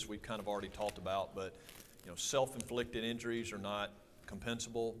some of this we've kind of already talked about, but you know, self-inflicted injuries are not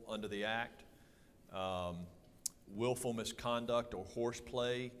compensable under the Act. Willful misconduct or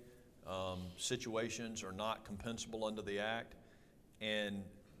horseplay situations are not compensable under the Act, and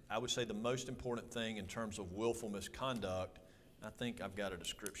I would say the most important thing in terms of willful misconduct, I think I've got a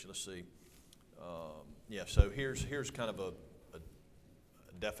description. Let's see. Yeah, so here's kind of a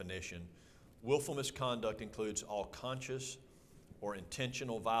definition. Willful misconduct includes all conscious or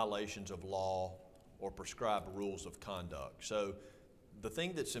intentional violations of law or prescribed rules of conduct. So the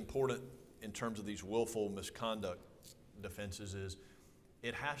thing that's important in terms of these willful misconduct defenses is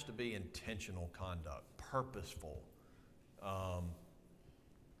it has to be intentional conduct, purposeful.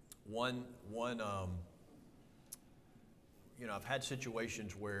 You know, I've had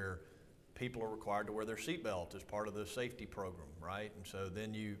situations where people are required to wear their seatbelt as part of the safety program, right? And so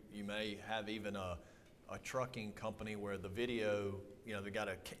then you may have even a trucking company where the video, you know, they got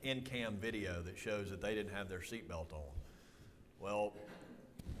an in-cam video that shows that they didn't have their seatbelt on. Well,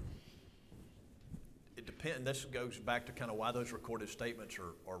 it depends. This goes back to kind of why those recorded statements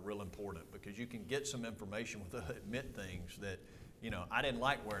are real important, because you can get some information with admit things that, you know, I didn't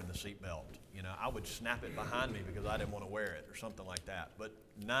like wearing the seatbelt. You know, I would snap it behind me because I didn't want to wear it or something like that. But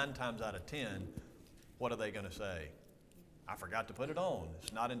 9 times out of 10, what are they going to say? I forgot to put it on.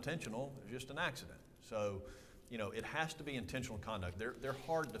 It's not intentional. It's just an accident. So, you know, it has to be intentional conduct. They're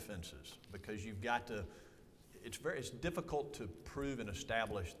hard defenses because you've got to. It's difficult to prove and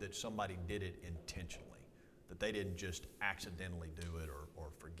establish that somebody did it intentionally, that they didn't just accidentally do it or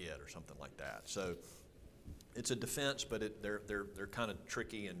forget or something like that. So it's a defense, but they're kind of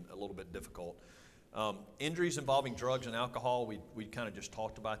tricky and a little bit difficult. Injuries involving drugs and alcohol, we kind of just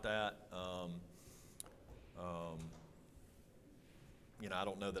talked about that. You know, I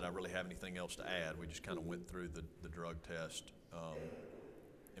don't know that I really have anything else to add. We just kind of went through the drug test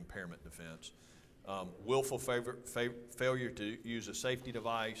impairment defense. Willful failure to use a safety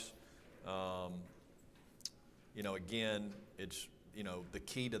device. You know, again, it's, you know, the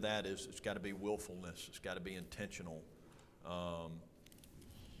key to that is it's got to be willfulness. It's got to be intentional. I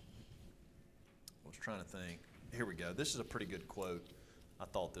was trying to think. Here we go. This is a pretty good quote. I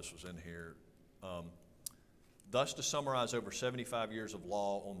thought this was in here. Thus, to summarize over 75 years of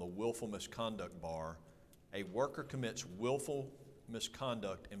law on the willful misconduct bar, a worker commits willful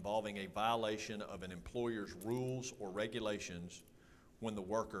misconduct involving a violation of an employer's rules or regulations when the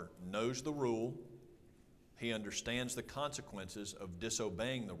worker knows the rule, he understands the consequences of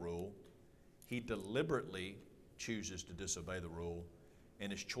disobeying the rule, he deliberately chooses to disobey the rule,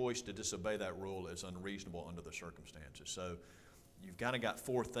 and his choice to disobey that rule is unreasonable under the circumstances. So you've kind of got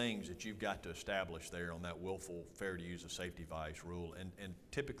 4 things that you've got to establish there on that willful failure to use a safety device rule, and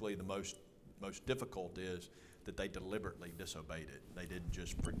typically the most difficult is that they deliberately disobeyed it. They didn't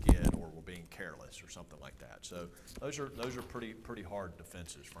just forget or were being careless or something like that. So those are pretty hard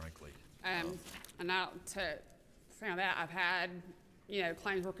defenses, frankly. And now to say that, I've had, you know,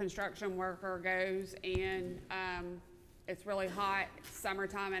 claims where construction worker goes and it's really hot,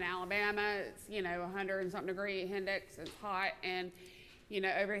 summertime in Alabama, it's, you know, 100 and something degree index, it's hot, and, you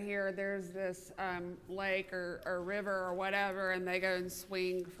know, over here there's this lake or river or whatever, and they go and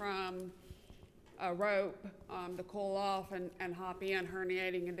swing from a rope to cool off and hop in,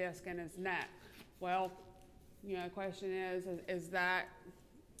 herniating a disc in his neck. Well, you know, the question is that,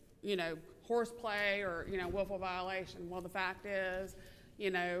 you know, horseplay or, you know, willful violation? Well, the fact is, you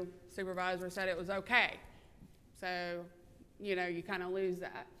know, supervisor said it was okay. So, you know, you kind of lose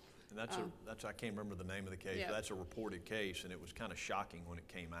that. And that's I can't remember the name of the case. Yeah. That's a reported case, and it was kind of shocking when it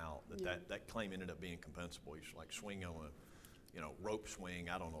came out that claim ended up being compensable. He's like swinging on a, you know, rope swing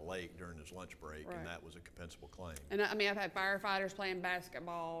out on a lake during his lunch break, right. And that was a compensable claim. And I mean, I've had firefighters playing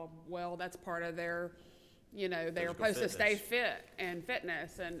basketball. Well, that's part of their, you know, they're Physical supposed to stay fitness. fit and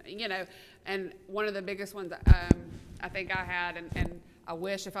fitness, and, you know, and one of the biggest ones I think I had, and I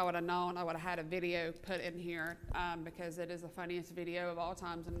wish if I would have known, I would have had a video put in here because it is the funniest video of all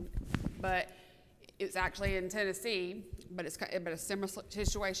times. But it's actually in Tennessee, but it's a similar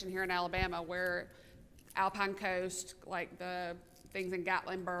situation here in Alabama where Alpine Coast, like the things in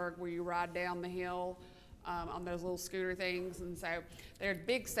Gatlinburg where you ride down the hill on those little scooter things. And so there's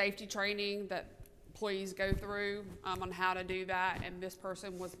big safety training that employees go through on how to do that. And this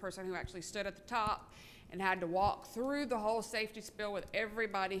person was the person who actually stood at the top and had to walk through the whole safety spill with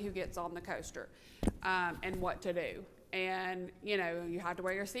everybody who gets on the coaster and what to do. And, you know, you have to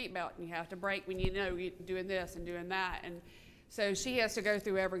wear your seatbelt and you have to brake when you know you're doing this and doing that. And so she has to go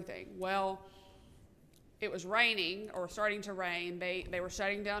through everything. Well, it was raining or starting to rain. They were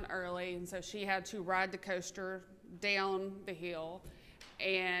shutting down early, and so she had to ride the coaster down the hill.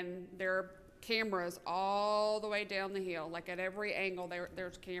 And there are cameras all the way down the hill, like at every angle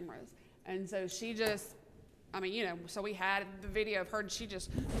there's cameras. And so she just, I mean, you know, so we had the video of her, and she just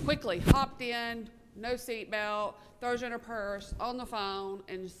quickly hopped in, no seatbelt, throws in her purse, on the phone,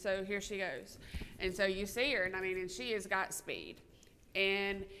 and so here she goes. And so you see her, and I mean, and she has got speed.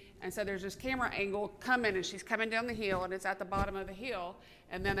 And so there's this camera angle coming, and she's coming down the hill, and it's at the bottom of the hill.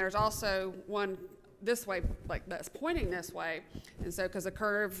 And then there's also one this way, like that's pointing this way. And so, because the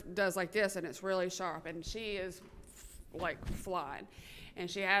curve does like this, and it's really sharp, and she is like flying. And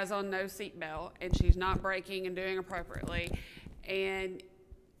she has on no seatbelt, and she's not braking and doing appropriately. And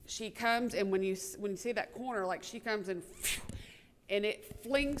she comes, and when you see that corner, like she comes and it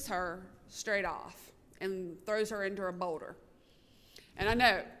flings her straight off and throws her into a boulder. And I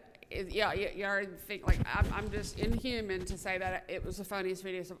know, yeah, you already think like I'm just inhuman to say that it was the funniest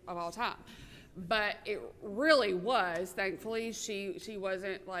video of all time, but it really was. Thankfully, she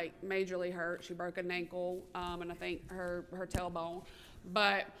wasn't like majorly hurt. She broke an ankle and I think her tailbone,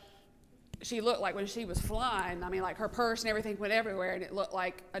 but she looked like when she was flying, I mean, like her purse and everything went everywhere, and it looked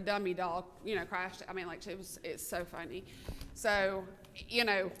like a dummy dog, you know, crashed. I mean, like it's so funny. So, you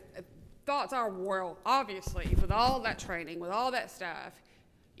know, thoughts are, well, obviously, with all that training, with all that stuff,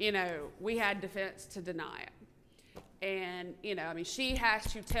 you know, we had defense to deny it. And, you know, I mean, she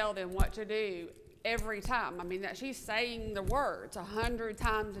has to tell them what to do every time. I mean, that she's saying the words 100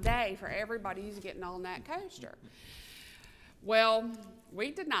 times a day for everybody who's getting on that coaster. Well, we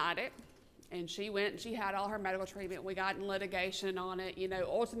denied it. And she went and she had all her medical treatment. We got in litigation on it. You know,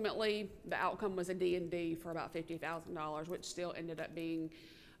 ultimately, the outcome was a D&D for about $50,000, which still ended up being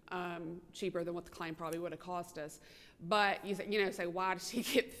cheaper than what the claim probably would have cost us. But you say, why did she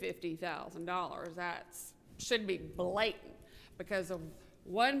get $50,000? That should be blatant because of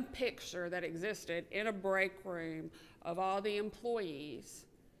one picture that existed in a break room of all the employees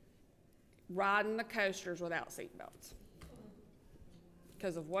riding the coasters without seatbelts.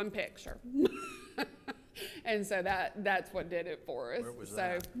 Because of one picture. And so that's what did it for us. Where was so,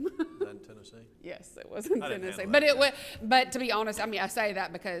 that? Was that in Tennessee? Yes, it was in I didn't Tennessee. handle But that. but to be honest, I mean, I say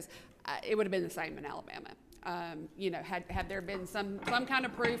that because it would have been the same in Alabama. You know, had there been some kind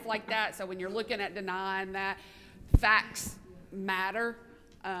of proof like that. So when you're looking at denying that, facts matter.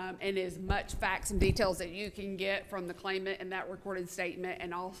 And as much facts and details that you can get from the claimant in that recorded statement,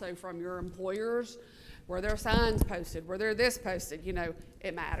 and also from your employers, were there signs posted? Were there this posted? You know,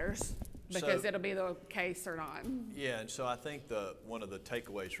 it matters because it'll be the case or not. Yeah, and so I think one of the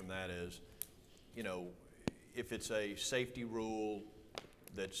takeaways from that is, you know, if it's a safety rule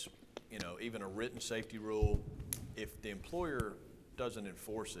that's, you know, even a written safety rule, if the employer doesn't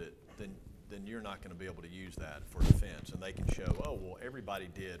enforce it, then you're not going to be able to use that for defense, and they can show, oh, well, everybody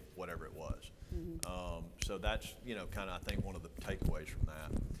did whatever it was. Mm-hmm. So that's, you know, kind of, I think, one of the takeaways from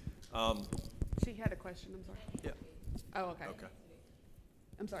that. She had a question, I'm sorry. Yeah. Oh, okay. Okay.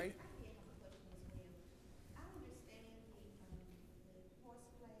 I'm sorry. I understand the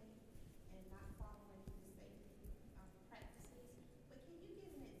horseplay and not following the safety practices, but can you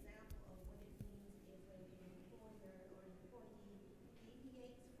give an example of what it means if an employer or an employee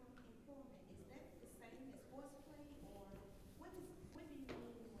deviates from employment? Is that the same as horseplay, or what do you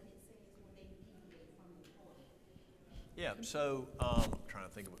mean when it says when they deviate from employment? Yeah, so trying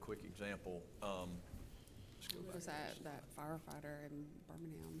to think of a quick example. Was that firefighter in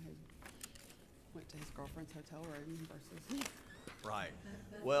Birmingham who went to his girlfriend's hotel room versus? Right.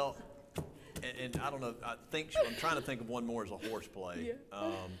 Well, and I don't know. I'm trying to think of one more as a horseplay. Yeah.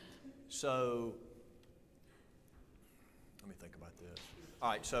 So let me think about this. All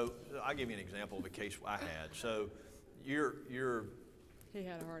right. So I'll give you an example of a case I had. So you're He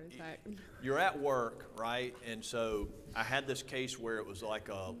had a heart attack. You're at work, right? And so I had this case where it was like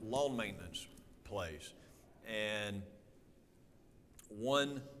a lawn maintenance place, and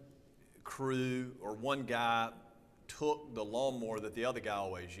one crew or one guy took the lawnmower that the other guy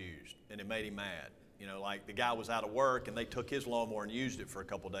always used, and it made him mad. You know, like the guy was out of work and they took his lawnmower and used it for a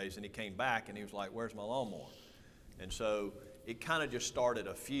couple of days, and he came back and he was like, "Where's my lawnmower?" And so it kind of just started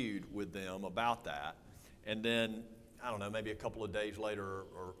a feud with them about that. And then, I don't know, maybe a couple of days later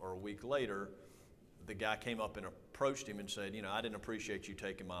or a week later, the guy came up and approached him and said, "You know, I didn't appreciate you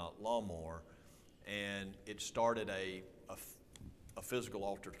taking my lawnmower." And it started a physical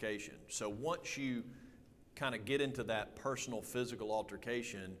altercation. So once you kind of get into that personal physical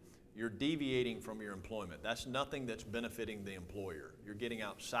altercation, you're deviating from your employment. That's nothing that's benefiting the employer. You're getting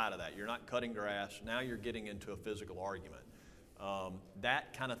outside of that. You're not cutting grass. Now you're getting into a physical argument.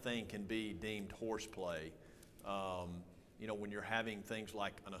 That kind of thing can be deemed horseplay, you know, when you're having things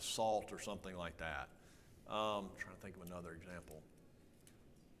like an assault or something like that. I'm trying to think of another example.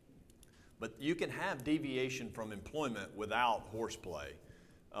 But you can have deviation from employment without horseplay.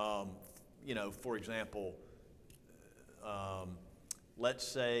 You know, for example, let's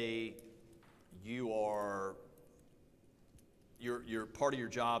say you're part of your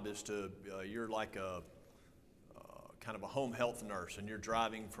job is to, you're like a kind of a home health nurse, and you're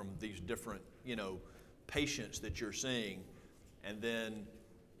driving from these different, you know, patients that you're seeing, and then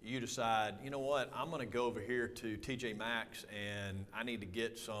you decide, you know what, I'm going to go over here to TJ Maxx and I need to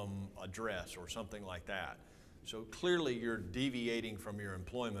get a dress or something like that. So clearly you're deviating from your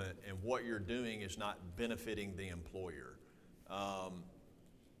employment, and what you're doing is not benefiting the employer.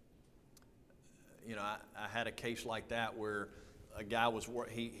 You know, I had a case like that where a guy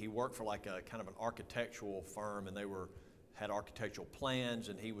he worked for like a kind of an architectural firm, and they had architectural plans,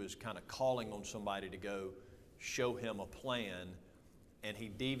 and he was kind of calling on somebody to go show him a plan, and he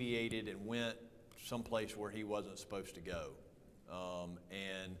deviated and went someplace where he wasn't supposed to go.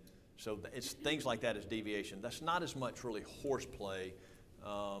 And so it's things like that as deviation. That's not as much really horseplay.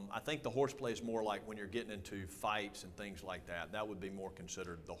 I think the horseplay is more like when you're getting into fights and things like that. That would be more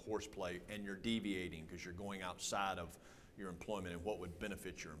considered the horseplay, and you're deviating because you're going outside of your employment and what would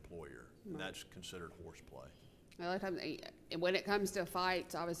benefit your employer. And that's considered horseplay. A lot of times, when it comes to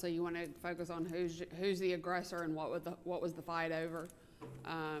fights, obviously you want to focus on who's the aggressor and what was the fight over.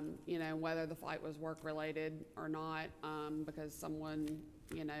 You know, whether the fight was work related or not, because someone,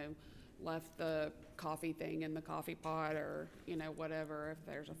 you know, left the coffee thing in the coffee pot, or, you know, whatever, if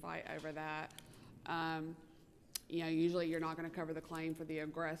there's a fight over that. You know, usually you're not going to cover the claim for the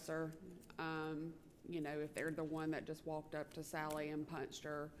aggressor. You know, if they're the one that just walked up to Sally and punched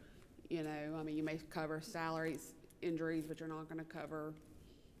her, you know, I mean, you may cover Sally's injuries, but you're not going to cover,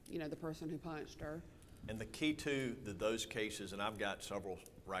 you know, the person who punched her. And the key to those cases, and I've got several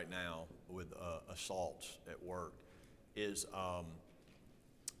right now with assaults at work, is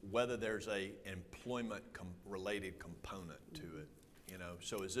whether there's a employment related component to it. You know,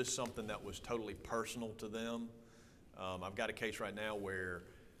 so is this something that was totally personal to them? I've got a case right now where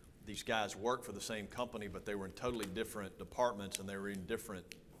these guys work for the same company, but they were in totally different departments, and they were in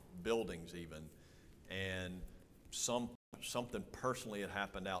different buildings even. And something personally had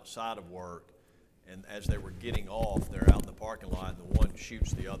happened outside of work, and as they were getting off, they're out in the parking lot, and the one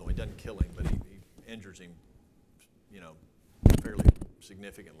shoots the other one. He doesn't kill him, but he injures him, you know, fairly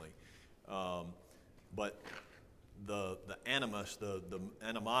significantly. But the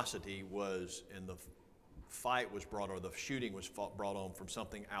animosity was, and the fight was brought, or the shooting was brought on from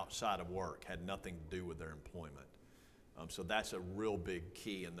something outside of work, had nothing to do with their employment. So that's a real big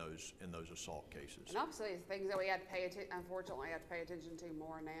key in those assault cases. And obviously, it's things that we have to unfortunately, have to pay attention to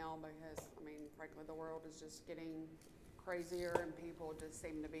more now, because, I mean, frankly, the world is just getting crazier, and people just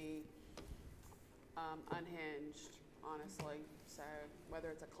seem to be unhinged, honestly. So whether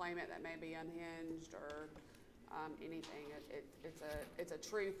it's a claimant that may be unhinged or anything, it's a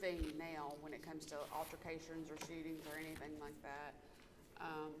true thing now when it comes to altercations or shootings or anything like that.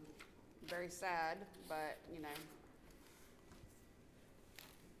 Very sad, but, you know.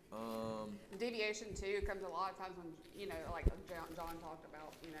 Deviation too comes a lot of times when, you know, like John talked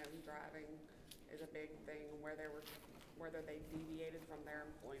about, you know, driving is a big thing, whether they deviated from their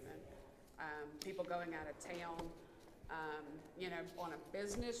employment. People going out of town, you know, on a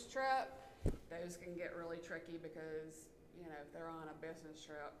business trip, those can get really tricky because, you know, if they're on a business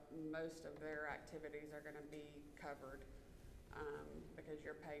trip, most of their activities are going to be covered because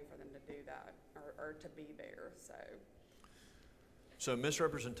you're paying for them to do that or to be there. So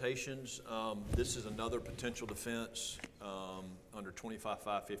misrepresentations, this is another potential defense under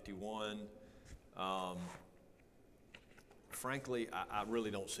 25551. Frankly, I really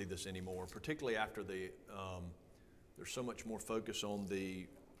don't see this anymore, particularly after there's so much more focus on the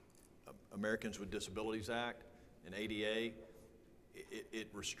Americans with Disabilities Act and ADA. It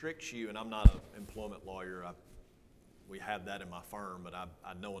restricts you, and I'm not an employment lawyer. we have that in my firm, but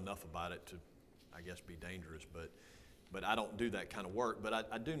I know enough about it to, I guess, be dangerous. But I don't do that kind of work. But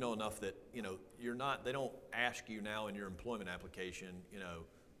I do know enough that, you know, they don't ask you now in your employment application, you know,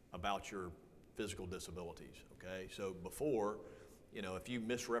 about your physical disabilities, okay? So before, you know, if you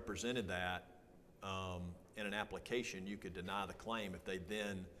misrepresented that in an application, you could deny the claim if they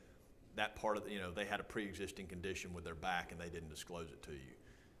then, that part of, you know, they had a pre-existing condition with their back and they didn't disclose it to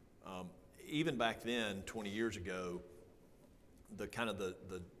you. Even back then, 20 years ago,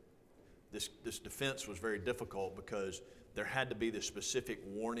 this defense was very difficult because there had to be this specific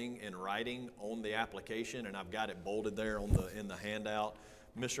warning in writing on the application, and I've got it bolded there in the handout.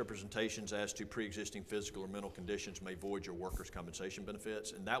 Misrepresentations as to pre-existing physical or mental conditions may void your workers' compensation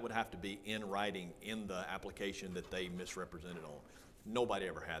benefits, and that would have to be in writing in the application that they misrepresented on. Nobody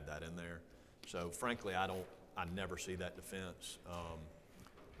ever had that in there. So frankly, I never see that defense.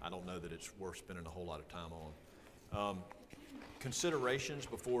 I don't know that it's worth spending a whole lot of time on. Considerations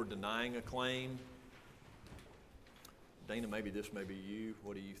before denying a claim. Dana, maybe this may be you.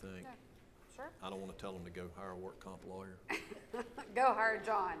 What do you think? Yeah, sure. I don't want to tell them to go hire a work comp lawyer. Go hire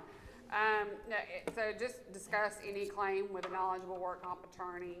John. No, so just discuss any claim with a knowledgeable work comp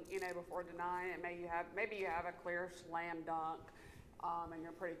attorney, you know, before denying it. Maybe you have a clear slam dunk, and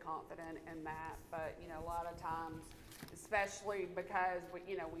you're pretty confident in that. But, you know, a lot of times, especially because we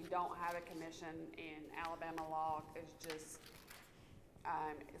don't have a commission in Alabama law, it's just,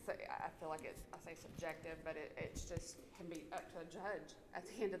 I feel like I say subjective, but it's just can be up to a judge at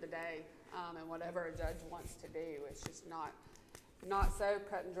the end of the day, and whatever a judge wants to do. It's just not so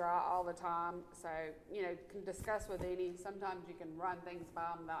cut and dry all the time. So, you know, can discuss with any. Sometimes you can run things by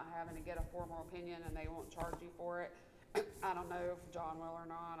them without having to get a formal opinion, and they won't charge you for it. I don't know if John will or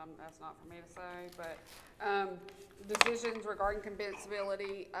not. That's not for me to say. But decisions regarding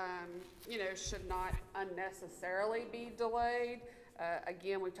compensability, you know, should not unnecessarily be delayed.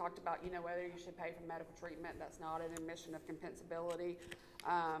 Again, we talked about, you know, whether you should pay for medical treatment. That's not an admission of compensability.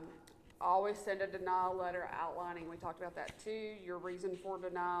 Always send a denial letter outlining, we talked about that too, your reason for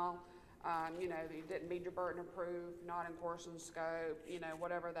denial. You know, you didn't meet your burden of proof, not in course and scope, you know,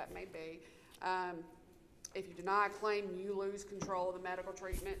 whatever that may be. If you deny a claim, you lose control of the medical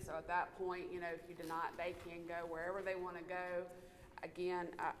treatment. So at that point, you know, if you deny it, they can go wherever they want to go. Again,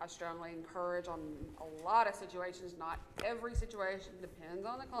 I strongly encourage on a lot of situations, not every situation, depends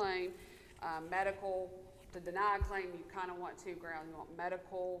on the claim. Medical, to deny a claim, you kind of want two grounds. You want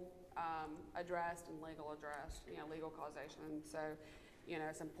medical addressed and legal addressed, you know, legal causation. So, you know,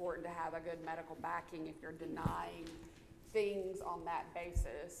 it's important to have a good medical backing if you're denying things on that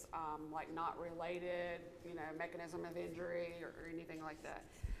basis, like not related, you know, mechanism of injury or anything like that.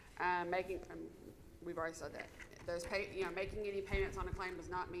 We've already said that. Making any payments on a claim does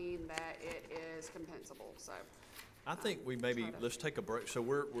not mean that it is compensable. So, I think let's take a break. So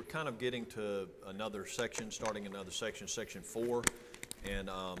we're kind of getting to another section, starting another section, section 4, and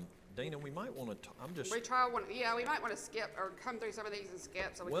Dana, we might want to. We might want to skip or come through some of these and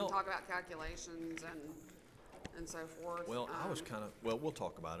skip, so we can talk about calculations and so forth. Well, we'll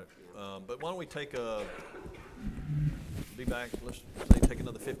talk about it. Yeah. But why don't we be back, let's take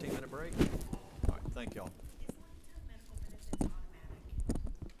another 15-minute break. All right, thank y'all. Is lifetime medical benefits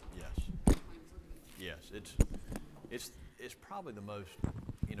automatic? Yes, it's probably the most,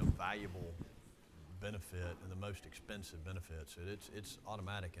 you know, valuable benefit and the most expensive benefits. It's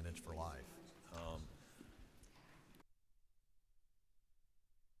automatic and it's for life.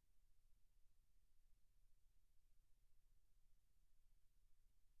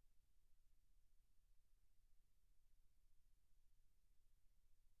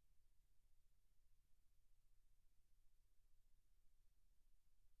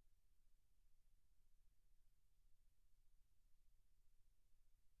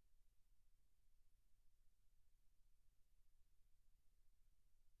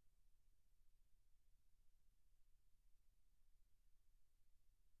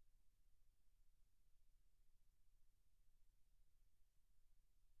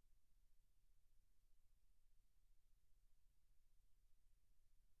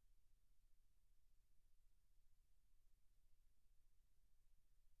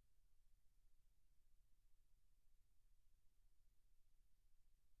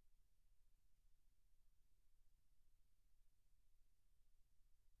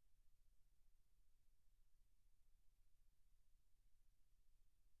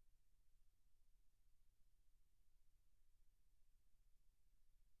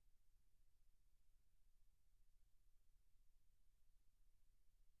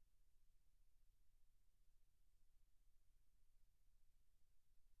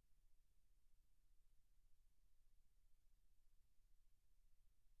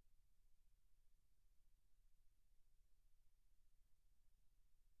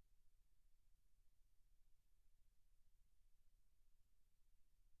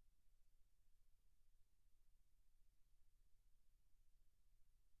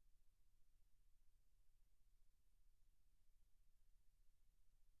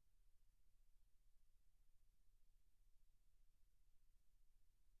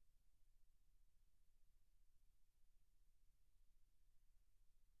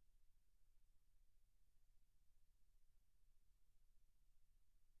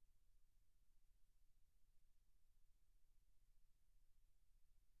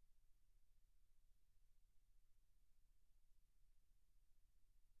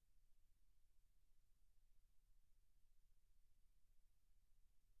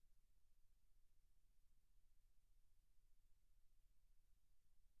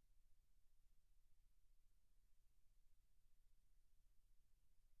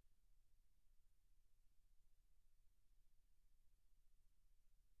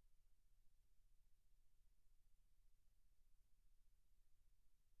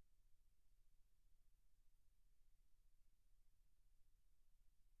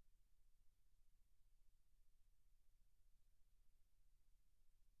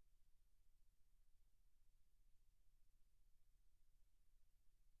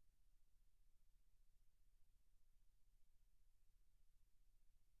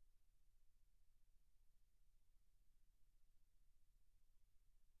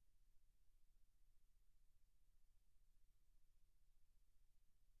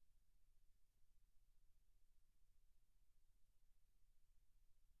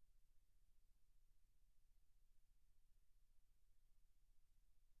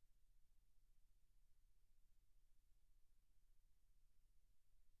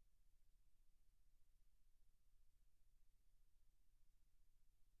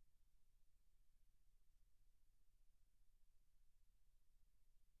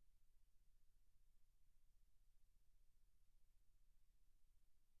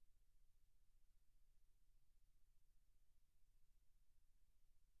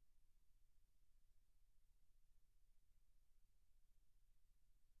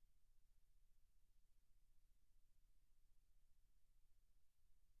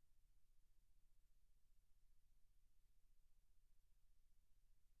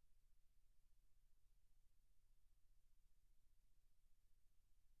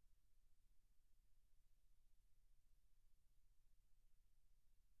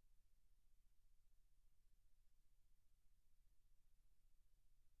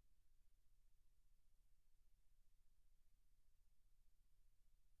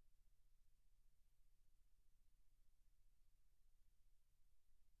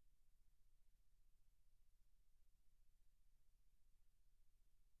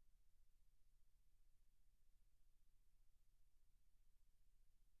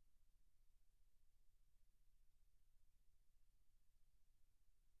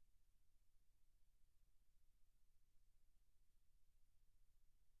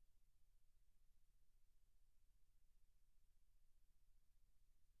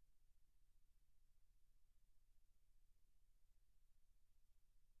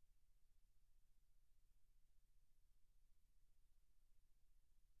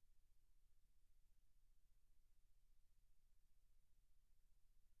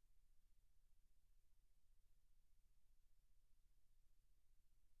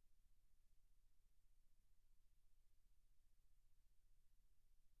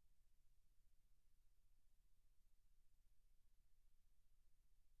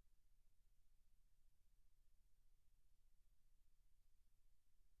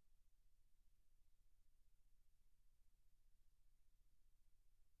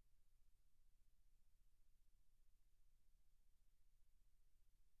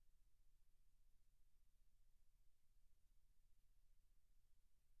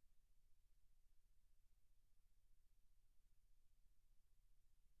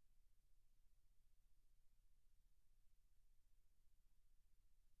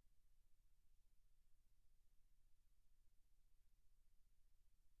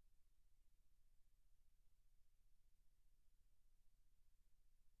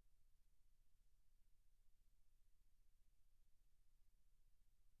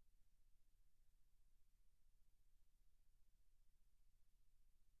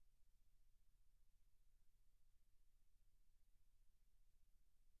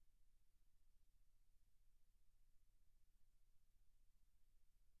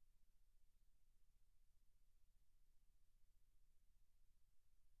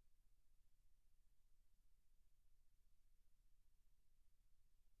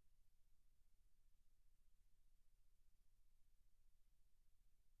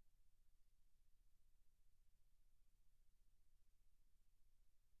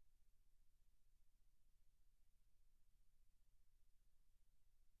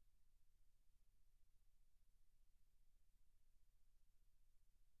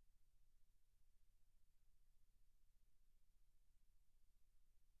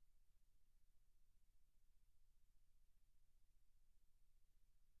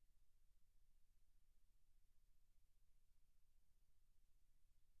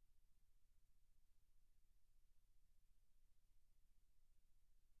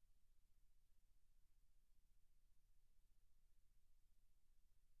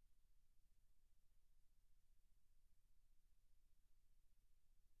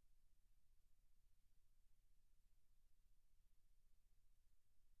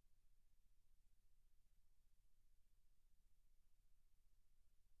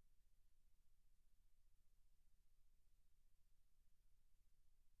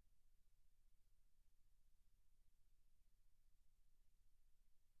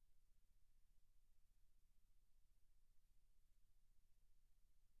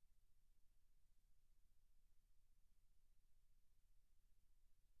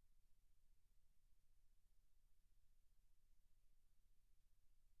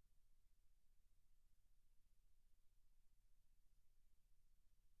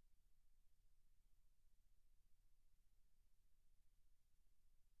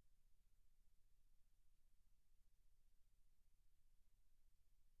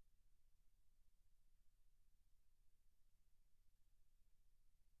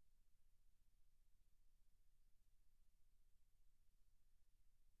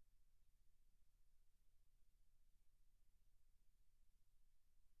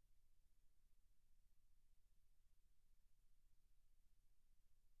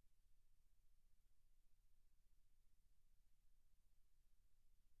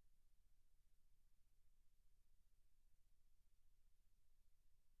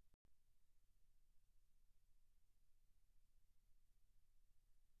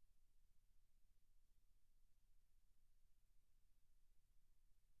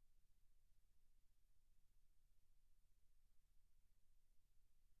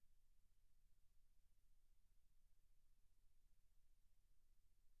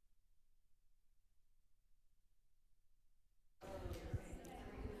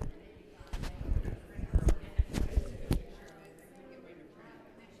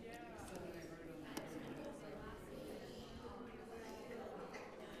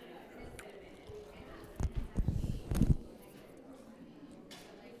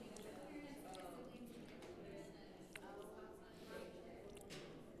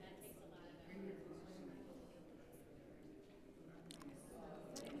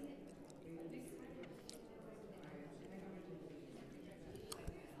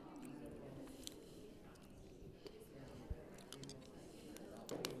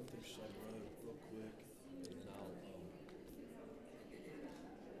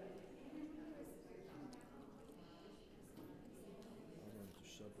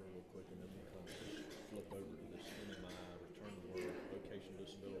 quick, and then we'll come flip over to this MMI, return to work, vocational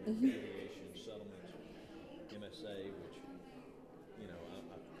disability, mediation, settlements, MSA, which, you know, I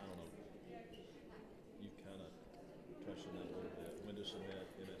don't know. You kind of touched on that a little bit. When to submit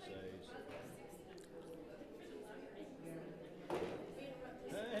MSAs.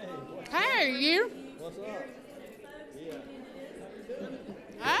 Hey, you. What's up? Yeah.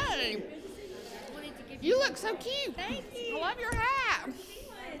 Hey. You look so cute. Thank you. I love your hat.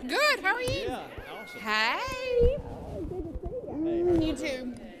 Good. How are you? Yeah, awesome. Hey. You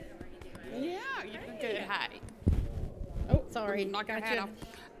too. Yeah, you look good. Hey. Oh, sorry. Knock your hat off.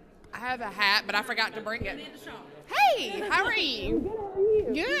 I have a hat, but I forgot to bring it. Hey, how are you?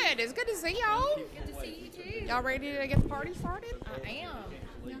 Good. It's good to see y'all. Good to see you too. Y'all ready to get the party started? I am.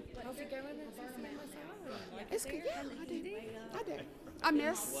 How's it going in Cincinnati? It's good. Yeah, I do. I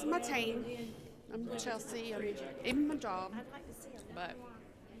miss my team. I'm Chelsea and even my job, but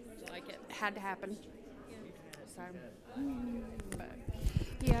Like it. it had to happen. So, but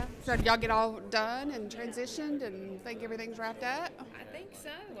yeah. So did y'all get all done and transitioned and think everything's wrapped up? I think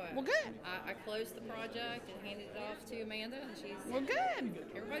so. Well, good. I closed the project and handed it off to Amanda, and she's. Well, good.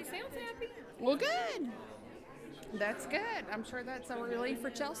 Everybody sounds happy. Well, good. That's good. I'm sure that's a relief for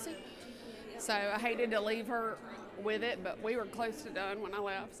Chelsea. So I hated to leave her with it, but we were close to done when I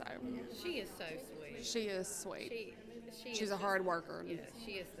left. So She is so sweet. she is sweet. She's She's a hard worker. Yeah,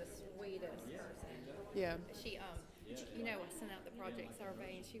 she is the sweetest person. Yeah. She you know, I sent out the project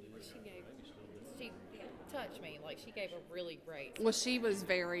survey, and she touched me. Like, she gave a really great. Well, she was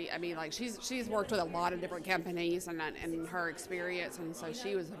very. I mean, like she's worked with a lot of different companies and her experience, and so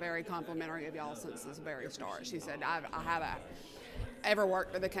she was very complimentary of y'all since the very start. She said, I haven't ever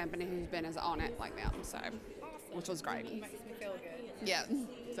worked with a company who's been as on it like them, so which was great. Makes me feel good. Yeah.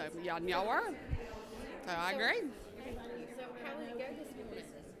 So y'all were. So I agree. So how did it go this morning?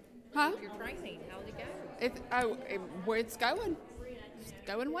 Huh? Your training, how did it go? It's going. It's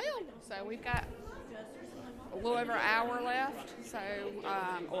going well. So we've got a little over an hour left. So,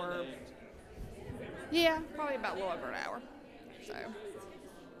 probably about a little over an hour. So,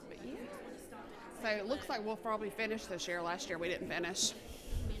 but yeah. So it looks like we'll probably finish this year. Last year we didn't finish.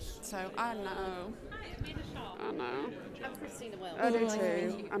 So I know. I know. I'm Christina Wells. I do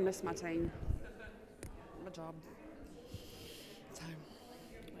too. I miss my team. My job. So,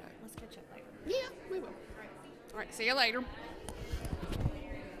 Let's catch up later. yeah, we will. All right, see you later.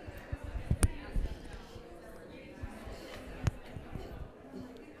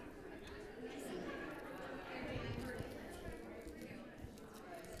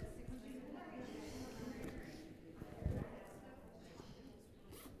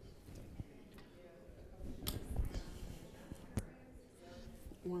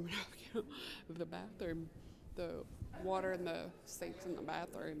 Warming up. The bathroom, the water in the sinks in the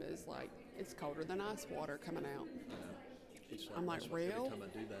bathroom is like, it's colder than ice water coming out. It's I'm like, every real? time I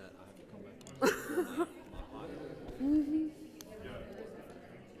do that, I have to come back. Mm-hmm.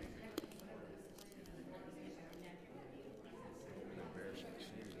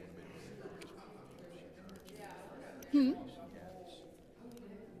 Hmm.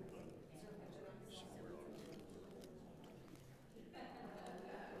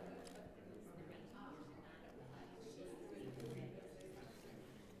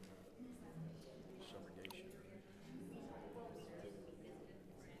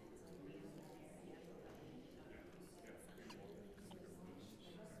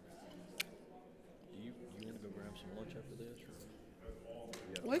 You want to go grab some lunch after this?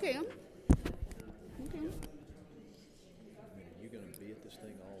 Or? We can. Okay. I mean, are you going to be at this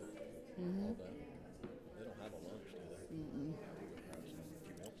thing all day? They don't have a lunch, do they? You go grab some if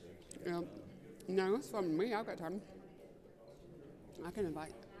you want to. Yeah. No, it's fun with me. I've got time. I can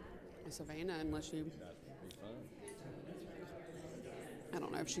invite Savannah unless you. That'd be fine. I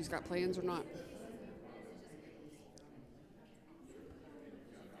don't know if she's got plans or not.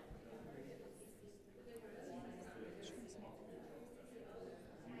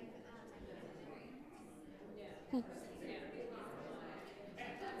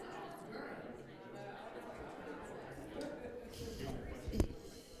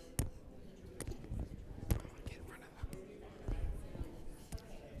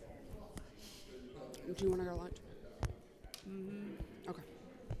 Do you want to go lunch? Okay.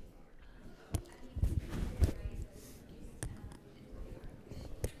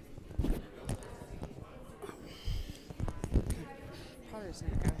 Probably just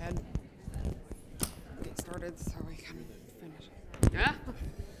need to go ahead and get started so we can finish. Yeah?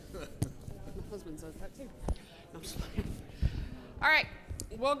 My husband says that too. No, I'm just playing. All right,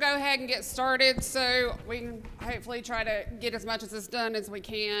 we'll go ahead and get started so we can hopefully try to get as much of this done as we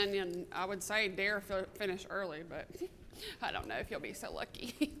can, and I would say dare finish early, but I don't know if you'll be so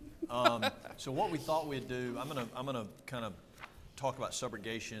lucky. So what we thought we'd do, I'm gonna kind of talk about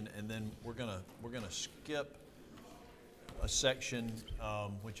subrogation, and then we're gonna skip a section,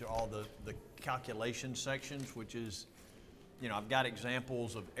 which are all the calculation sections, which is, you know, I've got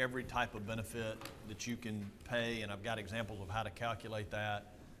examples of every type of benefit that you can pay, and I've got examples of how to calculate that.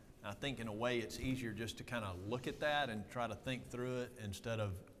 And I think in a way it's easier just to kind of look at that and try to think through it instead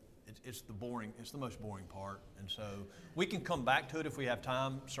of, it's the most boring part. And so we can come back to it if we have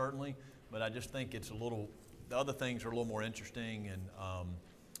time, certainly, but I just think it's the other things are a little more interesting,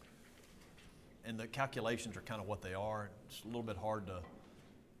 and the calculations are kind of what they are. It's a little bit harder to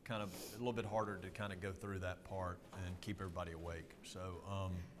kind of go through that part and keep everybody awake. So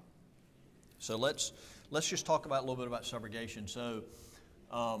let's just talk about a little bit about subrogation. So,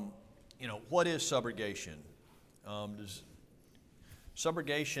 you know, what is subrogation?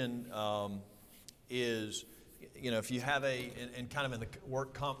 Subrogation is, you know, if you have in kind of in the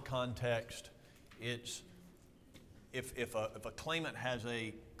work comp context, it's if a claimant has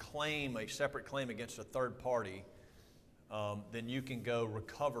a separate claim against a third party, then you can go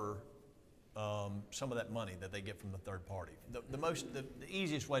recover some of that money that they get from the third party. The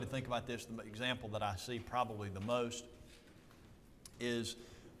easiest way to think about this, the example that I see probably the most, is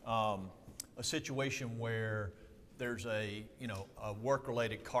a situation where there's a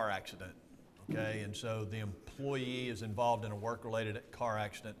work-related car accident, okay? And so the employee is involved in a work-related car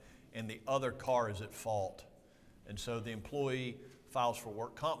accident, and the other car is at fault. And so the employee files for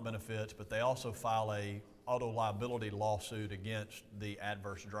work comp benefits, but they also file a auto liability lawsuit against the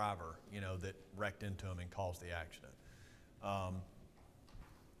adverse driver, you know, that wrecked into him and caused the accident.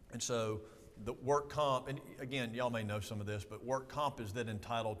 And so the work comp, and again, y'all may know some of this, but work comp is then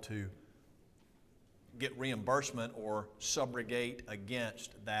entitled to get reimbursement or subrogate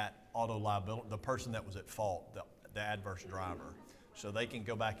against that auto liability, the person that was at fault, the adverse driver. So they can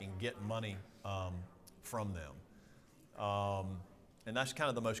go back and get money from them. And that's kind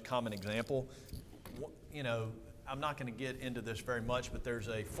of the most common example. You know, I'm not going to get into this very much, but there's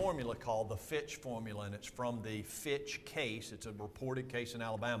a formula called the Fitch formula, and it's from the Fitch case. It's a reported case in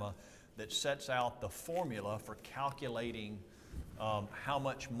Alabama that sets out the formula for calculating how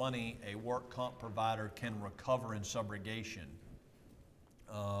much money a work comp provider can recover in subrogation.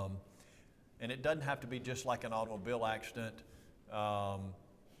 And it doesn't have to be just like an automobile accident.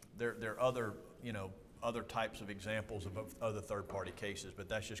 There are other, you know, other types of examples of other third-party cases, but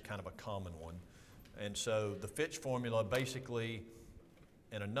that's just kind of a common one. And so the Fitch formula, basically,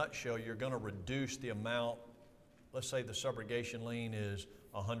 in a nutshell, you're going to reduce the amount. Let's say the subrogation lien is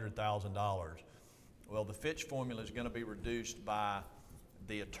 $100,000. Well, the Fitch formula is going to be reduced by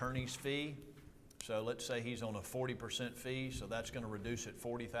the attorney's fee. So let's say he's on a 40% fee, so that's going to reduce it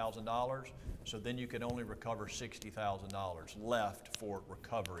 $40,000. So then you could only recover $60,000 left for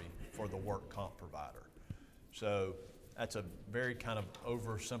recovery for the work comp provider. So that's a very kind of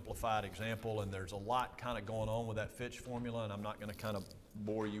oversimplified example, and there's a lot kind of going on with that Fitch formula, and I'm not going to kind of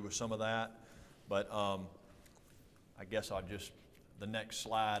bore you with some of that. But I guess the next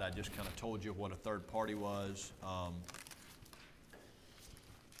slide, I just kind of told you what a third party was.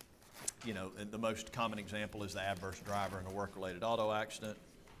 You know, and the most common example is the adverse driver in a work-related auto accident.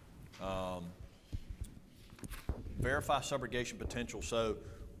 Verify subrogation potential. So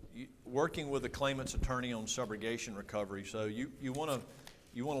working with the claimant's attorney on subrogation recovery, so you want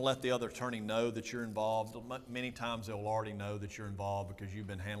to let the other attorney know that you're involved. Many times they'll already know that you're involved because you've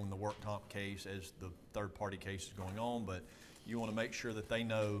been handling the work comp case as the third-party case is going on, but you want to make sure that they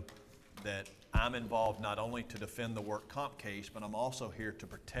know that I'm involved not only to defend the work comp case, but I'm also here to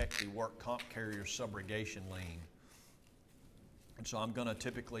protect the work comp carrier's subrogation lien. And so I'm going to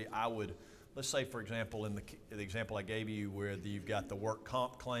typically, let's say, for example, in the example I gave you where you've got the work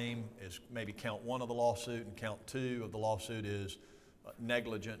comp claim is maybe count 1 of the lawsuit, and count 2 of the lawsuit is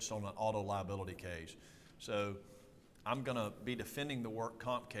negligence on an auto liability case. So I'm going to be defending the work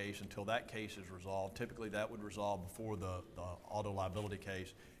comp case until that case is resolved. Typically that would resolve before the auto liability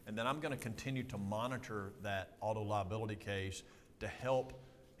case. And then I'm going to continue to monitor that auto liability case to help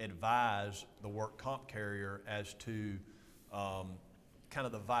advise the work comp carrier as to kind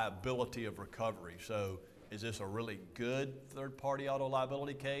of the viability of recovery. So is this a really good third-party auto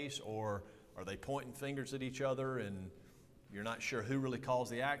liability case, or are they pointing fingers at each other and you're not sure who really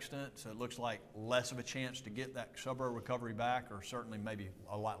caused the accident, so it looks like less of a chance to get that subro recovery back, or certainly maybe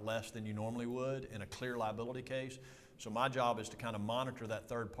a lot less than you normally would in a clear liability case. So my job is to kind of monitor that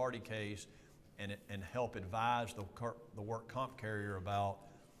third-party case and help advise the work comp carrier about,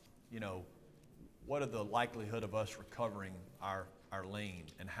 you know, what are the likelihood of us recovering our lien,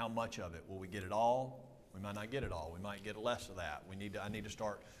 and how much of it? Will we get it all? We might not get it all. We might get less of that. I need to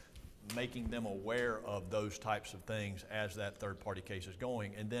start making them aware of those types of things as that third-party case is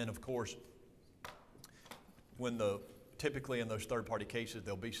going. And then, of course, typically in those third-party cases,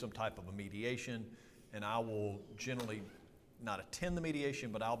 there'll be some type of a mediation, and I will generally not attend the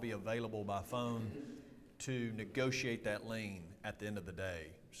mediation, but I'll be available by phone to negotiate that lien at the end of the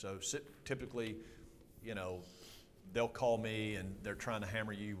day. So typically, you know, they'll call me and they're trying to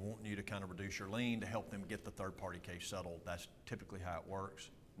hammer you, wanting you to kind of reduce your lien to help them get the third-party case settled. That's typically how it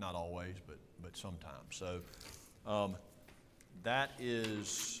works. Not always, but sometimes. So that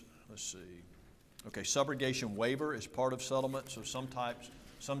is, let's see. Okay, subrogation waiver is part of settlement. So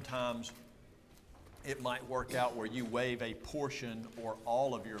sometimes it might work out where you waive a portion or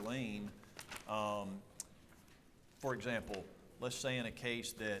all of your lien. For example, let's say in a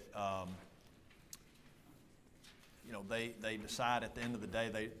case that you know, they decide at the end of the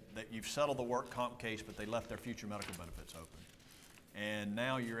day that you've settled the work comp case, but they left their future medical benefits open. And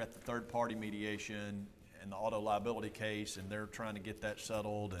now you're at the third-party mediation and the auto liability case, and they're trying to get that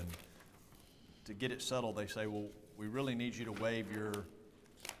settled. And to get it settled, they say, well, we really need you to waive your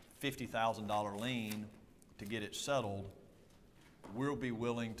 $50,000 lien to get it settled. We'll be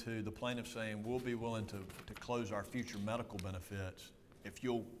willing to, the plaintiff's saying, we'll be willing to close our future medical benefits if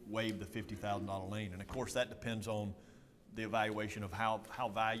you'll waive the $50,000 lien. And of course, that depends on the evaluation of how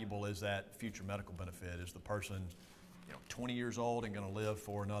valuable is that future medical benefit. Is the person, you know, 20 years old and going to live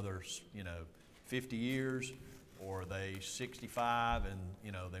for another, you know, 50 years, or are they 65 and,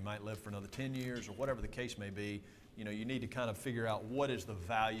 you know, they might live for another 10 years, or whatever the case may be. You know, you need to kind of figure out what is the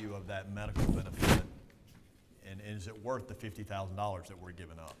value of that medical benefit, and is it worth the $50,000 that we're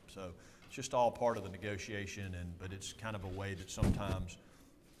giving up? So it's just all part of the negotiation, but it's kind of a way that sometimes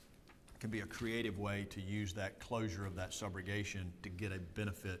can be a creative way to use that closure of that subrogation to get a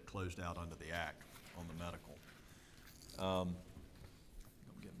benefit closed out under the Act on the medical. I'm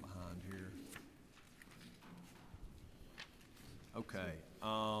getting behind here. Okay.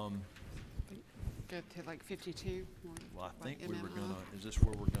 Go to like 52. Well, I think like we were MMI. gonna, is this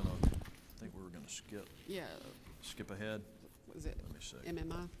where we're gonna, I think we were gonna skip ahead? Was it Let me see.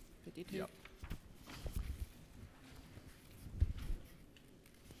 MMI 52? Yep.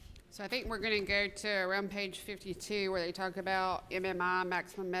 So I think we're going to go to around page 52 where they talk about MMI,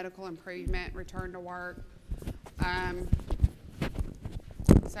 maximum medical improvement, return to work. So,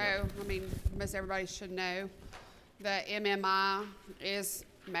 I mean, most everybody should know that MMI is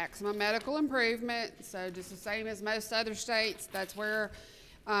maximum medical improvement. So just the same as most other states, that's where,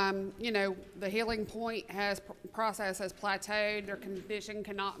 you know, the healing point process has plateaued. Their condition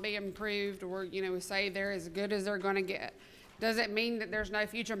cannot be improved, or, you know, we say they're as good as they're going to get. Doesn't mean that there's no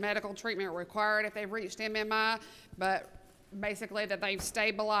future medical treatment required if they've reached MMI, but basically that they've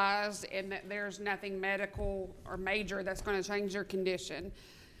stabilized and that there's nothing medical or major that's going to change their condition.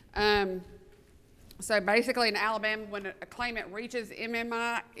 So basically in Alabama, when a claimant reaches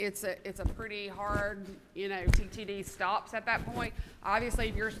MMI, it's a pretty hard, you know, TTD stops at that point.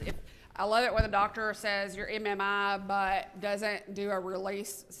 Obviously, if I love it when the doctor says you're MMI, but doesn't do a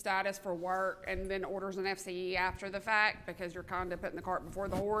release status for work and then orders an FCE after the fact, because you're kind of putting the cart before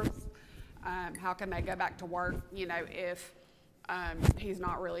the horse. How can they go back to work, you know, if he's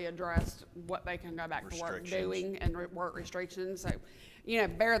not really addressed what they can go back to work doing and work restrictions? So, you know,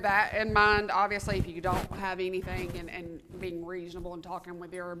 bear that in mind. Obviously, if you don't have anything, and being reasonable and talking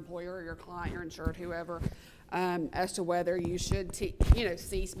with your employer, your client, your insured, whoever, as to whether you should,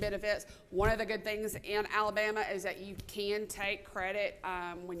 cease benefits. One of the good things in Alabama is that you can take credit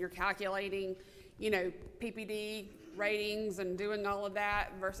when you're calculating, you know, PPD ratings and doing all of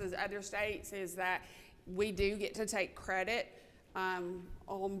that, versus other states, is that we do get to take credit on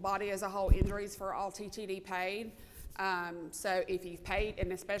body as a whole injuries for all TTD paid. So if you've paid,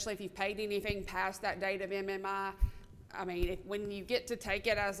 and especially if you've paid anything past that date of MMI, I mean, when you get to take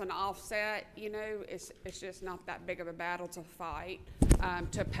it as an offset, you know, it's just not that big of a battle to fight,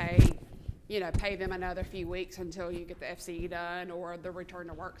 to pay them another few weeks until you get the FCE done or the return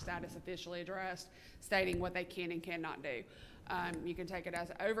to work status officially addressed, stating what they can and cannot do. You can take it as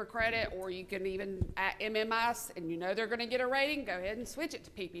over credit, or you can even at MMI, and you know they're going to get a rating, go ahead and switch it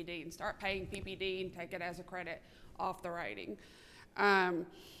to PPD and start paying PPD and take it as a credit off the rating.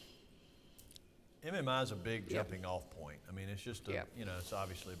 MMI is a big jumping off point. I mean, it's just you know, it's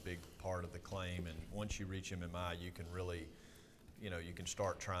obviously a big part of the claim, and once you reach MMI, you can really, you know, you can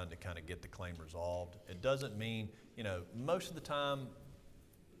start trying to kind of get the claim resolved. It doesn't mean, you know, most of the time,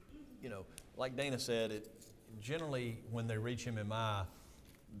 you know, like Dana said, generally when they reach MMI,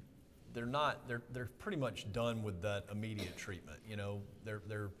 they're pretty much done with that immediate treatment. You know,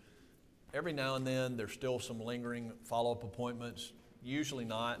 they're every now and then there's still some lingering follow-up appointments. Usually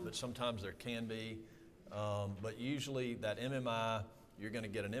not, but sometimes there can be. But usually that MMI, you're going to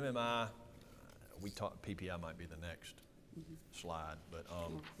get an MMI. PPI might be the next slide, but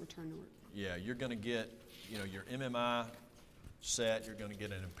Return to work. yeah, you're going to get, you know, your MMI set. You're going to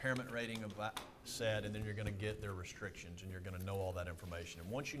get an impairment rating of that set, and then you're going to get their restrictions, and you're going to know all that information. And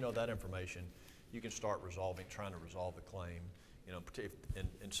once you know that information, you can start trying to resolve the claim. You know,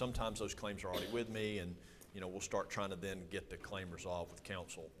 and sometimes those claims are already with me, and you know, we'll start trying to then get the claim resolved with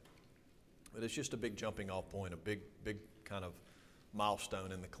counsel. But it's just a big jumping off point, a big kind of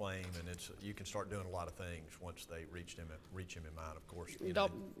milestone in the claim, and you can start doing a lot of things once they reach MMI, of course. You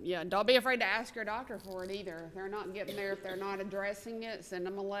know. Don't be afraid to ask your doctor for it either. If they're not getting there, if they're not addressing it, send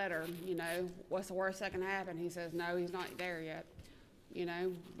them a letter. You know, what's the worst that can happen? He says, no, he's not there yet. You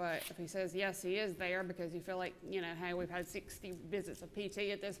know, but if he says, yes, he is there, because you feel like, you know, hey, we've had 60 visits of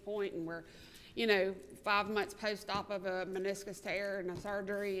PT at this point, and we're, you know, 5 months post-op of a meniscus tear and a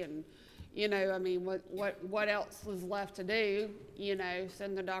surgery, and, you know, I mean, what else is left to do? You know,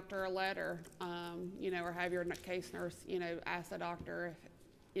 send the doctor a letter, you know, or have your case nurse, you know, ask the doctor if,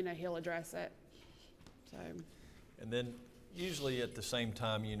 you know, he'll address it. So. And then usually at the same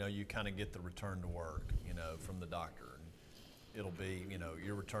time, you know, you kind of get the return to work, you know, from the doctor. And it'll be, you know,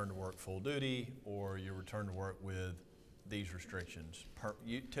 your return to work full duty, or your return to work with these restrictions.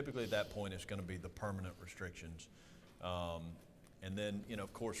 Typically at that point, it's going to be the permanent restrictions. And then, you know,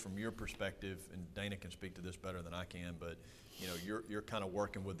 of course, from your perspective, and Dana can speak to this better than I can, but, you know, you're kind of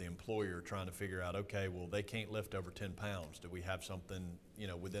working with the employer trying to figure out, okay, well, they can't lift over 10 pounds. Do we have something, you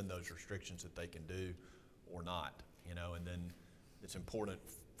know, within those restrictions that they can do or not? You know, and then it's important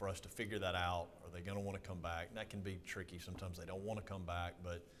for us to figure that out. Are they going to want to come back? And that can be tricky. Sometimes they don't want to come back,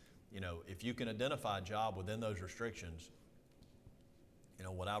 but, you know, if you can identify a job within those restrictions, you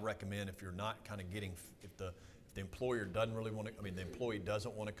know, what I recommend, if you're not kind of getting, if the employer doesn't really want to, I mean, the employee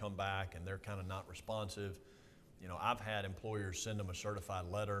doesn't want to come back and they're kind of not responsive, you know, I've had employers send them a certified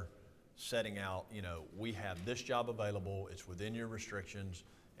letter setting out, you know, we have this job available, it's within your restrictions,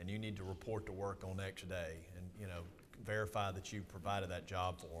 and you need to report to work on X day, and, you know, verify that you provided that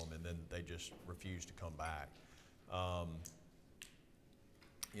job for them, and then they just refuse to come back.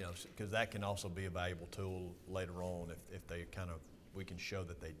 You know, because that can also be a valuable tool later on if they kind of, we can show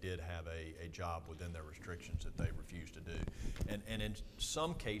that they did have a job within their restrictions that they refused to do. And in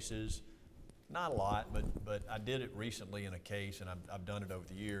some cases, not a lot, but I did it recently in a case, and I've done it over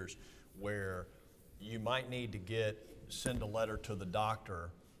the years, where you might need to send a letter to the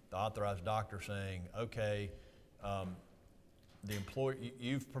doctor, the authorized doctor, saying, okay, the employee,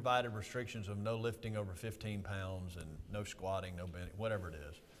 you've provided restrictions of no lifting over 15 pounds and no squatting, no bending, whatever it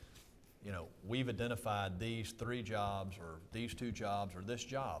is. You know, we've identified these 3 jobs or these 2 jobs or this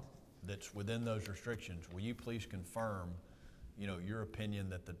job that's within those restrictions. Will you please confirm, you know, your opinion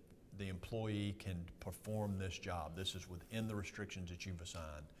that the employee can perform this job? This is within the restrictions that you've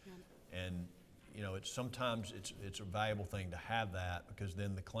assigned. Yeah. And, you know, sometimes it's a valuable thing to have that, because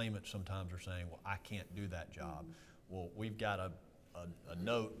then the claimants sometimes are saying, well, I can't do that job. Mm-hmm. Well, we've got a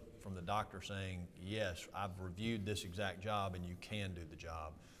note from the doctor saying, yes, I've reviewed this exact job and you can do the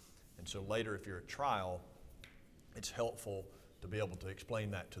job. And so later, if you're at trial, it's helpful to be able to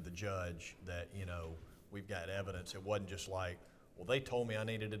explain that to the judge that, you know, we've got evidence. It wasn't just like, well, they told me I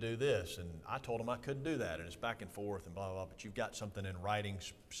needed to do this, and I told them I couldn't do that, and it's back and forth and blah, blah, blah. But you've got something in writing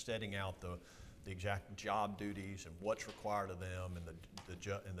setting out the exact job duties and what's required of them,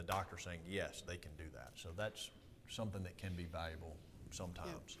 and the doctor saying, yes, they can do that. So that's something that can be valuable sometimes.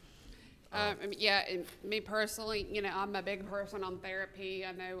 Yeah. Yeah, and me personally, you know, I'm a big person on therapy.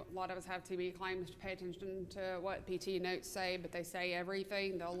 I know a lot of us have TB claims to pay attention to what PT notes say, but they say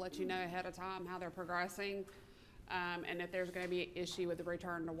everything. They'll let you know ahead of time how they're progressing, and if there's going to be an issue with the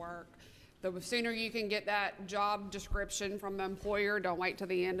return to work. The sooner you can get that job description from the employer, don't wait till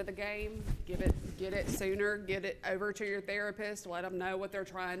the end of the game. Get it sooner. Get it over to your therapist. Let them know what they're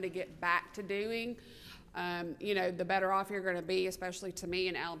trying to get back to doing. You know, the better off you're going to be, especially to me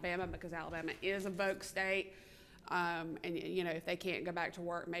in Alabama, because Alabama is a voc state. And, you know, if they can't go back to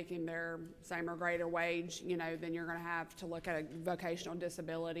work making their same or greater wage, you know, then you're going to have to look at a vocational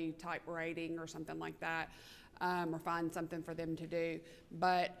disability type rating or something like that, or find something for them to do.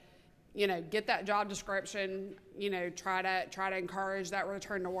 But, you know, get that job description, you know, try to encourage that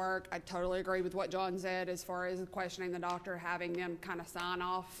return to work. I totally agree with what John said as far as questioning the doctor, having them kind of sign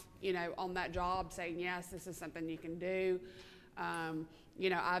off, you know, on that job, saying, yes, this is something you can do. You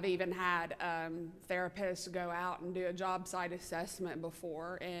know, I've even had therapists go out and do a job site assessment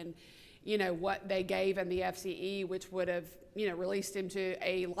before, and you know what they gave in the FCE, which would have, you know, released him to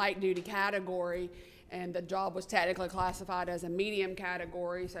a light duty category, and the job was technically classified as a medium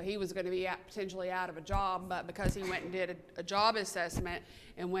category, so he was going to be potentially out of a job. But because he went and did a job assessment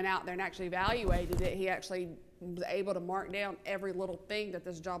and went out there and actually evaluated it, he actually was able to mark down every little thing that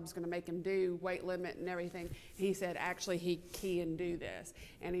this job was going to make him do, weight limit and everything. He said actually he can do this,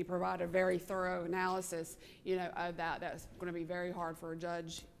 and he provided a very thorough analysis, you know, of that. That's going to be very hard for a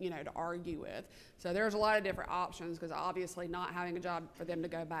judge, you know, to argue with. So there's a lot of different options, because obviously not having a job for them to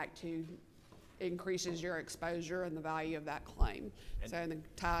go back to increases your exposure and the value of that claim. And so then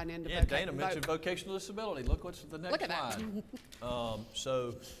tying into Dana mentioned vocational disability. Look what's the next slide.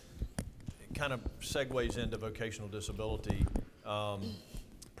 So it kind of segues into vocational disability.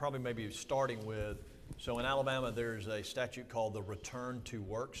 Probably maybe starting with, so in Alabama there's a statute called the Return to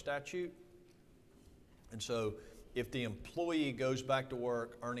Work statute. And so if the employee goes back to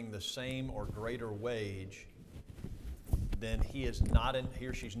work earning the same or greater wage, then he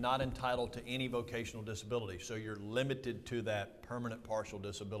or she's not entitled to any vocational disability. So you're limited to that permanent partial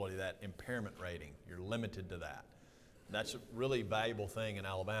disability, that impairment rating. You're limited to that. That's a really valuable thing in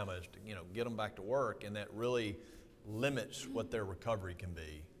Alabama, is to, you know, get them back to work, and that really limits what their recovery can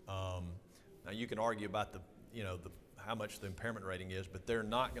be. Now you can argue about how much the impairment rating is, but they're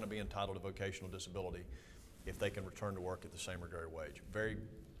not going to be entitled to vocational disability if they can return to work at the same or greater wage. Very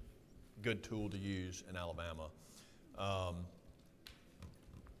good tool to use in Alabama.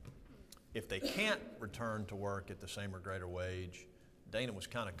 If they can't return to work at the same or greater wage, Dana was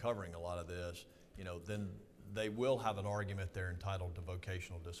kind of covering a lot of this, you know, then they will have an argument they're entitled to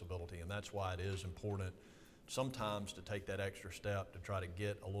vocational disability, and that's why it is important sometimes to take that extra step to try to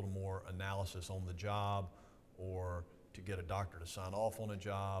get a little more analysis on the job, or to get a doctor to sign off on a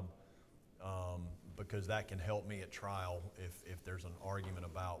job, because that can help me at trial if there's an argument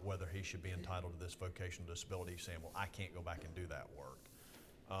about whether he should be entitled to this vocational disability, saying, well, I can't go back and do that work.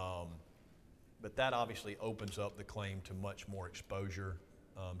 But that obviously opens up the claim to much more exposure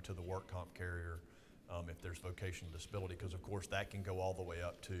to the work comp carrier if there's vocational disability, because of course that can go all the way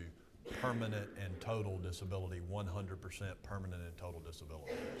up to permanent and total disability, 100% permanent and total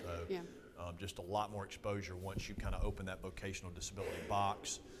disability. So Yeah. Just a lot more exposure once you kind of open that vocational disability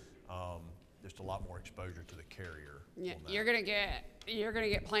box. Just a lot more exposure to the carrier. Yeah, you're gonna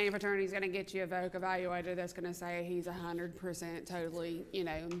get plaintiff attorney's gonna get you a voc evaluator that's gonna say he's 100% totally, you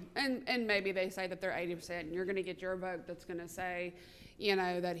know, and maybe they say that they're 80%, and you're gonna get your voc that's gonna say, you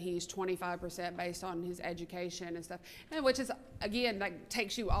know, that he's 25% based on his education and stuff, and which is, again, that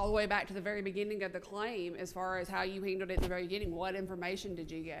takes you all the way back to the very beginning of the claim, as far as how you handled it in the very beginning. What information did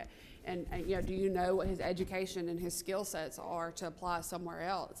you get? And you know, do you know what his education and his skill sets are to apply somewhere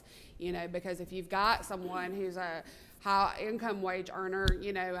else? You know, because if you've got someone who's a high income wage earner,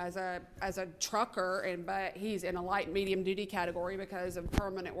 you know, as a trucker, but he's in a light medium duty category because of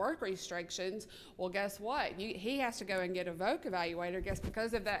permanent work restrictions, well, guess what? He has to go and get a voc evaluator. Guess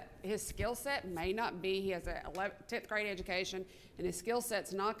because of that, his skill set may not be. He has a 10th grade education, and his skill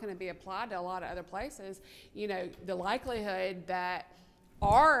set's not going to be applied to a lot of other places. You know, the likelihood that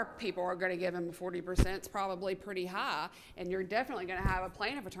our people are going to give him 40% is probably pretty high, and you're definitely going to have a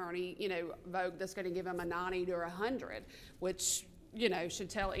plaintiff attorney, you know, voc that's going to give him a 90 to 100, which, you know, should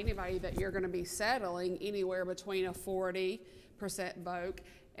tell anybody that you're going to be settling anywhere between a 40% voc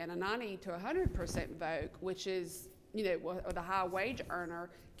and a 90 to 100% voc, which is, you know, with a high wage earner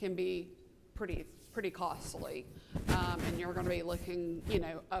can be pretty costly, and you're going to be looking, you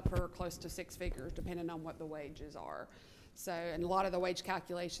know, upper close to 6 figures depending on what the wages are. So, and a lot of the wage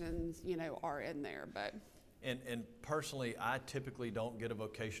calculations, you know, are in there, but. And personally, I typically don't get a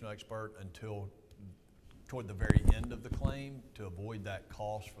vocational expert until toward the very end of the claim, to avoid that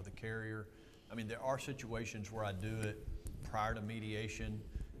cost for the carrier. I mean, there are situations where I do it prior to mediation.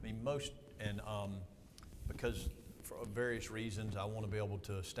 I mean, because for various reasons, I want to be able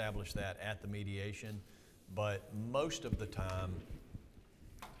to establish that at the mediation, but most of the time,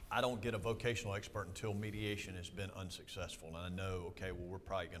 I don't get a vocational expert until mediation has been unsuccessful. And I know, okay, well, we're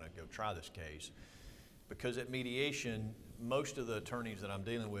probably going to go try this case. Because at mediation, most of the attorneys that I'm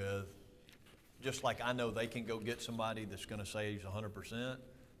dealing with, just like I know they can go get somebody that's going to say he's 100%,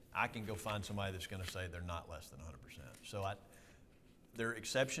 I can go find somebody that's going to say they're not less than 100%. So there are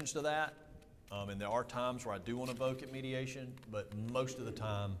exceptions to that, and there are times where I do want to voc at mediation, but most of the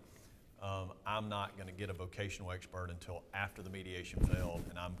time, I'm not going to get a vocational expert until after the mediation failed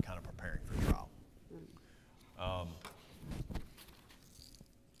and I'm kind of preparing for trial.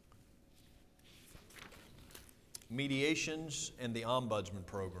 mediations and the ombudsman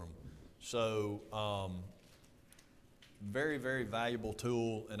program. So very, very valuable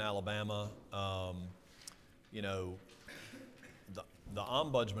tool in Alabama. You know, the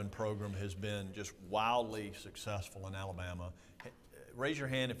ombudsman program has been just wildly successful in Alabama. Raise your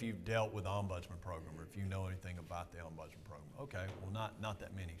hand if you've dealt with the ombudsman program or if you know anything about the ombudsman program. Okay, well, not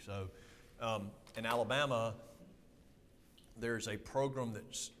that many. So in Alabama, there's a program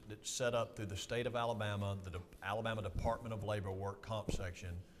that's set up through the state of Alabama. The Alabama Department of Labor Work Comp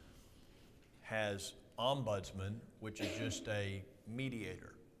section has ombudsman, which is just a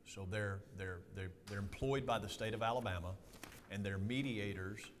mediator. So they're employed by the state of Alabama, and they're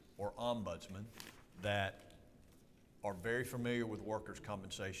mediators or ombudsmen that are very familiar with workers'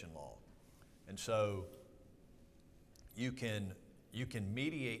 compensation law. And so you can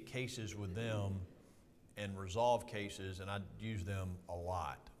mediate cases with them and resolve cases, and I use them a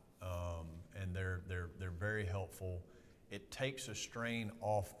lot. And they're very helpful. It takes a strain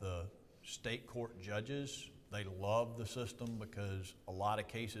off the state court judges. They love the system because a lot of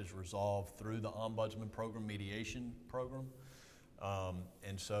cases resolve through the ombudsman program, mediation program.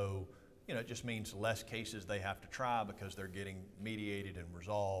 And so, you know, it just means less cases they have to try because they're getting mediated and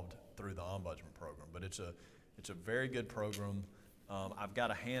resolved through the ombudsman program. But it's a very good program. I've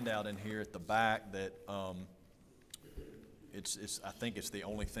got a handout in here at the back that I think it's the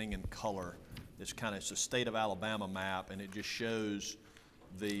only thing in color. It's a state of Alabama map, and it just shows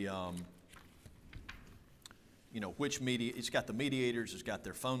the you know, it's got the mediators, it's got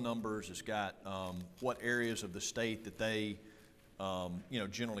their phone numbers, it's got what areas of the state that they you know,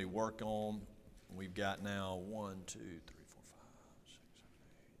 generally work on. We've got now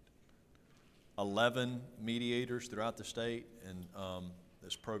 11 mediators throughout the state, and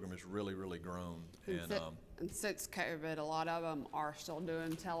this program has really, really grown. And since COVID, a lot of them are still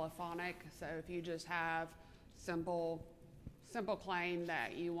doing telephonic. So if you just have simple claim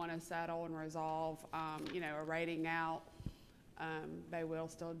that you want to settle and resolve, you know, a rating out, they will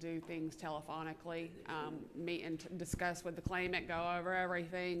still do things telephonically, meet and discuss with the claimant, go over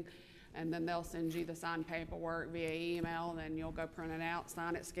everything, and then they'll send you the signed paperwork via email, and then you'll go print it out,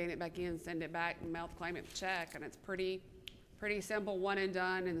 sign it, scan it back in, send it back, and mail the claimant the check. And it's pretty simple, one and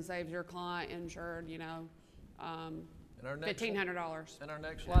done, and it saves your client insured, you know, $1,500. And our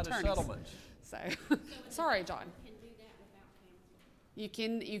next slide is settlements. So, sorry, John. Can do that without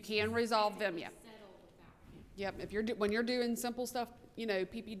counsel. You can resolve them, yeah. Settle without counsel. Yep, if when you're doing simple stuff, you know,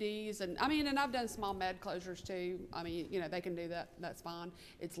 PPDs, and I've done small med closures too. I mean, you know, they can do that. That's fine.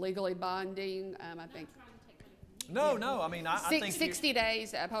 It's legally binding. I think. Not trying to take money from you. No. I mean, I think 60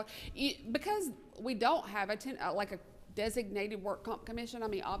 days because we don't have like a designated work comp commission. I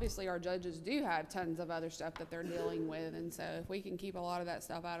mean, obviously our judges do have tons of other stuff that they're dealing with, and so if we can keep a lot of that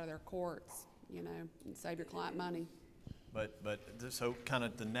stuff out of their courts, you know, and save your client money. So kind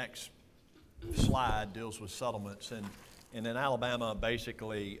of the next slide deals with settlements, and in Alabama,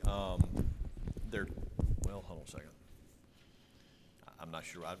 basically, they're, well, hold on a second. I'm not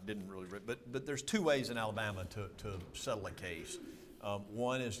sure, I didn't really read, but there's two ways in Alabama to settle a case.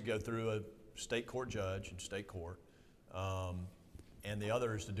 One is to go through a state court judge in state court, and the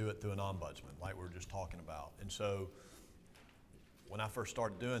other is to do it through an ombudsman, like we were just talking about. And so when I first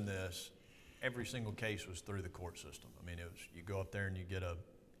started doing this, every single case was through the court system. I mean, it was, you go up there and you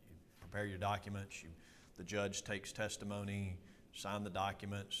prepare your documents, the judge takes testimony, sign the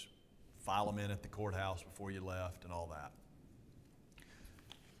documents, file them in at the courthouse before you left, and all that.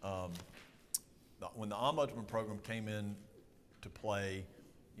 When the ombudsman program came in to play,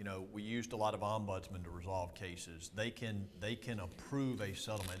 you know, we used a lot of ombudsmen to resolve cases. They can approve a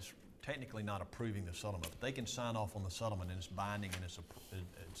settlement. It's technically not approving the settlement, but they can sign off on the settlement, and it's binding, and it's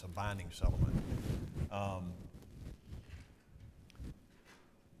a binding settlement.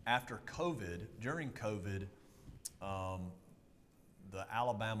 After COVID, during COVID, the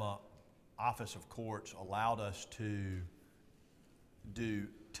Alabama Office of Courts allowed us to do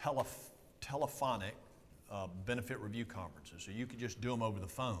telephonic benefit review conferences. So you could just do them over the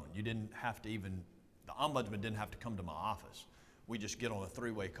phone. You didn't have to the ombudsman didn't have to come to my office. We just get on a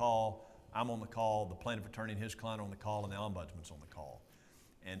three-way call. I'm on the call, the plaintiff attorney and his client are on the call, and the ombudsman's on the call.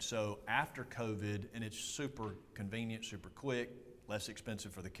 And so after COVID, and it's super convenient, super quick, less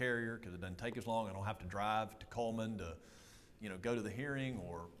expensive for the carrier because it doesn't take as long. I don't have to drive to Coleman to, you know, go to the hearing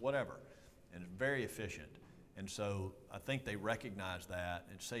or whatever. And it's very efficient. And so I think they recognize that.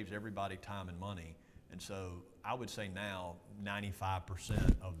 It saves everybody time and money. And so I would say now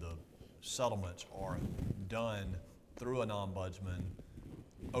 95% of the settlements are done through an ombudsman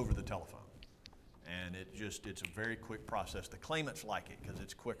over the telephone. And it's a very quick process. The claimants like it because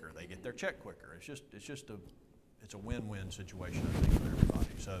it's quicker. They get their check quicker. It's it's a win-win situation, I think, for everybody.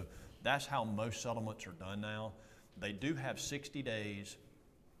 So that's how most settlements are done now. They do have 60 days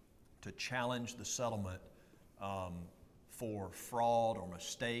to challenge the settlement for fraud or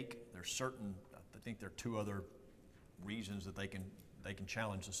mistake. There's certain, I think there are 2 other reasons that they can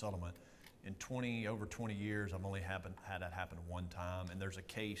challenge the settlement. In over 20 years, I've only had that happen one time, and there's a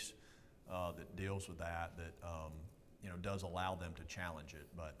case that deals with that you know, does allow them to challenge it,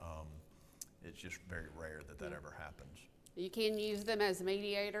 but it's just very rare that ever happens. You can use them as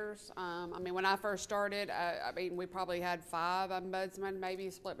mediators. I mean, when I first started, I mean, we probably had 5 ombudsmen, maybe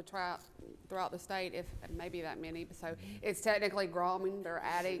split throughout the state, if maybe that many. So it's technically growing. They're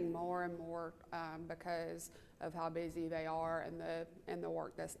adding more and more because of how busy they are and the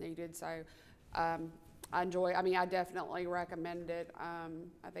work that's needed. So I definitely recommend it.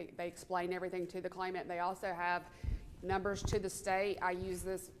 I think they explain everything to the claimant. They also have numbers to the state. I use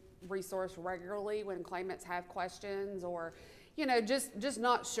this resource regularly when claimants have questions, or you know, just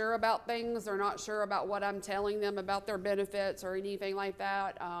not sure about things, or not sure about what I'm telling them about their benefits or anything like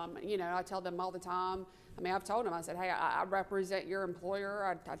that. You know, I tell them all the time. I mean, I've told them, I said, hey, I represent your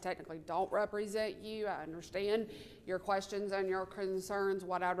employer. I technically don't represent you. I understand your questions and your concerns.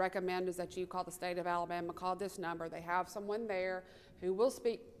 What I'd recommend is that you call the state of Alabama, call this number. They have someone there who will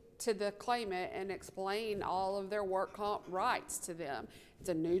speak to the claimant and explain all of their work comp rights to them. It's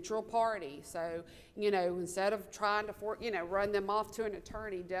a neutral party. So, you know, instead of trying to, run them off to an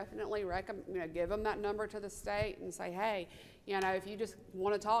attorney, definitely give them that number to the state and say, hey, you know, if you just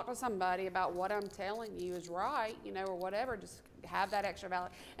want to talk to somebody about what I'm telling you is right, you know, or whatever, just have that extra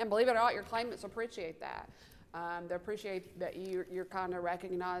valid. And believe it or not, your claimants appreciate that. They appreciate that you're kind of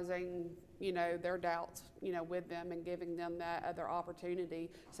recognizing, you know, their doubts, you know, with them, and giving them that other opportunity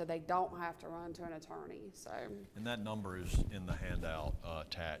so they don't have to run to an attorney. So. And that number is in the handout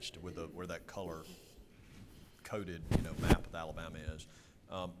attached with where that color coded, you know, map of Alabama is.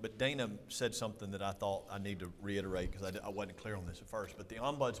 But Dana said something that I thought I need to reiterate, because I wasn't clear on this at first, but the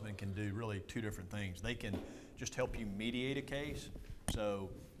ombudsman can do really 2 different things. They can just help you mediate a case. So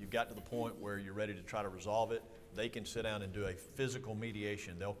you've got to the point where you're ready to try to resolve it. They can sit down and do a physical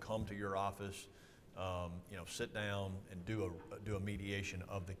mediation. They'll come to your office, you know, sit down and do a mediation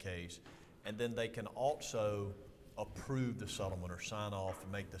of the case. And then they can also approve the settlement or sign off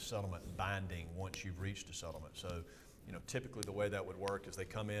and make the settlement binding once you've reached a settlement. So, you know, typically the way that would work is they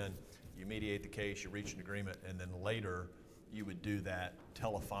come in, you mediate the case, you reach an agreement, and then later you would do that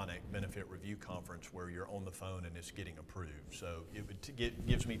telephonic benefit review conference where you're on the phone and it's getting approved. So it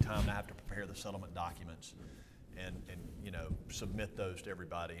gives me time to have to prepare the settlement documents and you know, submit those to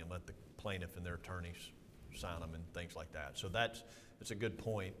everybody and let the plaintiff and their attorneys sign them and things like that. So that's a good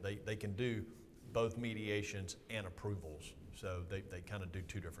point. They can do both mediations and approvals. So they kind of do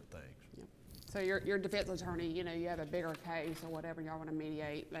 2 different things. Yep. So your defense attorney, you know, you have a bigger case or whatever y'all want to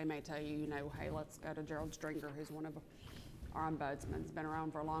mediate, they may tell you, you know, hey, let's go to Gerald Stringer, who's one of our ombudsmen. He's been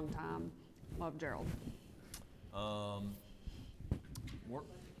around for a long time. Love Gerald.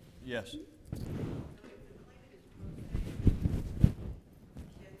 Yes.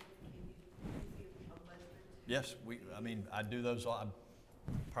 Yes, I do those. I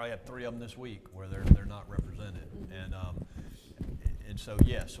probably have 3 of them this week where they're not represented, and so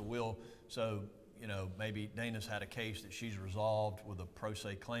yes, so you know, maybe Dana's had a case that she's resolved with a pro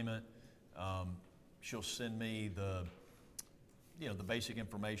se claimant. She'll send me the basic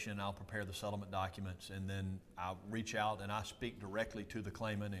information. I'll prepare the settlement documents, and then I'll reach out and I speak directly to the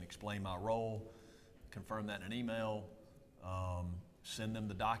claimant and explain my role, confirm that in an email, send them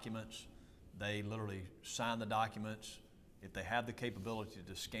the documents. They literally sign the documents. If they have the capability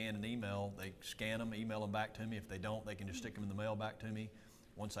to scan an email, they scan them, email them back to me. If they don't, they can just stick them in the mail back to me.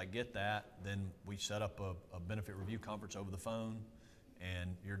 Once I get that, then we set up a benefit review conference over the phone,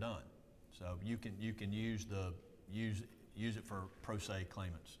 and you're done. So you can use it for pro se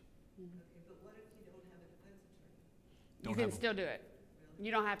claimants. Okay, but what if you don't have a defense attorney? You can still do it.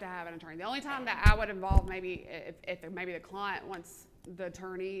 You don't have to have an attorney. The only time that I would involve, maybe if maybe the client wants the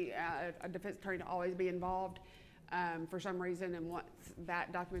attorney, a defense attorney, to always be involved for some reason and wants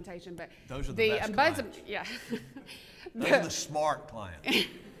that documentation. But those are the best clients. Yeah. Those are the smart clients.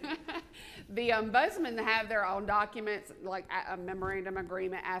 The ombudsmen have their own documents, like a memorandum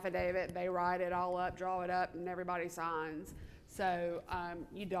agreement, affidavit. They write it all up, draw it up, and everybody signs. So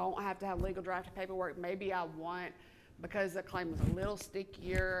you don't have to have legal drafted paperwork. Maybe I want because the claim was a little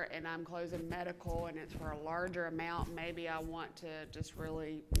stickier and I'm closing medical and it's for a larger amount, maybe I want to just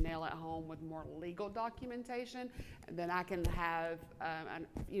really nail it home with more legal documentation. And then I can have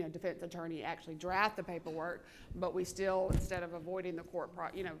a defense attorney actually draft the paperwork, but we still, instead of avoiding the court,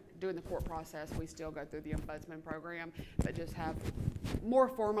 doing the court process, we still go through the ombudsman program, but just have more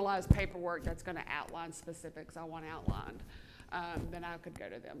formalized paperwork that's going to outline specifics I want outlined. Then I could go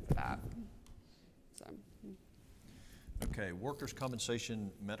to them for that. So. Okay, workers'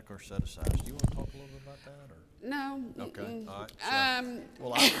 compensation, Medicare set-asides. Do you want to talk a little bit about that, or? No. Okay, all right.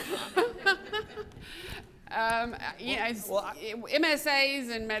 So,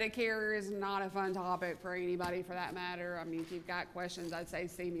 MSAs and Medicare is not a fun topic for anybody, for that matter. I mean, if you've got questions, I'd say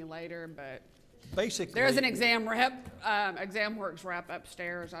see me later, but basically, there's an exam works rep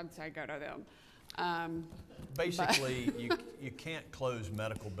upstairs. I'd say go to them. Basically, you can't close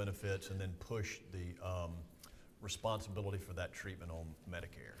medical benefits and then push the responsibility for that treatment on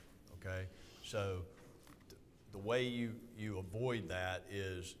Medicare, okay? So the way you avoid that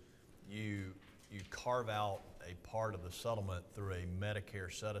is you carve out a part of the settlement through a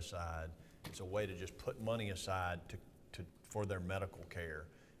Medicare set-aside. It's a way to just put money aside for their medical care.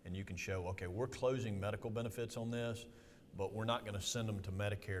 And you can show, okay, we're closing medical benefits on this, but we're not gonna send them to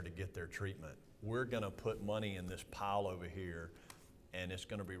Medicare to get their treatment. We're gonna put money in this pile over here, and it's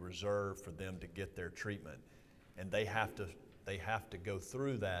gonna be reserved for them to get their treatment. And they have to go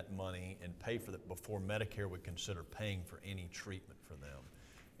through that money and pay for it before Medicare would consider paying for any treatment for them.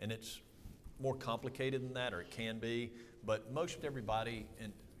 And it's more complicated than that, or it can be, but most everybody,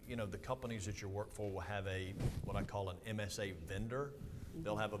 and the companies that you work for will have what I call an MSA vendor.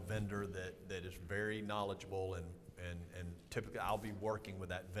 They'll have a vendor that is very knowledgeable, and typically I'll be working with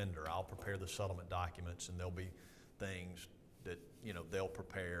that vendor. I'll prepare the settlement documents, and there'll be things that they'll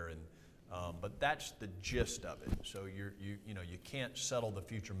prepare, and but that's the gist of it. So you can't settle the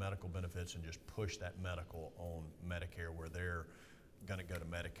future medical benefits and just push that medical on Medicare, where they're going to go to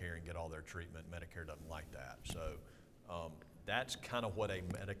Medicare and get all their treatment. Medicare doesn't like that. So that's kind of what a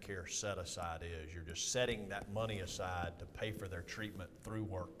Medicare set-aside is. You're just setting that money aside to pay for their treatment through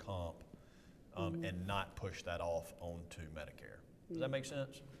work comp, and not push that off onto Medicare. Does that make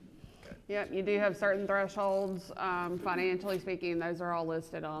sense? Okay. Yep, you do have certain thresholds. Financially speaking, those are all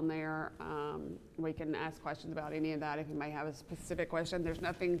listed on there. We can ask questions about any of that if you may have a specific question. There's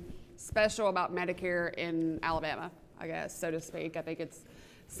nothing special about Medicare in Alabama, I guess, so to speak. I think it's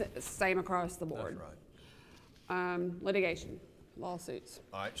same across the board. That's right. Litigation, lawsuits.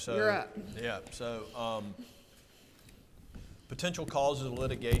 All right, so you're up. Yeah, so potential causes of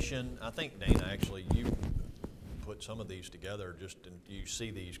litigation. I think, Dana, actually, you put some of these together, you see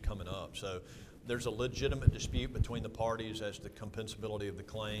these coming up. So there's a legitimate dispute between the parties as to compensability of the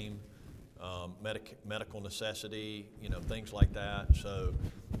claim, medical necessity, things like that. So,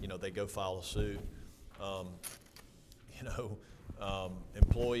 they go file a suit.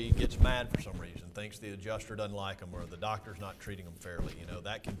 Employee gets mad for some reason, thinks the adjuster doesn't like them, or the doctor's not treating them fairly.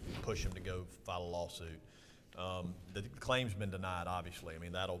 That can push them to go file a lawsuit. The claim's been denied, obviously. I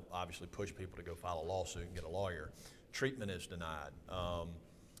mean, that'll obviously push people to go file a lawsuit and get a lawyer. Treatment is denied.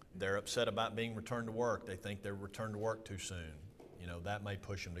 They're upset about being returned to work. They think they're returned to work too soon. That may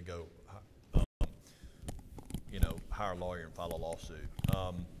push them to go, hire a lawyer and file a lawsuit.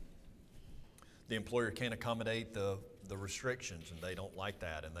 The employer can't accommodate the restrictions, and they don't like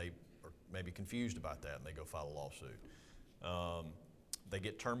that, and they are maybe confused about that, and they go file a lawsuit. They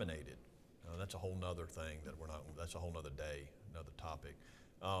get terminated. That's a whole nother thing that's a whole nother day, another topic.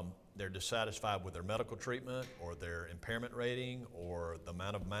 They're dissatisfied with their medical treatment, or their impairment rating, or the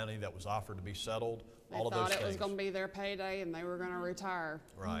amount of money that was offered to be settled. All of those things. They thought it was going to be their payday and they were going to retire.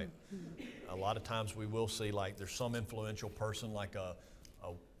 Right. A lot of times we will see, like, there's some influential person, like a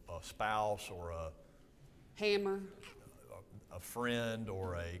spouse or a friend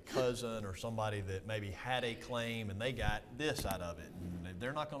or a cousin or somebody that maybe had a claim and they got this out of it, and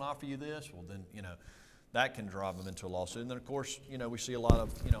they're not going to offer you this. Well, then that can drive them into a lawsuit. And then, of course, we see a lot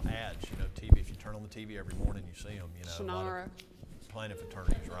of ads. TV. If you turn on the TV every morning, you see them. A lot of plaintiff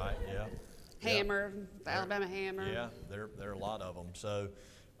attorneys, right? Yeah. Hammer, the Alabama Hammer. Yeah, there are a lot of them. So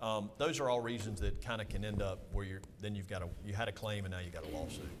those are all reasons that kind of can end up where you had a claim and now you got a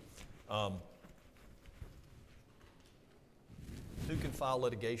lawsuit. Who can file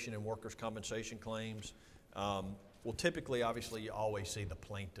litigation and workers' compensation claims? Well, typically, obviously, you always see the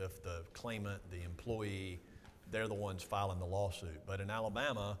plaintiff, the claimant, the employee. They're the ones filing the lawsuit. But in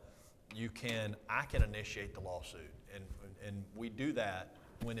Alabama, I can initiate the lawsuit, and we do that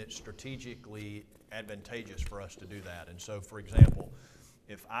when it's strategically advantageous for us to do that. And so, for example,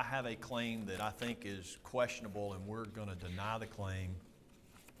 if I have a claim that I think is questionable and we're going to deny the claim,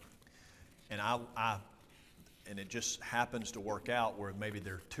 and and it just happens to work out where maybe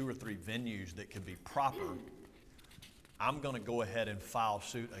there are 2 or 3 venues that could be proper, I'm going to go ahead and file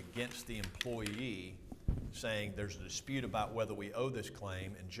suit against the employee saying there's a dispute about whether we owe this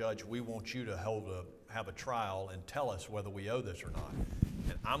claim, and Judge, we want you to have a trial and tell us whether we owe this or not.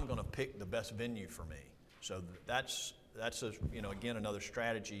 And I'm going to pick the best venue for me. So that's again, another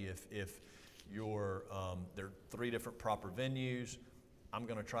strategy. If there are 3 different proper venues, I'm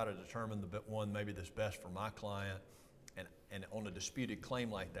going to try to determine the one maybe that's best for my client. And on a disputed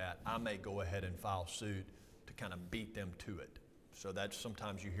claim like that, I may go ahead and file suit to kind of beat them to it. So that's,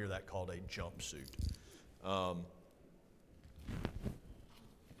 sometimes you hear that called a jump suit. You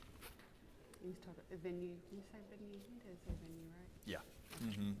talk venue. You say venue. You did say venue, right? Yeah,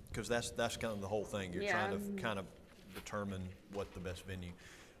 because that's kind of the whole thing. You're trying to kind of determine what the best venue.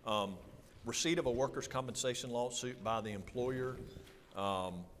 Receipt of a workers' compensation lawsuit by the employer.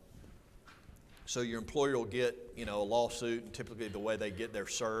 So your employer will get, a lawsuit, and typically the way they're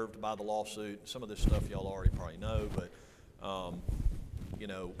served by the lawsuit. Some of this stuff y'all already probably know, but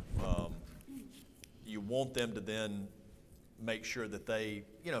you want them to then make sure that they,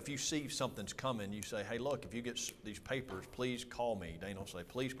 if you see something's coming, you say, hey, look, if you get these papers, please call me. Dana will say,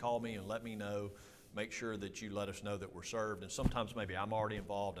 please call me and let me know. Make sure that you let us know that we're served. And sometimes maybe I'm already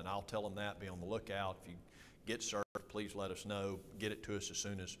involved and I'll tell them that, be on the lookout. If you get served, please let us know. Get it to us as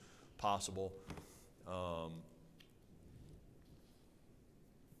soon as possible.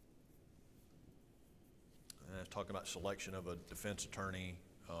 Talking about selection of a defense attorney.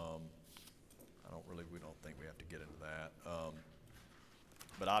 We don't think we have to get into that.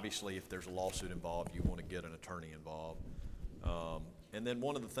 But obviously, if there's a lawsuit involved, you want to get an attorney involved. And then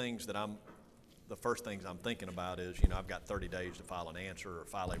one of the first things I'm thinking about is, I've got 30 days to file an answer or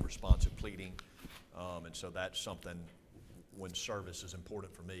file a responsive pleading. And so that's something when service is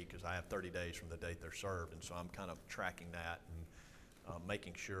important for me, because I have 30 days from the date they're served. And so I'm kind of tracking that and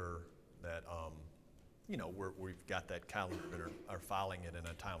making sure that, we've got that calendar or filing it in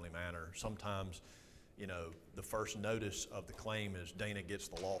a timely manner. Sometimes, the first notice of the claim is Dana gets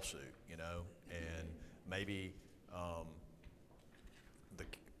the lawsuit, and maybe,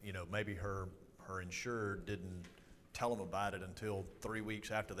 maybe her insured didn't tell them about it until 3 weeks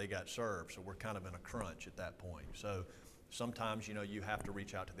after they got served. So we're kind of in a crunch at that point. So sometimes, you have to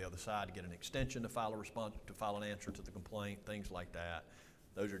reach out to the other side to get an extension to file a response, to file an answer to the complaint, things like that.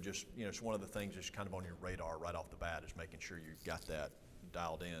 Those are just, it's one of the things that's kind of on your radar right off the bat, is making sure you've got that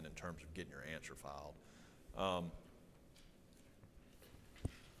dialed in terms of getting your answer filed.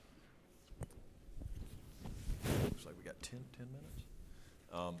 Looks like we got 10 minutes.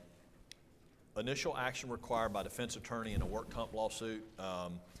 Initial action required by defense attorney in a work comp lawsuit.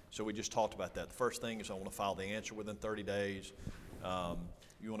 So we just talked about that. The first thing is I want to file the answer within 30 days.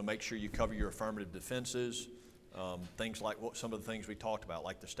 You want to make sure you cover your affirmative defenses. Things like some of the things we talked about,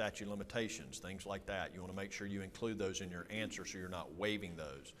 like the statute of limitations, things like that. You want to make sure you include those in your answer so you're not waiving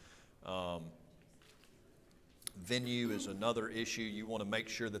those. Venue is another issue. You want to make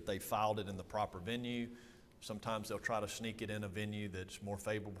sure that they filed it in the proper venue. Sometimes they'll try to sneak it in a venue that's more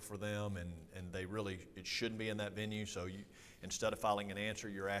favorable for them, and it shouldn't be in that venue. So instead of filing an answer,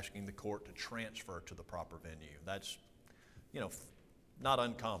 you're asking the court to transfer to the proper venue. That's, not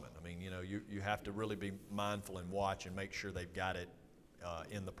uncommon. I mean, you have to really be mindful and watch and make sure they've got it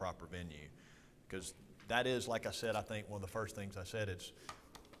in the proper venue. Because that is, like I said, I think one of the first things I said, it's,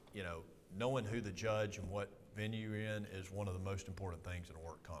 knowing who the judge and what venue you're in is one of the most important things in a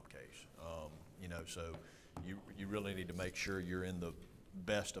work comp case. So you really need to make sure you're in the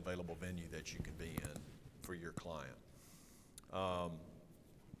best available venue that you can be in for your client.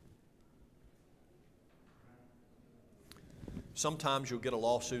 Sometimes you'll get a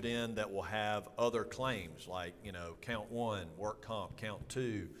lawsuit in that will have other claims, like, count 1, work comp, count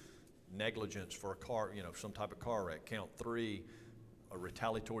 2, negligence for a car, some type of car wreck, count 3, a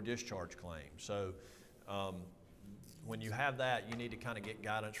retaliatory discharge claim. So when you have that, you need to kind of get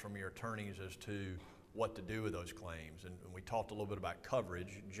guidance from your attorneys as to what to do with those claims. And we talked a little bit about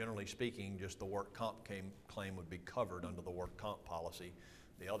coverage. Generally speaking, just the work comp claim would be covered under the work comp policy.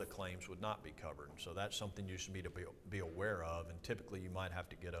 The other claims would not be covered. And so that's something you should be aware of. And typically you might have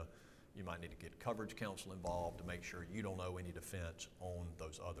to you might need to get coverage counsel involved to make sure you don't owe any defense on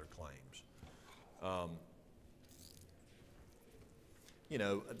those other claims.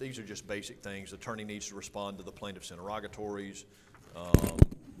 These are just basic things. The attorney needs to respond to the plaintiff's interrogatories.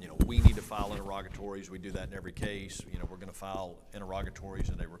 We need to file interrogatories. We do that in every case. We're going to file interrogatories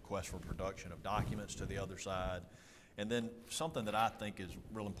and a request for production of documents to the other side. And then something that I think is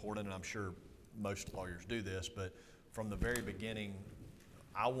real important, and I'm sure most lawyers do this, but from the very beginning,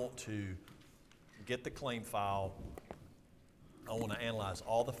 I want to get the claim file. I want to analyze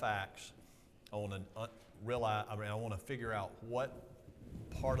all the facts. I want to I want to figure out what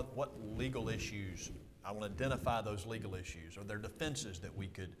legal issues, I want to identify those legal issues. Are there defenses that we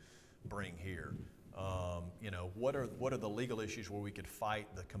could bring here? You know, what are the legal issues where we could fight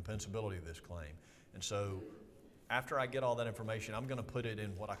the compensability of this claim? And so after I get all that information, I'm going to put it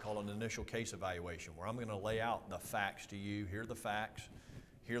in what I call an initial case evaluation, where I'm going to lay out the facts to you. Here are the facts.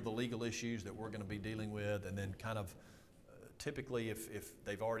 Here are the legal issues that we're going to be dealing with, and then kind of typically if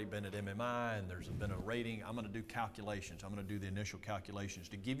they've already been at MMI and there's been a rating, I'm going to do calculations. I'm going to do the initial calculations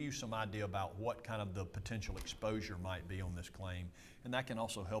to give you some idea about what kind of the potential exposure might be on this claim. And that can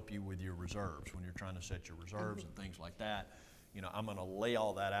also help you with your reserves when you're trying to set your reserves and things like that. You know, I'm going to lay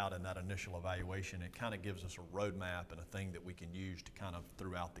all that out in that initial evaluation. It kind of gives us a roadmap and a thing that we can use to kind of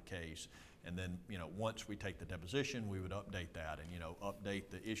throughout the case. And then, you know, once we take the deposition, we would update that and, you know, update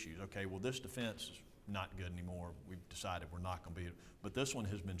the issues. Okay, well, this defense is not good anymore. We've decided we're not going to be, but this one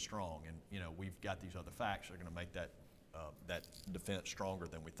has been strong, and you know we've got these other facts that are going to make that that defense stronger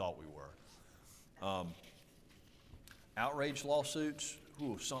than we thought we were. Outrage lawsuits,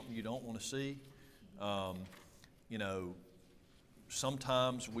 something you don't want to see. You know,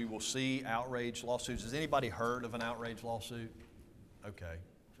 sometimes we will see outrage lawsuits. Has anybody heard of an outrage lawsuit? Okay,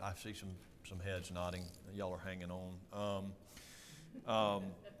 I see some heads nodding. Y'all are hanging on.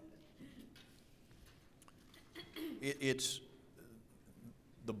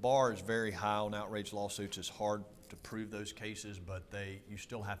 The bar is very high on outrage lawsuits. It's hard to prove those cases, but you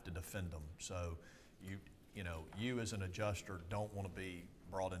still have to defend them. So you as an adjuster don't want to be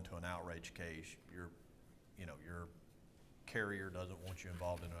brought into an outrage case. Your carrier doesn't want you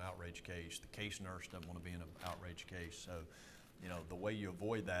involved in an outrage case. The case nurse doesn't want to be in an outrage case. So, you know, the way you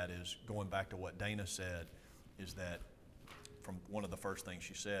avoid that is going back to what Dana said, is that from one of the first things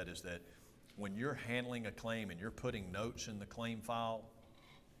she said is that when you're handling a claim and you're putting notes in the claim file,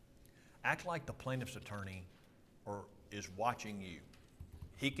 act like the plaintiff's attorney is watching you.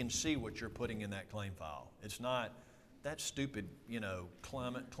 He can see what you're putting in that claim file. It's not, that stupid, you know,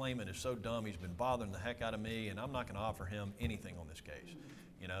 claimant is so dumb, he's been bothering the heck out of me, and I'm not going to offer him anything on this case.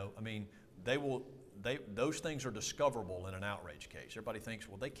 You know, I mean, those things are discoverable in an outrage case. Everybody thinks,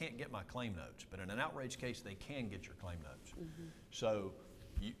 well, they can't get my claim notes, but in an outrage case, they can get your claim notes. So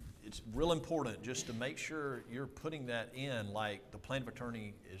it's real important just to make sure you're putting that in like the plaintiff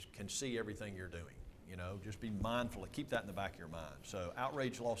attorney can see everything you're doing. You know, just be mindful keep that in the back of your mind. So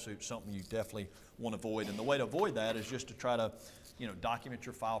outrage lawsuit's something you definitely want to avoid. And the way to avoid that is just to try to, you know, document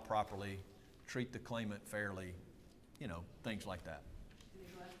your file properly, treat the claimant fairly, you know, things like that.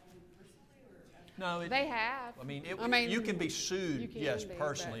 No, They have. I mean, you can be sued, yes, be,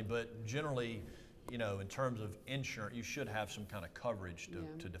 personally, but generally, you know, in terms of insurance, you should have some kind of coverage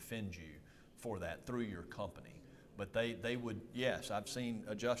to defend you for that through your company. But they would, yes, I've seen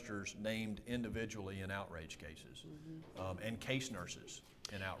adjusters named individually in outrage cases, and case nurses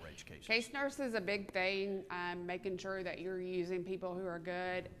in outrage cases. Case nurse is a big thing, making sure that you're using people who are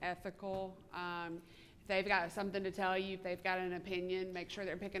good, ethical. If they've got something to tell you, if they've got an opinion, make sure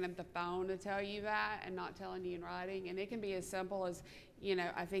they're picking up the phone to tell you that and not telling you in writing. And it can be as simple as, you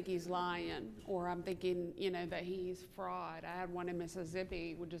know, I think he's lying, or I'm thinking, you know, that he's fraud. I had one in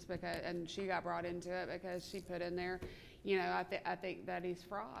Mississippi, just because, and she got brought into it because she put in there, you know, I think that he's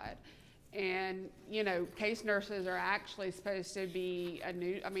fraud. And, you know, case nurses are actually supposed to be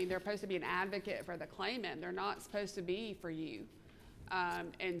they're supposed to be an advocate for the claimant. They're not supposed to be for you.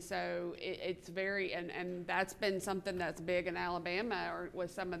 And so it's very, and that's been something that's big in Alabama, or with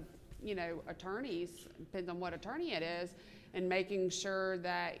some of, you know, attorneys, depends on what attorney it is, and making sure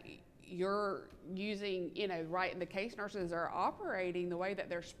that you're using, you know, right, the case nurses are operating the way that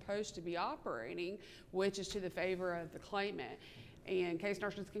they're supposed to be operating, which is to the favor of the claimant. And case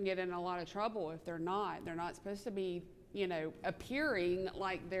nurses can get in a lot of trouble if they're not. They're not supposed to be, you know, appearing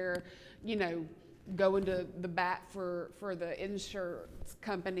like they're, you know, going to the bat for the insurance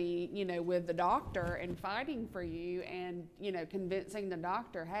company, you know, with the doctor and fighting for you and, you know, convincing the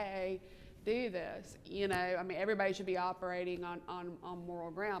doctor, hey, do this. You know, I mean, everybody should be operating on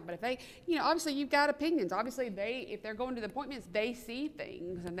moral ground. But if they, you know, obviously you've got opinions. Obviously if they're going to the appointments, they see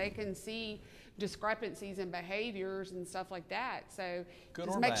things and they can see discrepancies in behaviors and stuff like that. So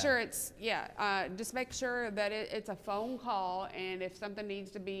just make sure it's, just make sure that it's a phone call, and if something needs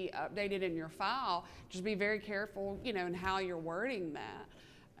to be updated in your file, just be very careful, you know, in how you're wording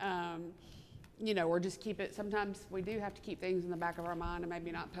that. you know, or just keep it, sometimes we do have to keep things in the back of our mind and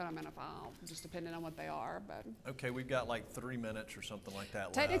maybe not put them in a file, just depending on what they are, but. Okay, we've got like 3 minutes or something like that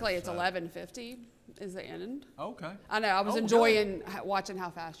left. Technically, it's so- 11:50 is the end. Okay. I know, I was Oh, enjoying watching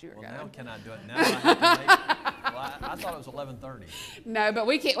how fast you were Well, now going. can I do it? Now I have to make, well, I thought it was 11:30. No, but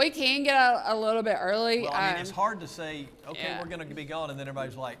we can get a little bit early. Well, I mean, it's hard to say, okay, yeah. we're going to be gone, and then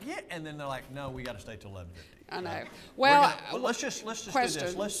everybody's like, yeah, and then they're like, no, we got to stay till 11:50. I know. We're Well, gonna- let's just do this.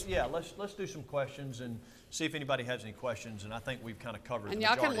 questions. Let's do some questions and see if anybody has any questions. And I think we've kind of covered. And the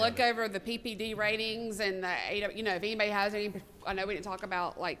y'all can majority of look it. over the PPD ratings and the AW, you know, if anybody has any, I know we didn't talk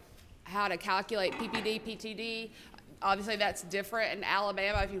about like how to calculate PPD, PTD. Obviously that's different in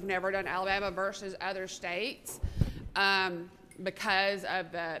Alabama if you've never done Alabama versus other states. Because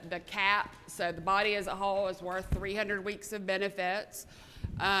of the cap, so the body as a whole is worth 300 weeks of benefits.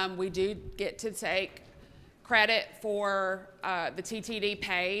 We do get to take credit for the TTD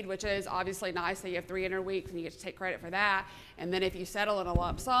paid, which is obviously nice that you have 300 weeks and you get to take credit for that. And then if you settle in a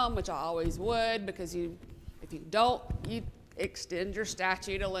lump sum, which I always would, because if you don't, you extend your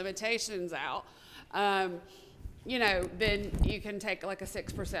statute of limitations out. You know, then you can take like a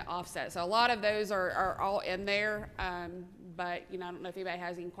 6% offset. So a lot of those are all in there. But, you know, I don't know if anybody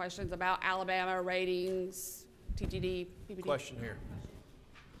has any questions about Alabama ratings, TTD, PPD. Question here.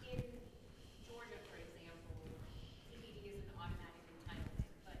 In Georgia, for example, PPD is an automatic entitlement,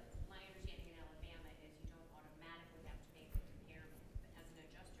 but my understanding in Alabama is you don't automatically have to pay for impairment. But as an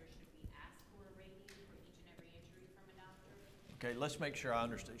adjuster, should we ask for a rating for each and every injury from a doctor? Okay, let's make sure I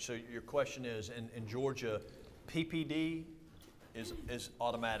understand. So your question is, in Georgia, PPD is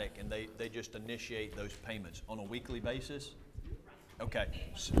automatic, and they just initiate those payments on a weekly basis? Okay,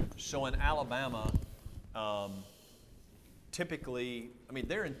 so in Alabama, typically, I mean,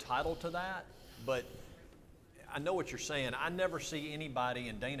 they're entitled to that, but I know what you're saying. I never see anybody,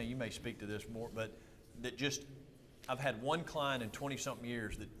 and Dana, you may speak to this more, but that just, I've had one client in 20-something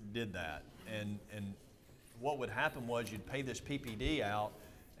years that did that, and what would happen was you'd pay this PPD out,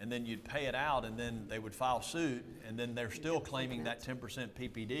 and then you'd pay it out, and then they would file suit, and then they're still claiming that 10%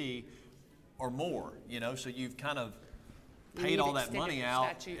 PPD or more, you know, so you've kind of paid all that money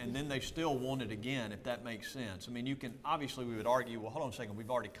out, and then they still want it again, if that makes sense. I mean, you can, obviously we would argue, well, hold on a second, we've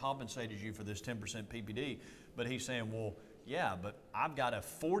already compensated you for this 10% PPD, but he's saying, well, yeah, but I've got a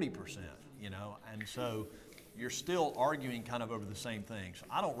 40%, you know, and so you're still arguing kind of over the same thing. So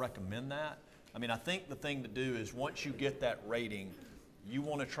I don't recommend that. I mean, I think the thing to do is once you get that rating, you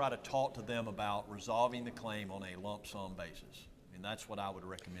want to try to talk to them about resolving the claim on a lump sum basis. I mean, that's what I would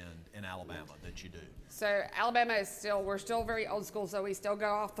recommend in Alabama that you do. So Alabama is still, we're still very old school, so we still go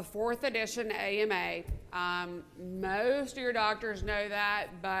off the 4th edition AMA. Most of your doctors know that,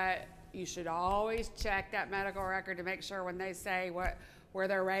 but you should always check that medical record to make sure when they say where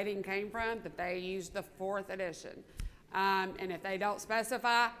their rating came from, that they use the 4th edition. And if they don't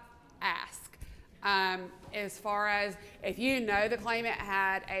specify, ask. As far as if you know the claimant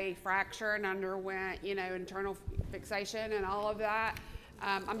had a fracture and underwent, you know, internal fixation and all of that,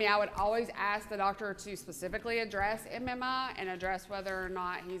 I mean, I would always ask the doctor to specifically address MMI and address whether or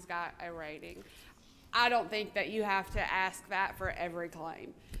not he's got a rating. I don't think that you have to ask that for every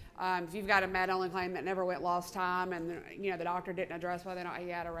claim. If you've got a med-only claim that never went lost time and, you know, the doctor didn't address whether or not he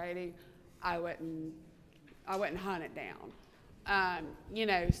had a rating, I wouldn't hunt it down. You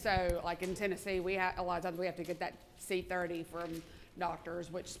know, so like in Tennessee, a lot of times we have to get that C30 from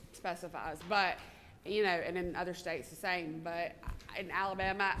doctors, which specifies, but, you know, and in other states the same, but in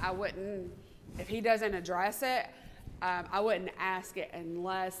Alabama, I wouldn't, if he doesn't address it, I wouldn't ask it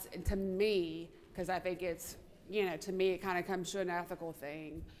unless, to me, because I think it's, you know, to me it kind of comes to an ethical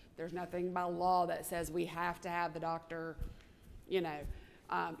thing. There's nothing by law that says we have to have the doctor, you know,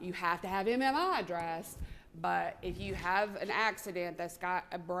 you have to have MMI addressed. But if you have an accident that's got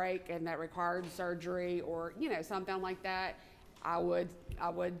a break and that required surgery or, you know, something like that, I would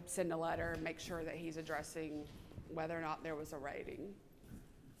send a letter and make sure that he's addressing whether or not there was a rating.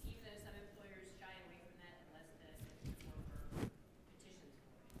 Even though some employers shy away from that unless the worker petitions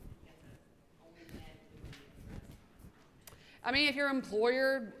for it. You have to only then do the address. I mean, if your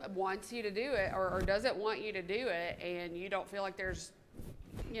employer wants you to do it or doesn't want you to do it and you don't feel like there's,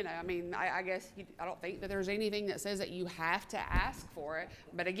 you know, I mean, I guess I don't think that there's anything that says that you have to ask for it.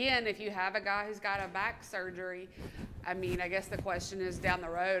 But again, if you have a guy who's got a back surgery, I mean, I guess the question is down the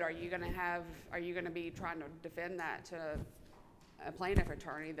road, are you going to be trying to defend that to a plaintiff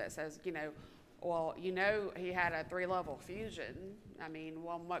attorney that says, you know, well, you know, he had a 3-level fusion. I mean,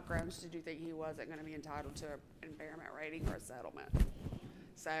 well, on what grounds did you think he wasn't going to be entitled to an impairment rating or a settlement?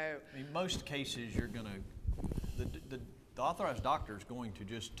 So, I mean, most cases you're going to, the authorized doctor is going to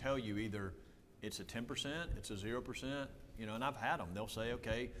just tell you either it's a 10%, it's a 0%, you know, and I've had them. They'll say,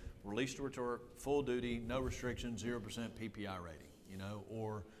 okay, release to retort, full duty, no restrictions, 0% PPI rating, you know,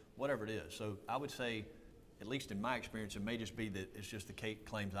 or whatever it is. So I would say, at least in my experience, it may just be that it's just the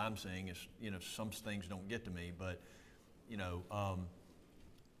claims I'm seeing is, you know, some things don't get to me, but, you know,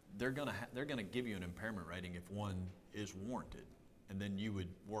 they're gonna give you an impairment rating if one is warranted, and then you would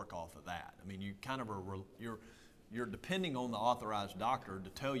work off of that. I mean, you kind of you're depending on the authorized doctor to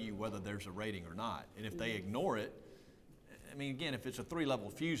tell you whether there's a rating or not. And if they ignore it, I mean, again, if it's a 3-level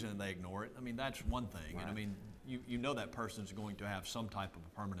fusion and they ignore it, I mean, that's one thing. Right. And I mean, you know that person's going to have some type of a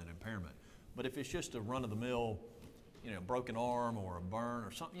permanent impairment. But if it's just a run-of-the-mill, you know, broken arm or a burn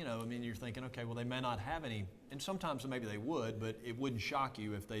or something, you know, I mean, you're thinking, okay, well, they may not have any, and sometimes maybe they would, but it wouldn't shock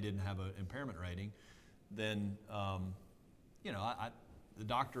you if they didn't have an impairment rating. Then, you know, the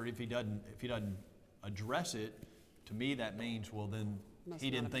doctor, if he doesn't address it, to me that means, well, then Must he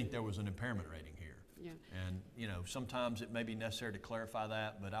not didn't have think there was an impairment rating here. Yeah. And, you know, sometimes it may be necessary to clarify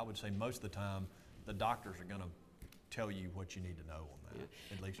that, but I would say most of the time, the doctors are going to tell you what you need to know on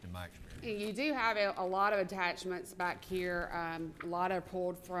that, at least in my experience. And you do have a lot of attachments back here. A lot are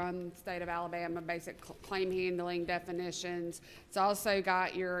pulled from the state of Alabama, basic claim handling definitions. It's also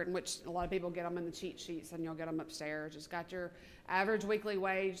got your, which a lot of people get them in the cheat sheets and you'll get them upstairs. It's got your average weekly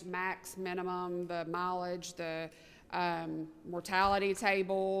wage, max, minimum, the mileage, the mortality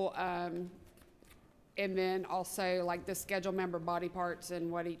table, and then also like the schedule member body parts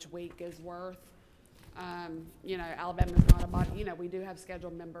and what each week is worth. You know, Alabama's not a body, you know, we do have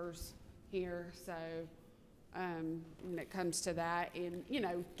scheduled members here, so when it comes to that, and, you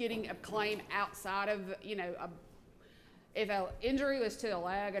know, getting a claim outside of, you know, if an injury was to the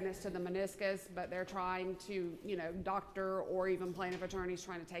leg and it's to the meniscus, but they're trying to, you know, doctor or even plaintiff attorneys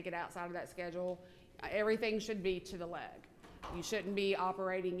trying to take it outside of that schedule, everything should be to the leg. You shouldn't be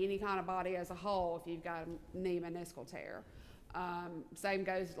operating any kind of body as a whole if you've got a knee meniscal tear. Same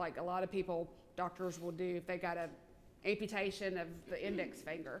goes, like a lot of people, doctors will do if they got an amputation of the index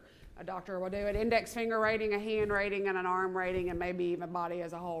finger. A doctor will do an index finger rating, a hand rating, and an arm rating, and maybe even body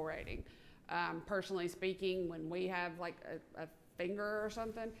as a whole rating. Personally speaking, when we have like a finger or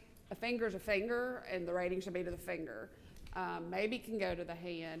something, a finger's a finger, and the rating should be to the finger. Maybe can go to the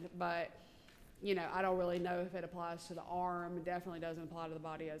hand, but you know, I don't really know if it applies to the arm. It definitely doesn't apply to the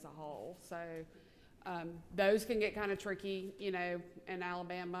body as a whole. So those can get kind of tricky, you know, in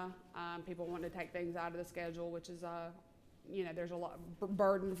Alabama. People want to take things out of the schedule, which is, you know, there's a lot of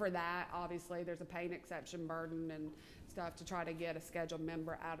burden for that. Obviously, there's a pain exception burden and stuff to try to get a scheduled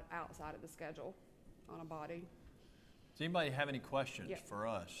member outside of the schedule on a body. Does anybody have any questions Yep. for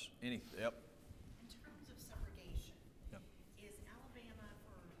us? Yep. In terms of subrogation, Yep. is Alabama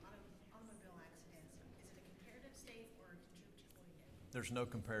for automobile accidents, is it a comparative state or a contributory negligence? There's no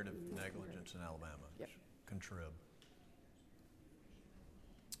comparative negligence in Alabama. Yep. It's contrib.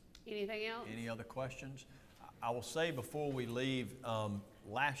 Anything else? Any other questions? I will say before we leave,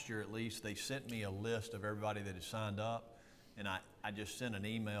 last year at least, they sent me a list of everybody that had signed up, and I just sent an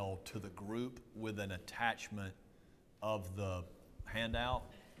email to the group with an attachment of the handout,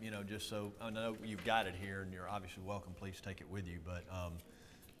 you know, just so, I know you've got it here and you're obviously welcome, please take it with you, but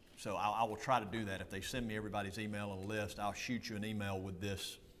so I will try to do that. If they send me everybody's email and list, I'll shoot you an email with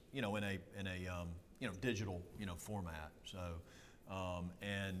this, you know, in a you know, digital, you know, format. So,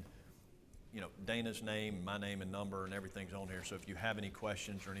 and you know, Dana's name, my name and number and everything's on here. So if you have any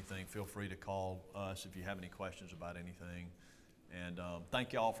questions or anything, feel free to call us if you have any questions about anything. And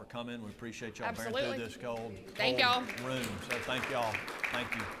thank y'all for coming. We appreciate y'all bearing through this cold Thank y'all. room. So thank y'all.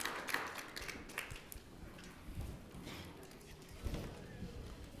 Thank you.